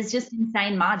is, there's just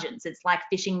insane margins. It's like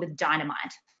fishing with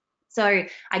dynamite. So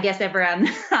I guess everyone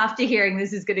after hearing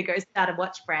this is going to go start a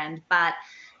watch brand, but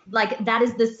like that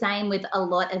is the same with a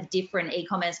lot of different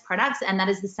e-commerce products, and that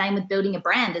is the same with building a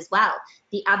brand as well.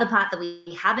 The other part that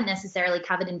we haven't necessarily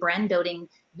covered in brand building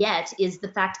yet is the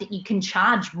fact that you can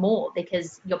charge more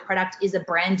because your product is a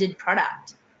branded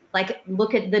product. Like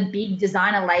look at the big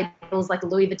designer labels like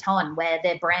Louis Vuitton, where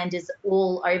their brand is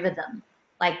all over them.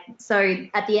 Like, so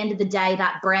at the end of the day,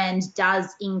 that brand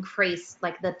does increase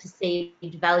like the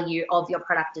perceived value of your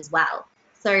product as well.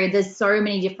 So there's so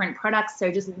many different products. So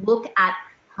just look at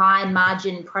high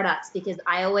margin products, because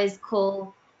I always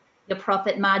call your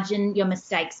profit margin your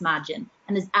mistakes margin.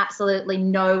 And there's absolutely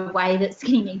no way that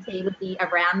Skinny Tea would be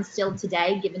around still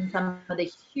today, given some of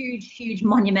the huge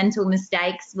monumental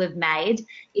mistakes we've made,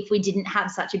 if we didn't have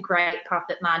such a great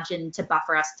profit margin to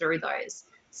buffer us through those.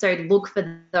 So look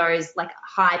for those like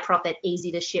high profit,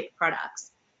 easy to ship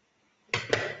products.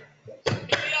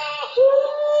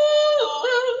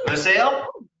 Sale,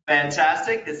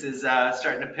 fantastic. This is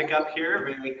starting to pick up here.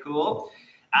 Very cool.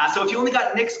 So if you only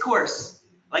got Nick's course,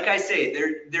 like I say,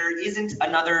 there isn't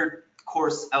another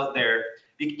course out there.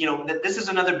 You know, this is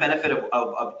another benefit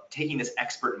of taking this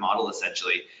expert model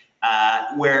essentially,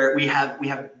 where we have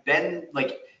been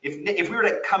like, if we were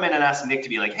to come in and ask Nick to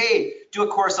be like, hey, do a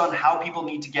course on how people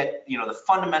need to get, you know, the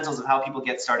fundamentals of how people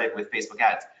get started with Facebook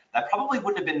ads, that probably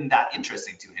wouldn't have been that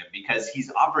interesting to him because he's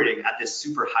operating at this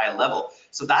super high level.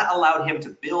 So that allowed him to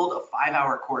build a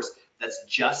 5-hour course that's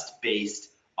just based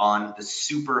on the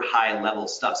super high level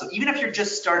stuff. So even if you're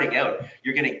just starting out,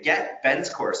 you're gonna get Ben's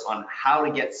course on how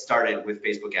to get started with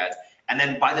Facebook ads. And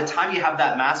then by the time you have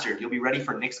that mastered, you'll be ready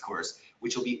for Nick's course,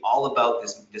 which will be all about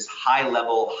this high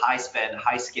level, high spend,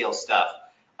 high scale stuff.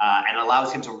 And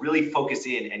allows him to really focus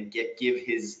in and give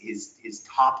his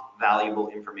top valuable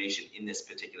information in this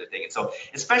particular thing. And so,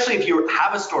 especially if you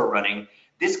have a store running,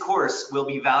 this course will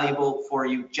be valuable for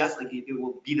you. Just like it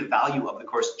will be the value of the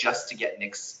course just to get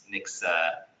Nick's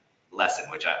lesson,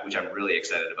 which I'm really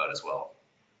excited about as well.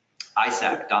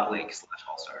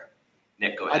 iStack.link/allstar.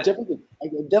 Nick, go ahead. I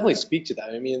definitely speak to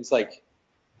that. I mean, it's like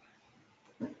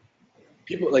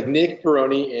people like Nick,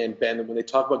 Peroni, and Ben, when they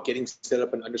talk about getting set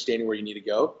up and understanding where you need to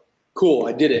go, cool,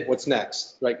 I did it. What's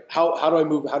next? Like, how do I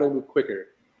move? How do I move quicker?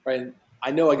 Right? And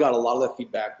I know I got a lot of that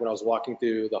feedback when I was walking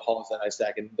through the halls at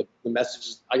iStack, and the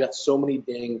messages. I got so many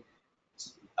dang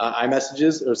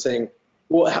iMessages or saying,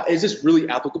 "Well, is this really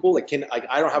applicable? Like,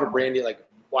 I don't have a brand yet. Like,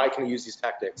 why can I use these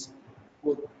tactics?"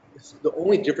 Well, the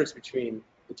only difference between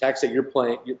the tactics that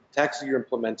you're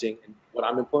implementing, and what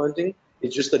I'm implementing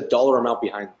is just the dollar amount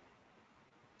behind them.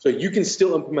 So you can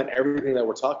still implement everything that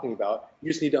we're talking about. You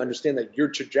just need to understand that your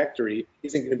trajectory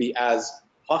isn't going to be as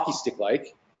hockey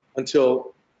stick-like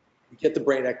until you get the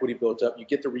brand equity built up, you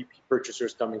get the repeat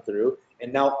purchasers coming through,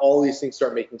 and now all these things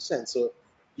start making sense. So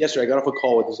yesterday I got off a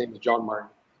call with, his name is John Martin.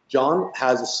 John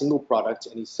has a single product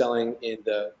and he's selling in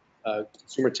the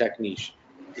consumer tech niche.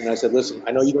 And I said, listen,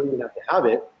 I know you don't even have to have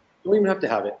it. You don't even have to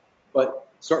have it, but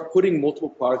start putting multiple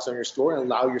products on your store and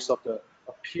allow yourself to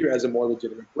appear as a more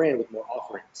legitimate brand with more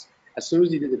offerings. As soon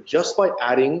as he did it, just by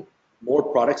adding more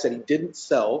products that he didn't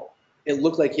sell, it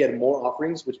looked like he had more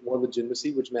offerings, which more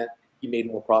legitimacy, which meant he made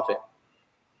more profit,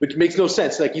 which makes no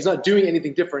sense. Like, he's not doing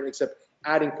anything different except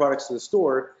adding products to the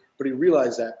store, but he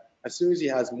realized that as soon as he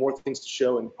has more things to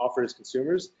show and offer his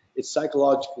consumers, it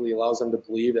psychologically allows them to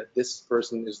believe that this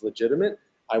person is legitimate.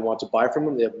 I want to buy from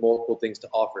them. They have multiple things to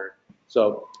offer.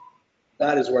 So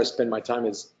that is where I spend my time,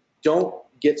 is don't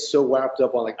get so wrapped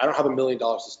up on, like, I don't have $1 million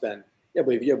to spend. Yeah,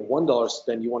 but if you have $1 to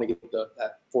spend, you want to get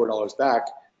that $4 back.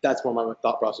 That's where my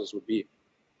thought process would be.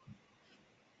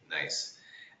 Nice.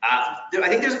 I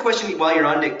think there's a question while you're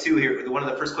on, Nick, too, here. One of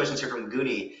the first questions here from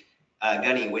Gunny,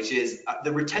 which is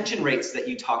the retention rates that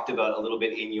you talked about a little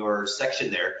bit in your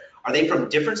section there. Are they from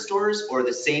different stores or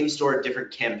the same store,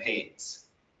 different campaigns?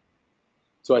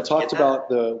 So I talked about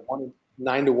the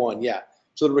 9-to-1, yeah.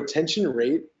 So the retention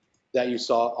rate that you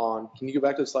saw on, can you go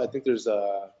back to the slide? I think there's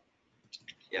a.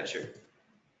 Yeah, sure.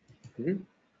 Mm-hmm.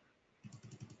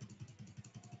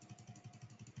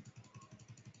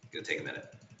 It'll take a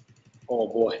minute. Oh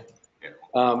boy. Here,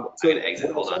 So I'm gonna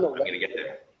exit. Hold on. I'm gonna get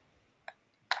there.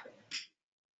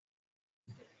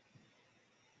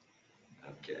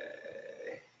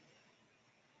 Okay.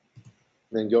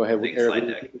 Then go ahead with Eric.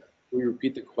 Deck. Will you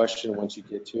repeat the question once you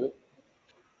get to it?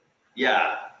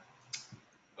 Yeah.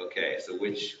 Okay. So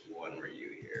which one were you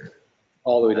here?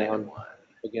 All the way down. 9-to-1.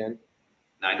 Again.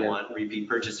 9-to-1. Repeat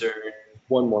purchaser.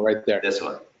 One more right there. This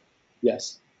one.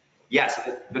 Yes. Yes.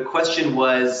 The question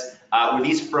was, were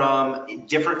these from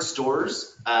different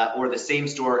stores or the same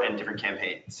store and different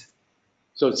campaigns?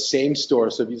 So it's same store.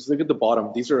 So if you look at the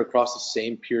bottom, these are across the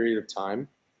same period of time.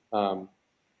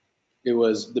 It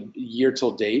was the year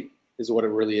till date is what it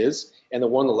really is. And the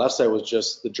one on the left side was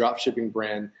just the drop shipping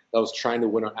brand that was trying to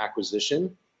win on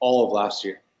acquisition all of last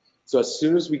year. So as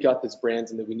soon as we got this brand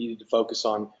and that we needed to focus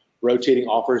on rotating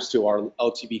offers to our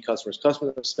LTV customers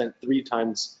that spent 3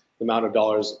 times the amount of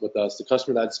dollars with us, the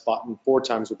customer that's bought 4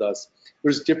 times with us,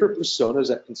 there's different personas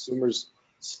that consumers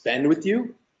spend with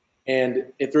you.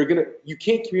 And if they're you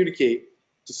can't communicate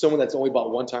to someone that's only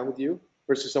bought 1 time with you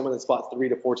versus someone that's bought 3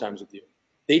 to 4 times with you.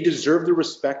 They deserve the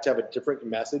respect to have a different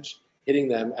message hitting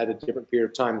them at a different period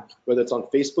of time, whether it's on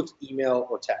Facebook, email,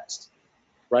 or text,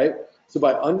 right? So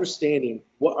by understanding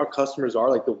what our customers are,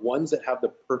 like the ones that have the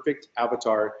perfect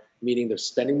avatar, meaning they're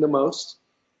spending the most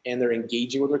and they're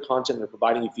engaging with their content and they're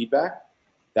providing you feedback,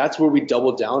 that's where we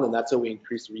double down, and that's how we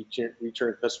increase the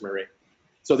return customer rate.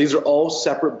 So these are all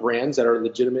separate brands that are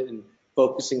legitimate and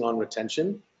focusing on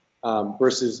retention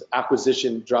versus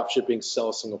acquisition, drop shipping, sell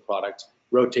a single product,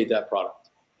 rotate that product.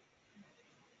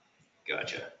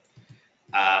 Gotcha.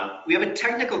 We have a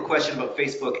technical question about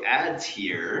Facebook ads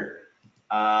here.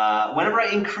 Whenever I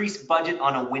increase budget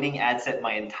on a winning ad set,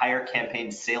 my entire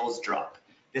campaign sales drop.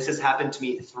 This has happened to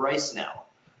me thrice now.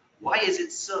 Why is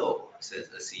it so? Says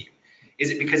Asim. Is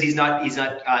it because he's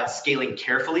not scaling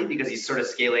carefully, because he's sort of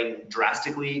scaling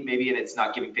drastically maybe, and it's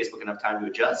not giving Facebook enough time to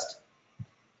adjust?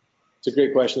 It's a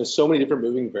great question. There's so many different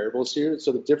moving variables here.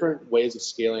 So the different ways of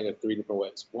scaling are 3 different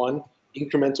ways. One,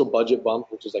 incremental budget bump,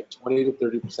 which is like 20 to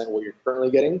 30% what you're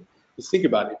currently getting. Just think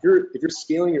about it. If you're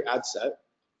scaling your ad set,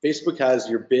 Facebook has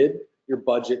your bid, your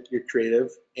budget, your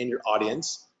creative, and your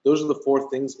audience. Those are the 4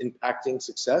 things impacting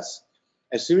success.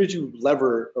 As soon as you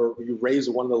lever or you raise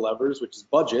one of the levers, which is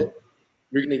budget,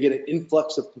 you're going to get an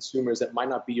influx of consumers that might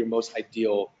not be your most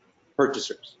ideal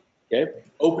purchasers. Okay,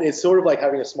 it's sort of like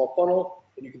having a small funnel,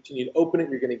 and you continue to open it,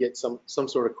 you're going to get some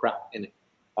sort of crap in it.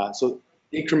 So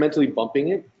incrementally bumping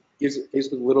it gives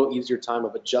Facebook a little easier time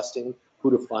of adjusting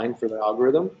who to find for the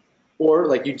algorithm. Or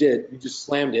like you did, you just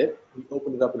slammed it, you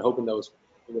opened it up and hoping those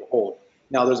would hold.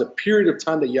 Now there's a period of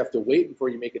time that you have to wait before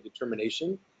you make a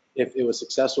determination if it was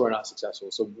successful or not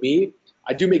successful. So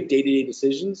I do make day-to-day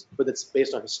decisions, but it's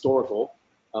based on historical,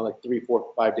 like 3,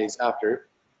 4, 5 days after.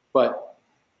 But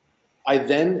I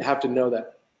then have to know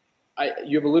that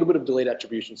you have a little bit of delayed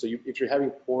attribution. So if you're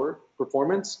having poor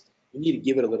performance, you need to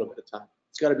give it a little bit of time.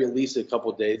 It's got to be at least a couple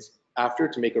of days after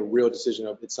to make a real decision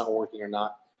of it's not working or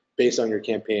not based on your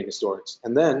campaign historics.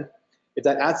 And then if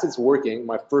that ad set's working,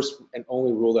 my first and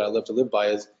only rule that I love to live by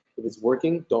is if it's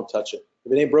working, don't touch it.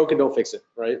 If it ain't broken, don't fix it,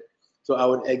 right? So I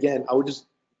would just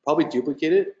probably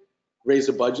duplicate it, raise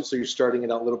the budget so you're starting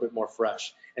it out a little bit more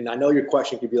fresh. And I know your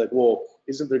question could be like, well,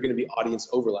 isn't there going to be audience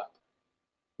overlap?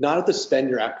 Not at the spend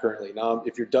you're at currently. Now,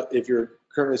 if you're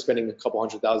currently spending a couple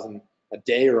 $100,000 a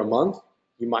day or a month,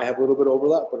 you might have a little bit of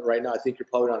overlap, but right now I think you're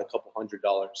probably on a couple $100.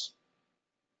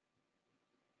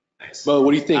 Nice. But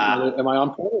what do you think? Am I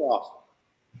on point or off?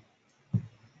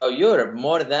 Oh, you're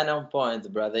more than on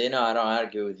point, brother. You know, I don't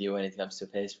argue with you when it comes to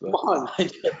Facebook.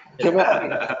 Come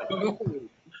on.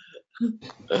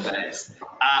 Nice.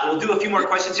 We'll do a few more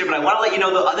questions here, but I want to let you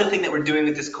know the other thing that we're doing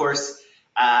with this course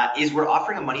is we're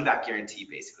offering a money-back guarantee,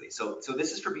 basically. So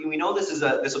this is for we know this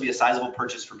will be a sizable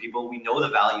purchase for people. We know the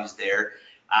value's there.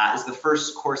 It's the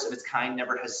first course of its kind.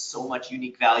 Never has so much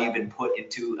unique value been put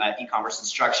into e-commerce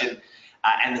instruction.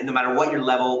 And no matter what your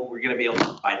level, we're going to be able to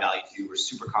provide value to you. We're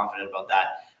super confident about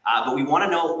that. But we want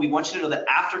you to know that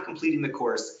after completing the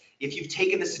course, if you've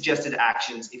taken the suggested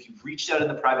actions, if you've reached out in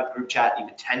the private group chat, you've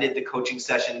attended the coaching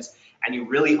sessions, and you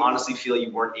really honestly feel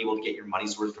you weren't able to get your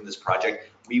money's worth from this project,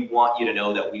 we want you to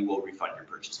know that we will refund your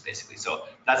purchase, basically. So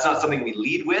that's not something we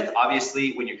lead with.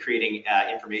 Obviously, when you're creating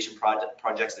information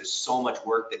projects, there's so much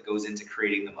work that goes into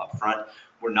creating them up front.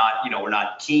 We're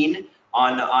not keen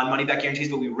on money back guarantees,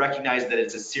 but we recognize that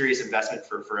it's a serious investment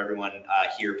for everyone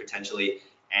here potentially.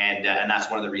 And that's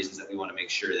one of the reasons that we want to make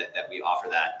sure that we offer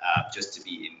that just to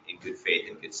be in good faith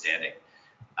and good standing.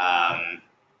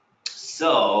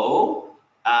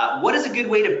 What is a good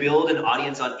way to build an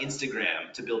audience on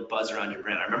Instagram to build buzz around your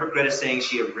brand? I remember Greta saying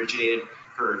she originated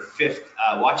her 5th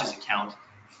watches account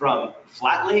from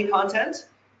flat lay content,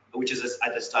 which is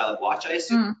a style of watch, I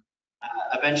assume,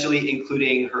 eventually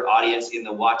including her audience in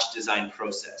the watch design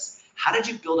process. How did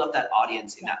you build up that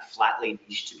audience in that flat lay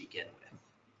niche to begin with?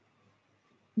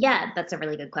 Yeah, that's a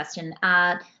really good question.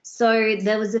 So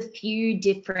there was a few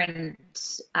different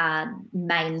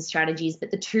main strategies,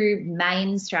 but the 2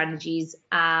 main strategies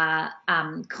are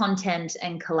content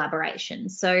and collaboration.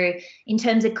 So in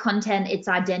terms of content, it's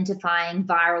identifying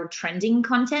viral trending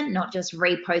content, not just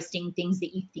reposting things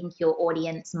that you think your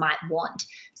audience might want.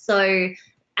 So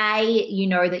A, you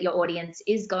know that your audience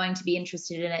is going to be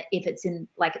interested in it if it's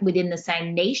within the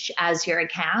same niche as your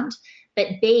account.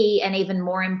 But B, and even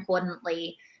more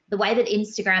importantly, the way that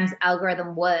Instagram's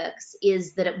algorithm works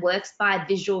is that it works by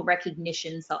visual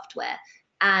recognition software.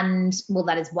 And well,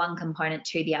 that is one component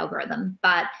to the algorithm.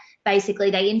 But basically,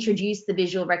 they introduced the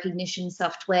visual recognition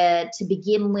software to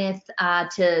begin with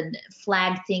to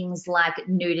flag things like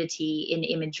nudity in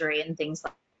imagery and things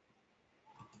like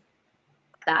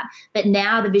that. But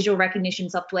now the visual recognition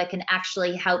software can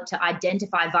actually help to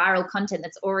identify viral content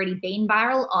that's already been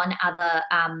viral on other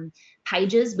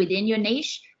pages within your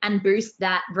niche and boost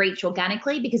that reach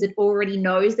organically, because it already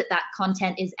knows that that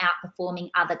content is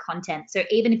outperforming other content. So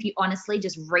even if you honestly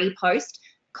just repost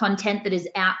content that is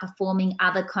outperforming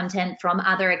other content from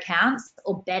other accounts,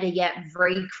 or better yet,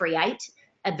 recreate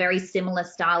a very similar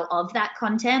style of that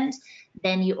content,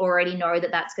 then you already know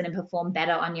that that's going to perform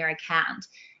better on your account.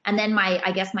 And then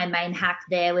I guess my main hack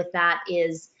there with that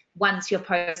is, once your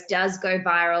post does go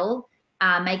viral,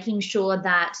 making sure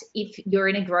that if you're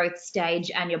in a growth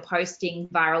stage and you're posting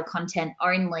viral content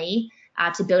only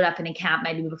to build up an account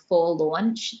maybe before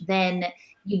launch, then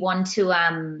you want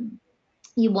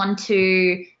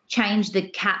to change the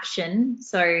caption,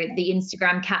 so the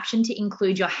Instagram caption, to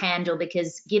include your handle,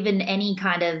 because given any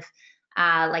kind of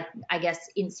like, I guess,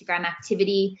 Instagram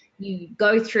activity, you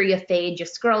go through your feed, you're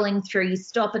scrolling through, you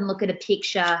stop and look at a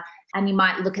picture, and you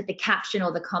might look at the caption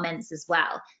or the comments as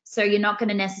well. So you're not going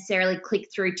to necessarily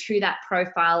click through to that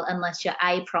profile unless you're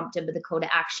A, prompted with a call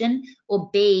to action, or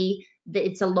B, that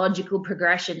it's a logical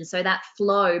progression. So that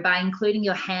flow, by including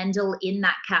your handle in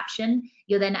that caption,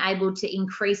 you're then able to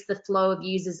increase the flow of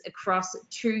users across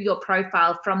to your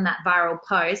profile from that viral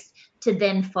post to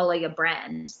then follow your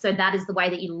brand. So that is the way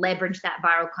that you leverage that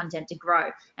viral content to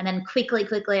grow. And then quickly,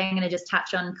 I'm going to just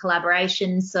touch on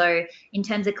collaboration. So in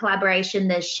terms of collaboration,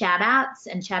 there's shout outs,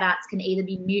 and shout outs can either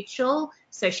be mutual,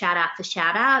 so shout out for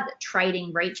shout out,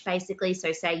 trading reach basically.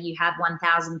 So say you have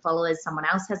 1,000 followers, someone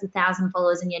else has 1,000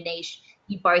 followers in your niche,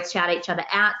 you both shout each other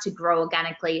out to grow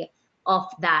organically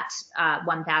off that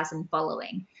 1,000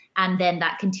 following. And then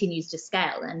that continues to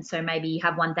scale. And so maybe you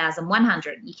have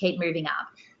 1,100, you keep moving up.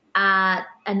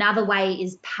 Another way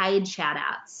is paid shout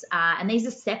outs. And these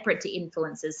are separate to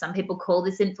influencers. Some people call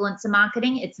this influencer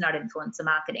marketing. It's not influencer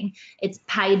marketing. It's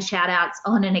paid shout outs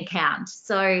on an account.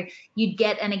 So you'd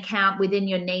get an account within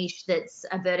your niche that's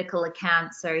a vertical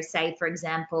account. So say, for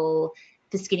example,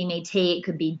 for Skinny Me Tea, it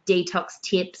could be detox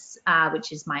tips,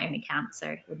 which is my own account, so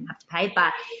I wouldn't have to pay.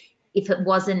 But if it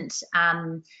wasn't,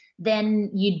 then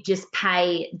you'd just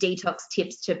pay detox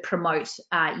tips to promote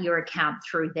your account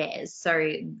through theirs. So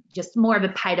just more of a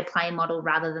pay to play model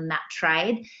rather than that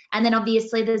trade. And then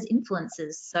obviously there's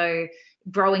influencers. So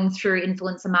growing through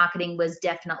influencer marketing was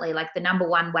definitely like the number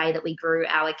one way that we grew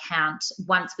our account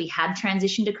once we had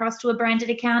transitioned across to a branded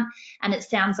account. And it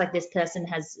sounds like this person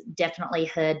has definitely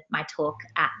heard my talk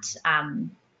at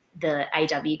the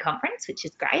AW conference, which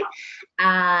is great.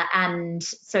 And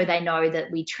so they know that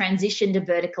we transitioned a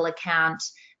vertical account,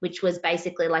 which was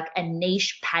basically like a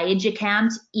niche page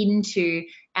account, into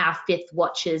our Fifth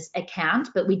Watches account.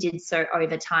 But we did so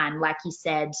over time, like you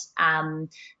said,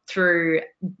 through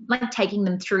like taking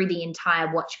them through the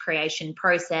entire watch creation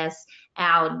process,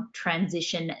 our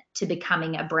transition to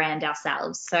becoming a brand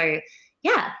ourselves. So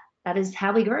yeah, that is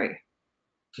how we grew.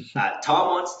 Tom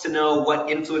wants to know what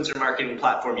influencer marketing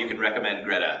platform you can recommend,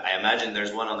 Greta. I imagine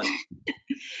there's one on the.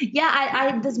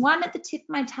 Yeah, there's one at the tip of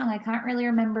my tongue. I can't really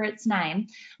remember its name.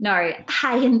 No,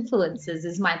 Hey Influencers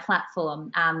is my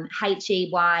platform. HEY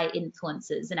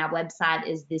Influencers, and our website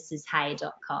is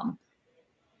thisishey.com.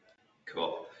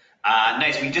 Cool.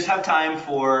 Nice. We just have time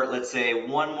for, let's say,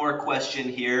 one more question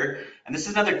here, and this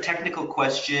is another technical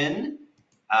question.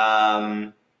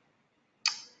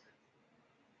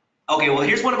 Okay, well,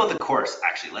 here's one about the course,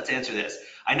 actually. Let's answer this.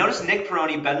 I noticed Nick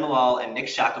Peroni, Ben Malal, and Nick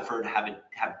Shackelford have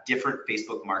different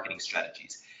Facebook marketing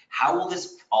strategies. How will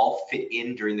this all fit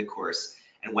in during the course,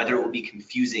 and whether it will be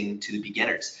confusing to the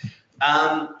beginners?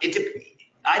 This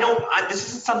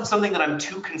isn't something that I'm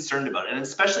too concerned about, and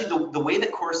especially the way the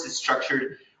course is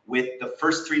structured with the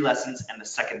first 3 lessons and the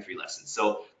second 3 lessons.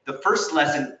 So the first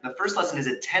lesson is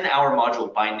a 10-hour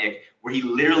module by Nick, where he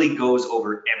literally goes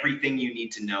over everything you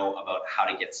need to know about how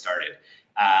to get started.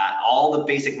 All the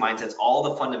basic mindsets, all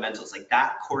the fundamentals, like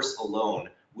that course alone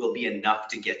will be enough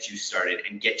to get you started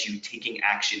and get you taking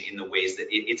action in the ways that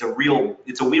it's a real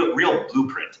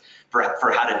blueprint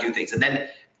for how to do things. And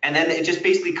then it just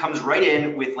basically comes right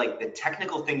in with like the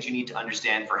technical things you need to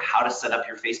understand for how to set up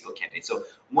your Facebook campaign. So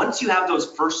once you have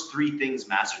those first 3 things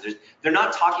mastered, they're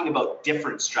not talking about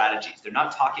different strategies. They're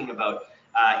not talking about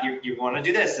you want to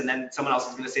do this and then someone else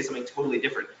is going to say something totally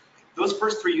different. Those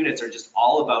first 3 units are just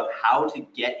all about how to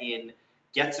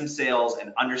get some sales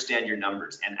and understand your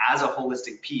numbers. And as a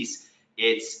holistic piece,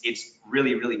 it's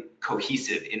really, really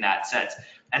cohesive in that sense.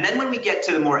 And then when we get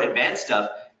to the more advanced stuff,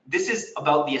 this is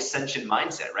about the ascension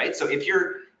mindset, right? So if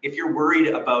you're worried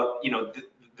about,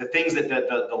 the things that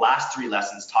the last 3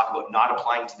 lessons talk about not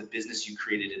applying to the business you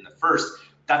created in the first,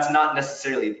 that's not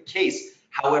necessarily the case.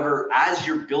 However, as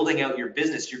you're building out your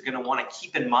business, you're going to want to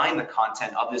keep in mind the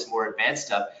content of this more advanced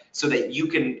stuff so that you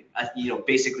can,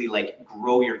 basically like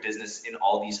grow your business in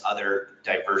all these other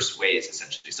diverse ways,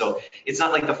 essentially. So it's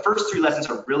not like the first 3 lessons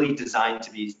are really designed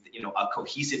to be, a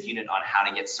cohesive unit on how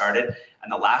to get started.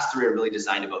 And the last 3 are really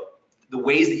designed about the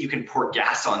ways that you can pour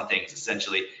gas on things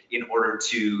essentially in order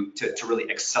to really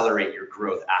accelerate your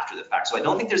growth after the fact. So I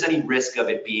don't think there's any risk of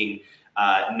it being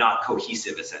not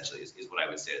cohesive essentially is what I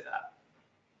would say to that.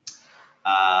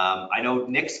 I know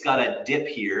Nick's got a dip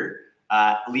here.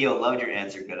 Leo, loved your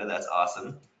answer, Greta. That's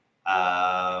awesome.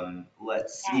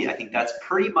 Let's see. I think that's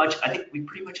pretty much, I think we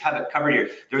pretty much have it covered here.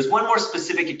 There's one more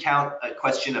specific account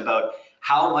question about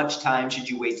how much time should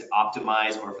you wait to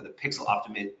optimize or for the pixel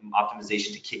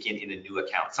optimization to kick in a new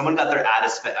account. Someone got their ad,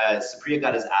 Supriya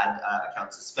got his ad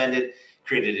account suspended,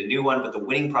 created a new one, but the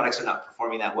winning products are not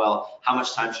performing that well. How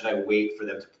much time should I wait for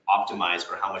them to optimize,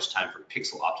 or how much time for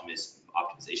pixel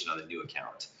optimization on the new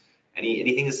account?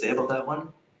 Anything to say about that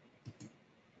one?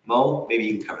 Mo, maybe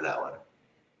you can cover that one.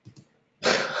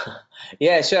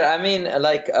 Yeah, sure. I mean,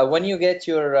 like when you get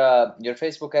your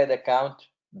Facebook ad account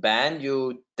banned,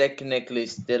 you technically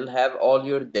still have all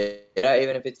your data,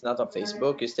 even if it's not on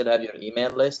Facebook. You still have your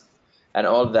email list and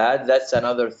all that. That's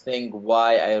another thing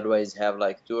why I always have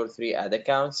like 2 or 3 ad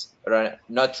accounts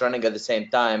not running at the same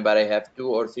time, but I have 2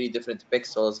 or 3 different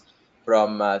pixels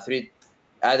from 3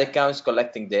 ad accounts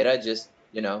collecting data. Just,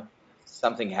 you know,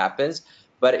 something happens.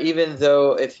 But even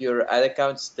though if your ad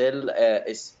account still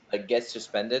gets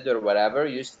suspended or whatever,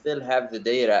 you still have the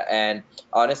data. And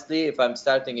honestly, if I'm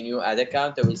starting a new ad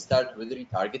account, I will start with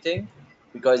retargeting,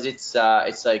 because it's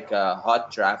like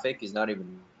hot traffic. Is not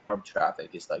even warm traffic.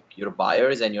 It's like your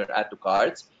buyers and your add to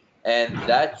carts, and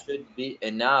that should be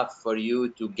enough for you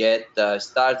to get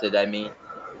started. I mean,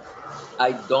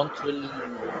 I don't really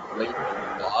wait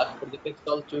a lot for the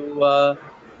pixel to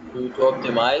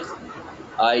optimize.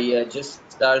 I just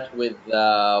start with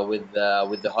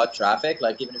the hot traffic.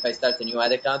 Like even if I start a new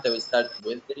ad account, I will start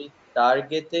with the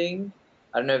retargeting.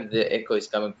 I don't know if the echo is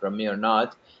coming from me or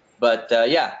not, but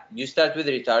yeah, you start with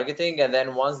retargeting, and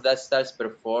then once that starts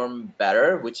perform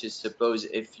better, which is suppose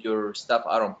if your stuff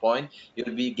are on point,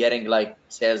 you'll be getting like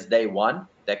sales day 1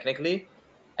 technically,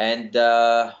 and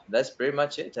that's pretty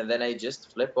much it. And then I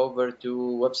just flip over to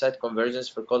website conversions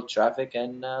for cold traffic,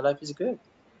 and life is good.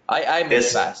 I move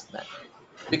fast, man.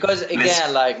 Because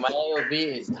again, like my AOV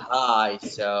is high,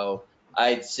 so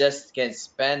I just can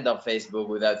spend on Facebook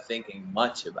without thinking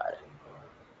much about it.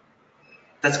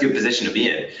 That's a good position to be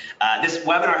in. This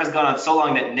webinar has gone on so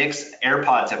long that Nick's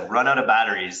AirPods have run out of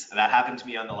batteries. That happened to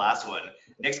me on the last one.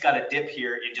 Nick's got a dip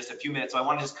here in just a few minutes, so I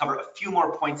want to just cover a few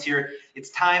more points here.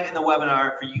 It's time in the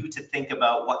webinar for you to think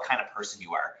about what kind of person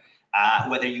you are.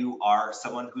 Whether you are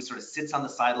someone who sort of sits on the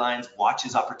sidelines,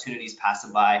 watches opportunities pass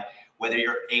him by, whether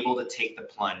you're able to take the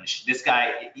plunge. This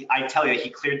guy, I tell you, he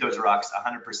cleared those rocks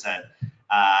 100%,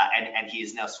 and he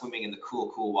is now swimming in the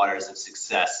cool waters of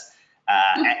success.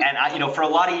 And I, you know, for a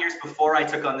lot of years before I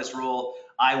took on this role,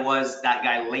 I was that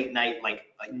guy late night, like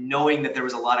knowing that there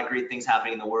was a lot of great things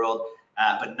happening in the world,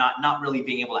 but not really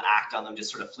being able to act on them, just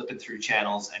sort of flipping through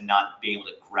channels and not being able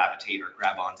to gravitate or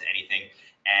grab onto anything.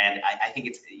 And I think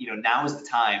it's, you know, now is the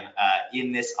time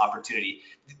in this opportunity.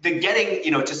 The getting, you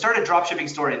know, to start a dropshipping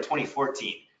store in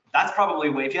 2014, that's probably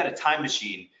when, if you had a time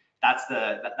machine, that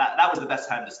was the best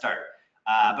time to start.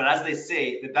 But as they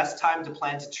say, the best time to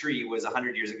plant a tree was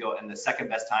 100 years ago, and the second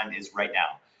best time is right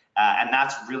now. And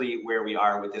that's really where we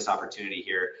are with this opportunity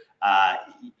here.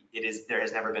 There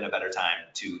has never been a better time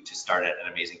to start an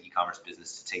amazing e-commerce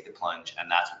business, to take the plunge,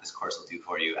 and that's what this course will do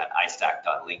for you at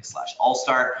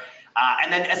iStack.link/allstar.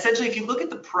 And then essentially, if you look at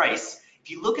the price,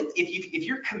 if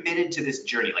you're committed to this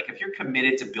journey, like if you're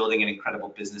committed to building an incredible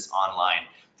business online,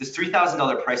 this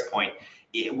 $3,000 price point,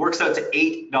 it works out to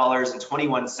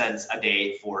 $8.21 a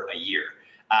day for a year,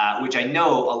 which I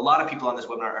know a lot of people on this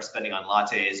webinar are spending on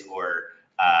lattes or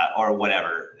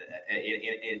whatever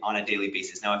on a daily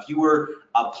basis. Now, if you were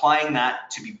applying that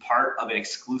to be part of an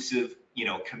exclusive, you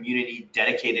know, community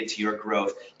dedicated to your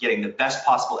growth, getting the best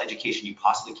possible education you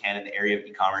possibly can in the area of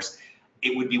e-commerce,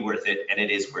 it would be worth it, and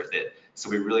it is worth it. So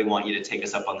we really want you to take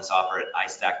us up on this offer at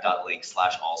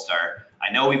iStack.link/allstar.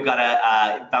 I know we've got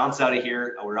to bounce out of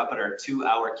here. We're up at our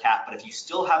 2-hour cap, but if you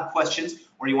still have questions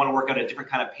or you want to work out a different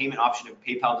kind of payment option if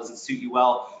PayPal doesn't suit you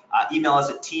well, email us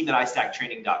at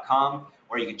team@istacktraining.com,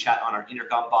 or you can chat on our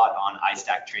intercom bot on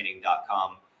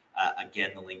istacktraining.com.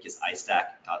 Again, the link is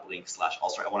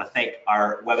iStack.link/allstar. I want to thank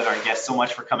our webinar guests so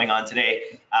much for coming on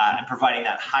today and providing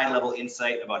that high-level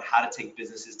insight about how to take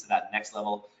businesses to that next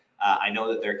level. I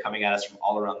know that they're coming at us from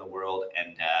all around the world,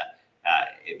 and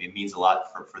it means a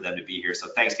lot for them to be here. So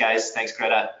thanks, guys. Thanks,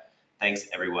 Greta. Thanks,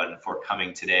 everyone, for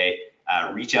coming today.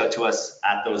 Reach out to us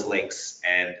at those links,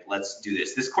 and let's do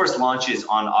this. This course launches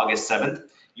on August 7th.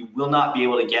 You will not be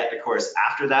able to get the course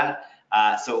after that.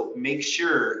 So make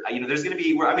sure, you know, there's going to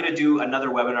be, I'm going to do another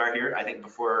webinar here, I think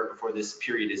before this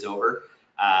period is over.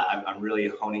 I'm really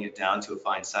honing it down to a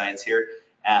fine science here.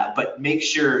 But make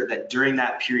sure that during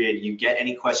that period, you get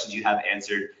any questions you have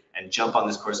answered and jump on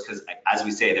this course, because as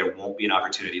we say, there won't be an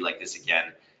opportunity like this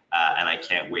again. And I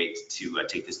can't wait to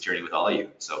take this journey with all of you.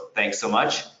 So thanks so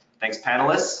much. Thanks,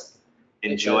 panelists.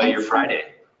 Enjoy your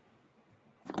Friday.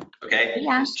 Okay,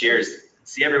 Yeah. cheers.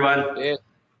 See everyone. Yeah.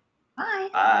 Bye.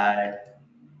 Bye.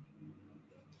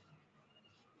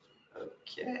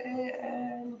 Okay.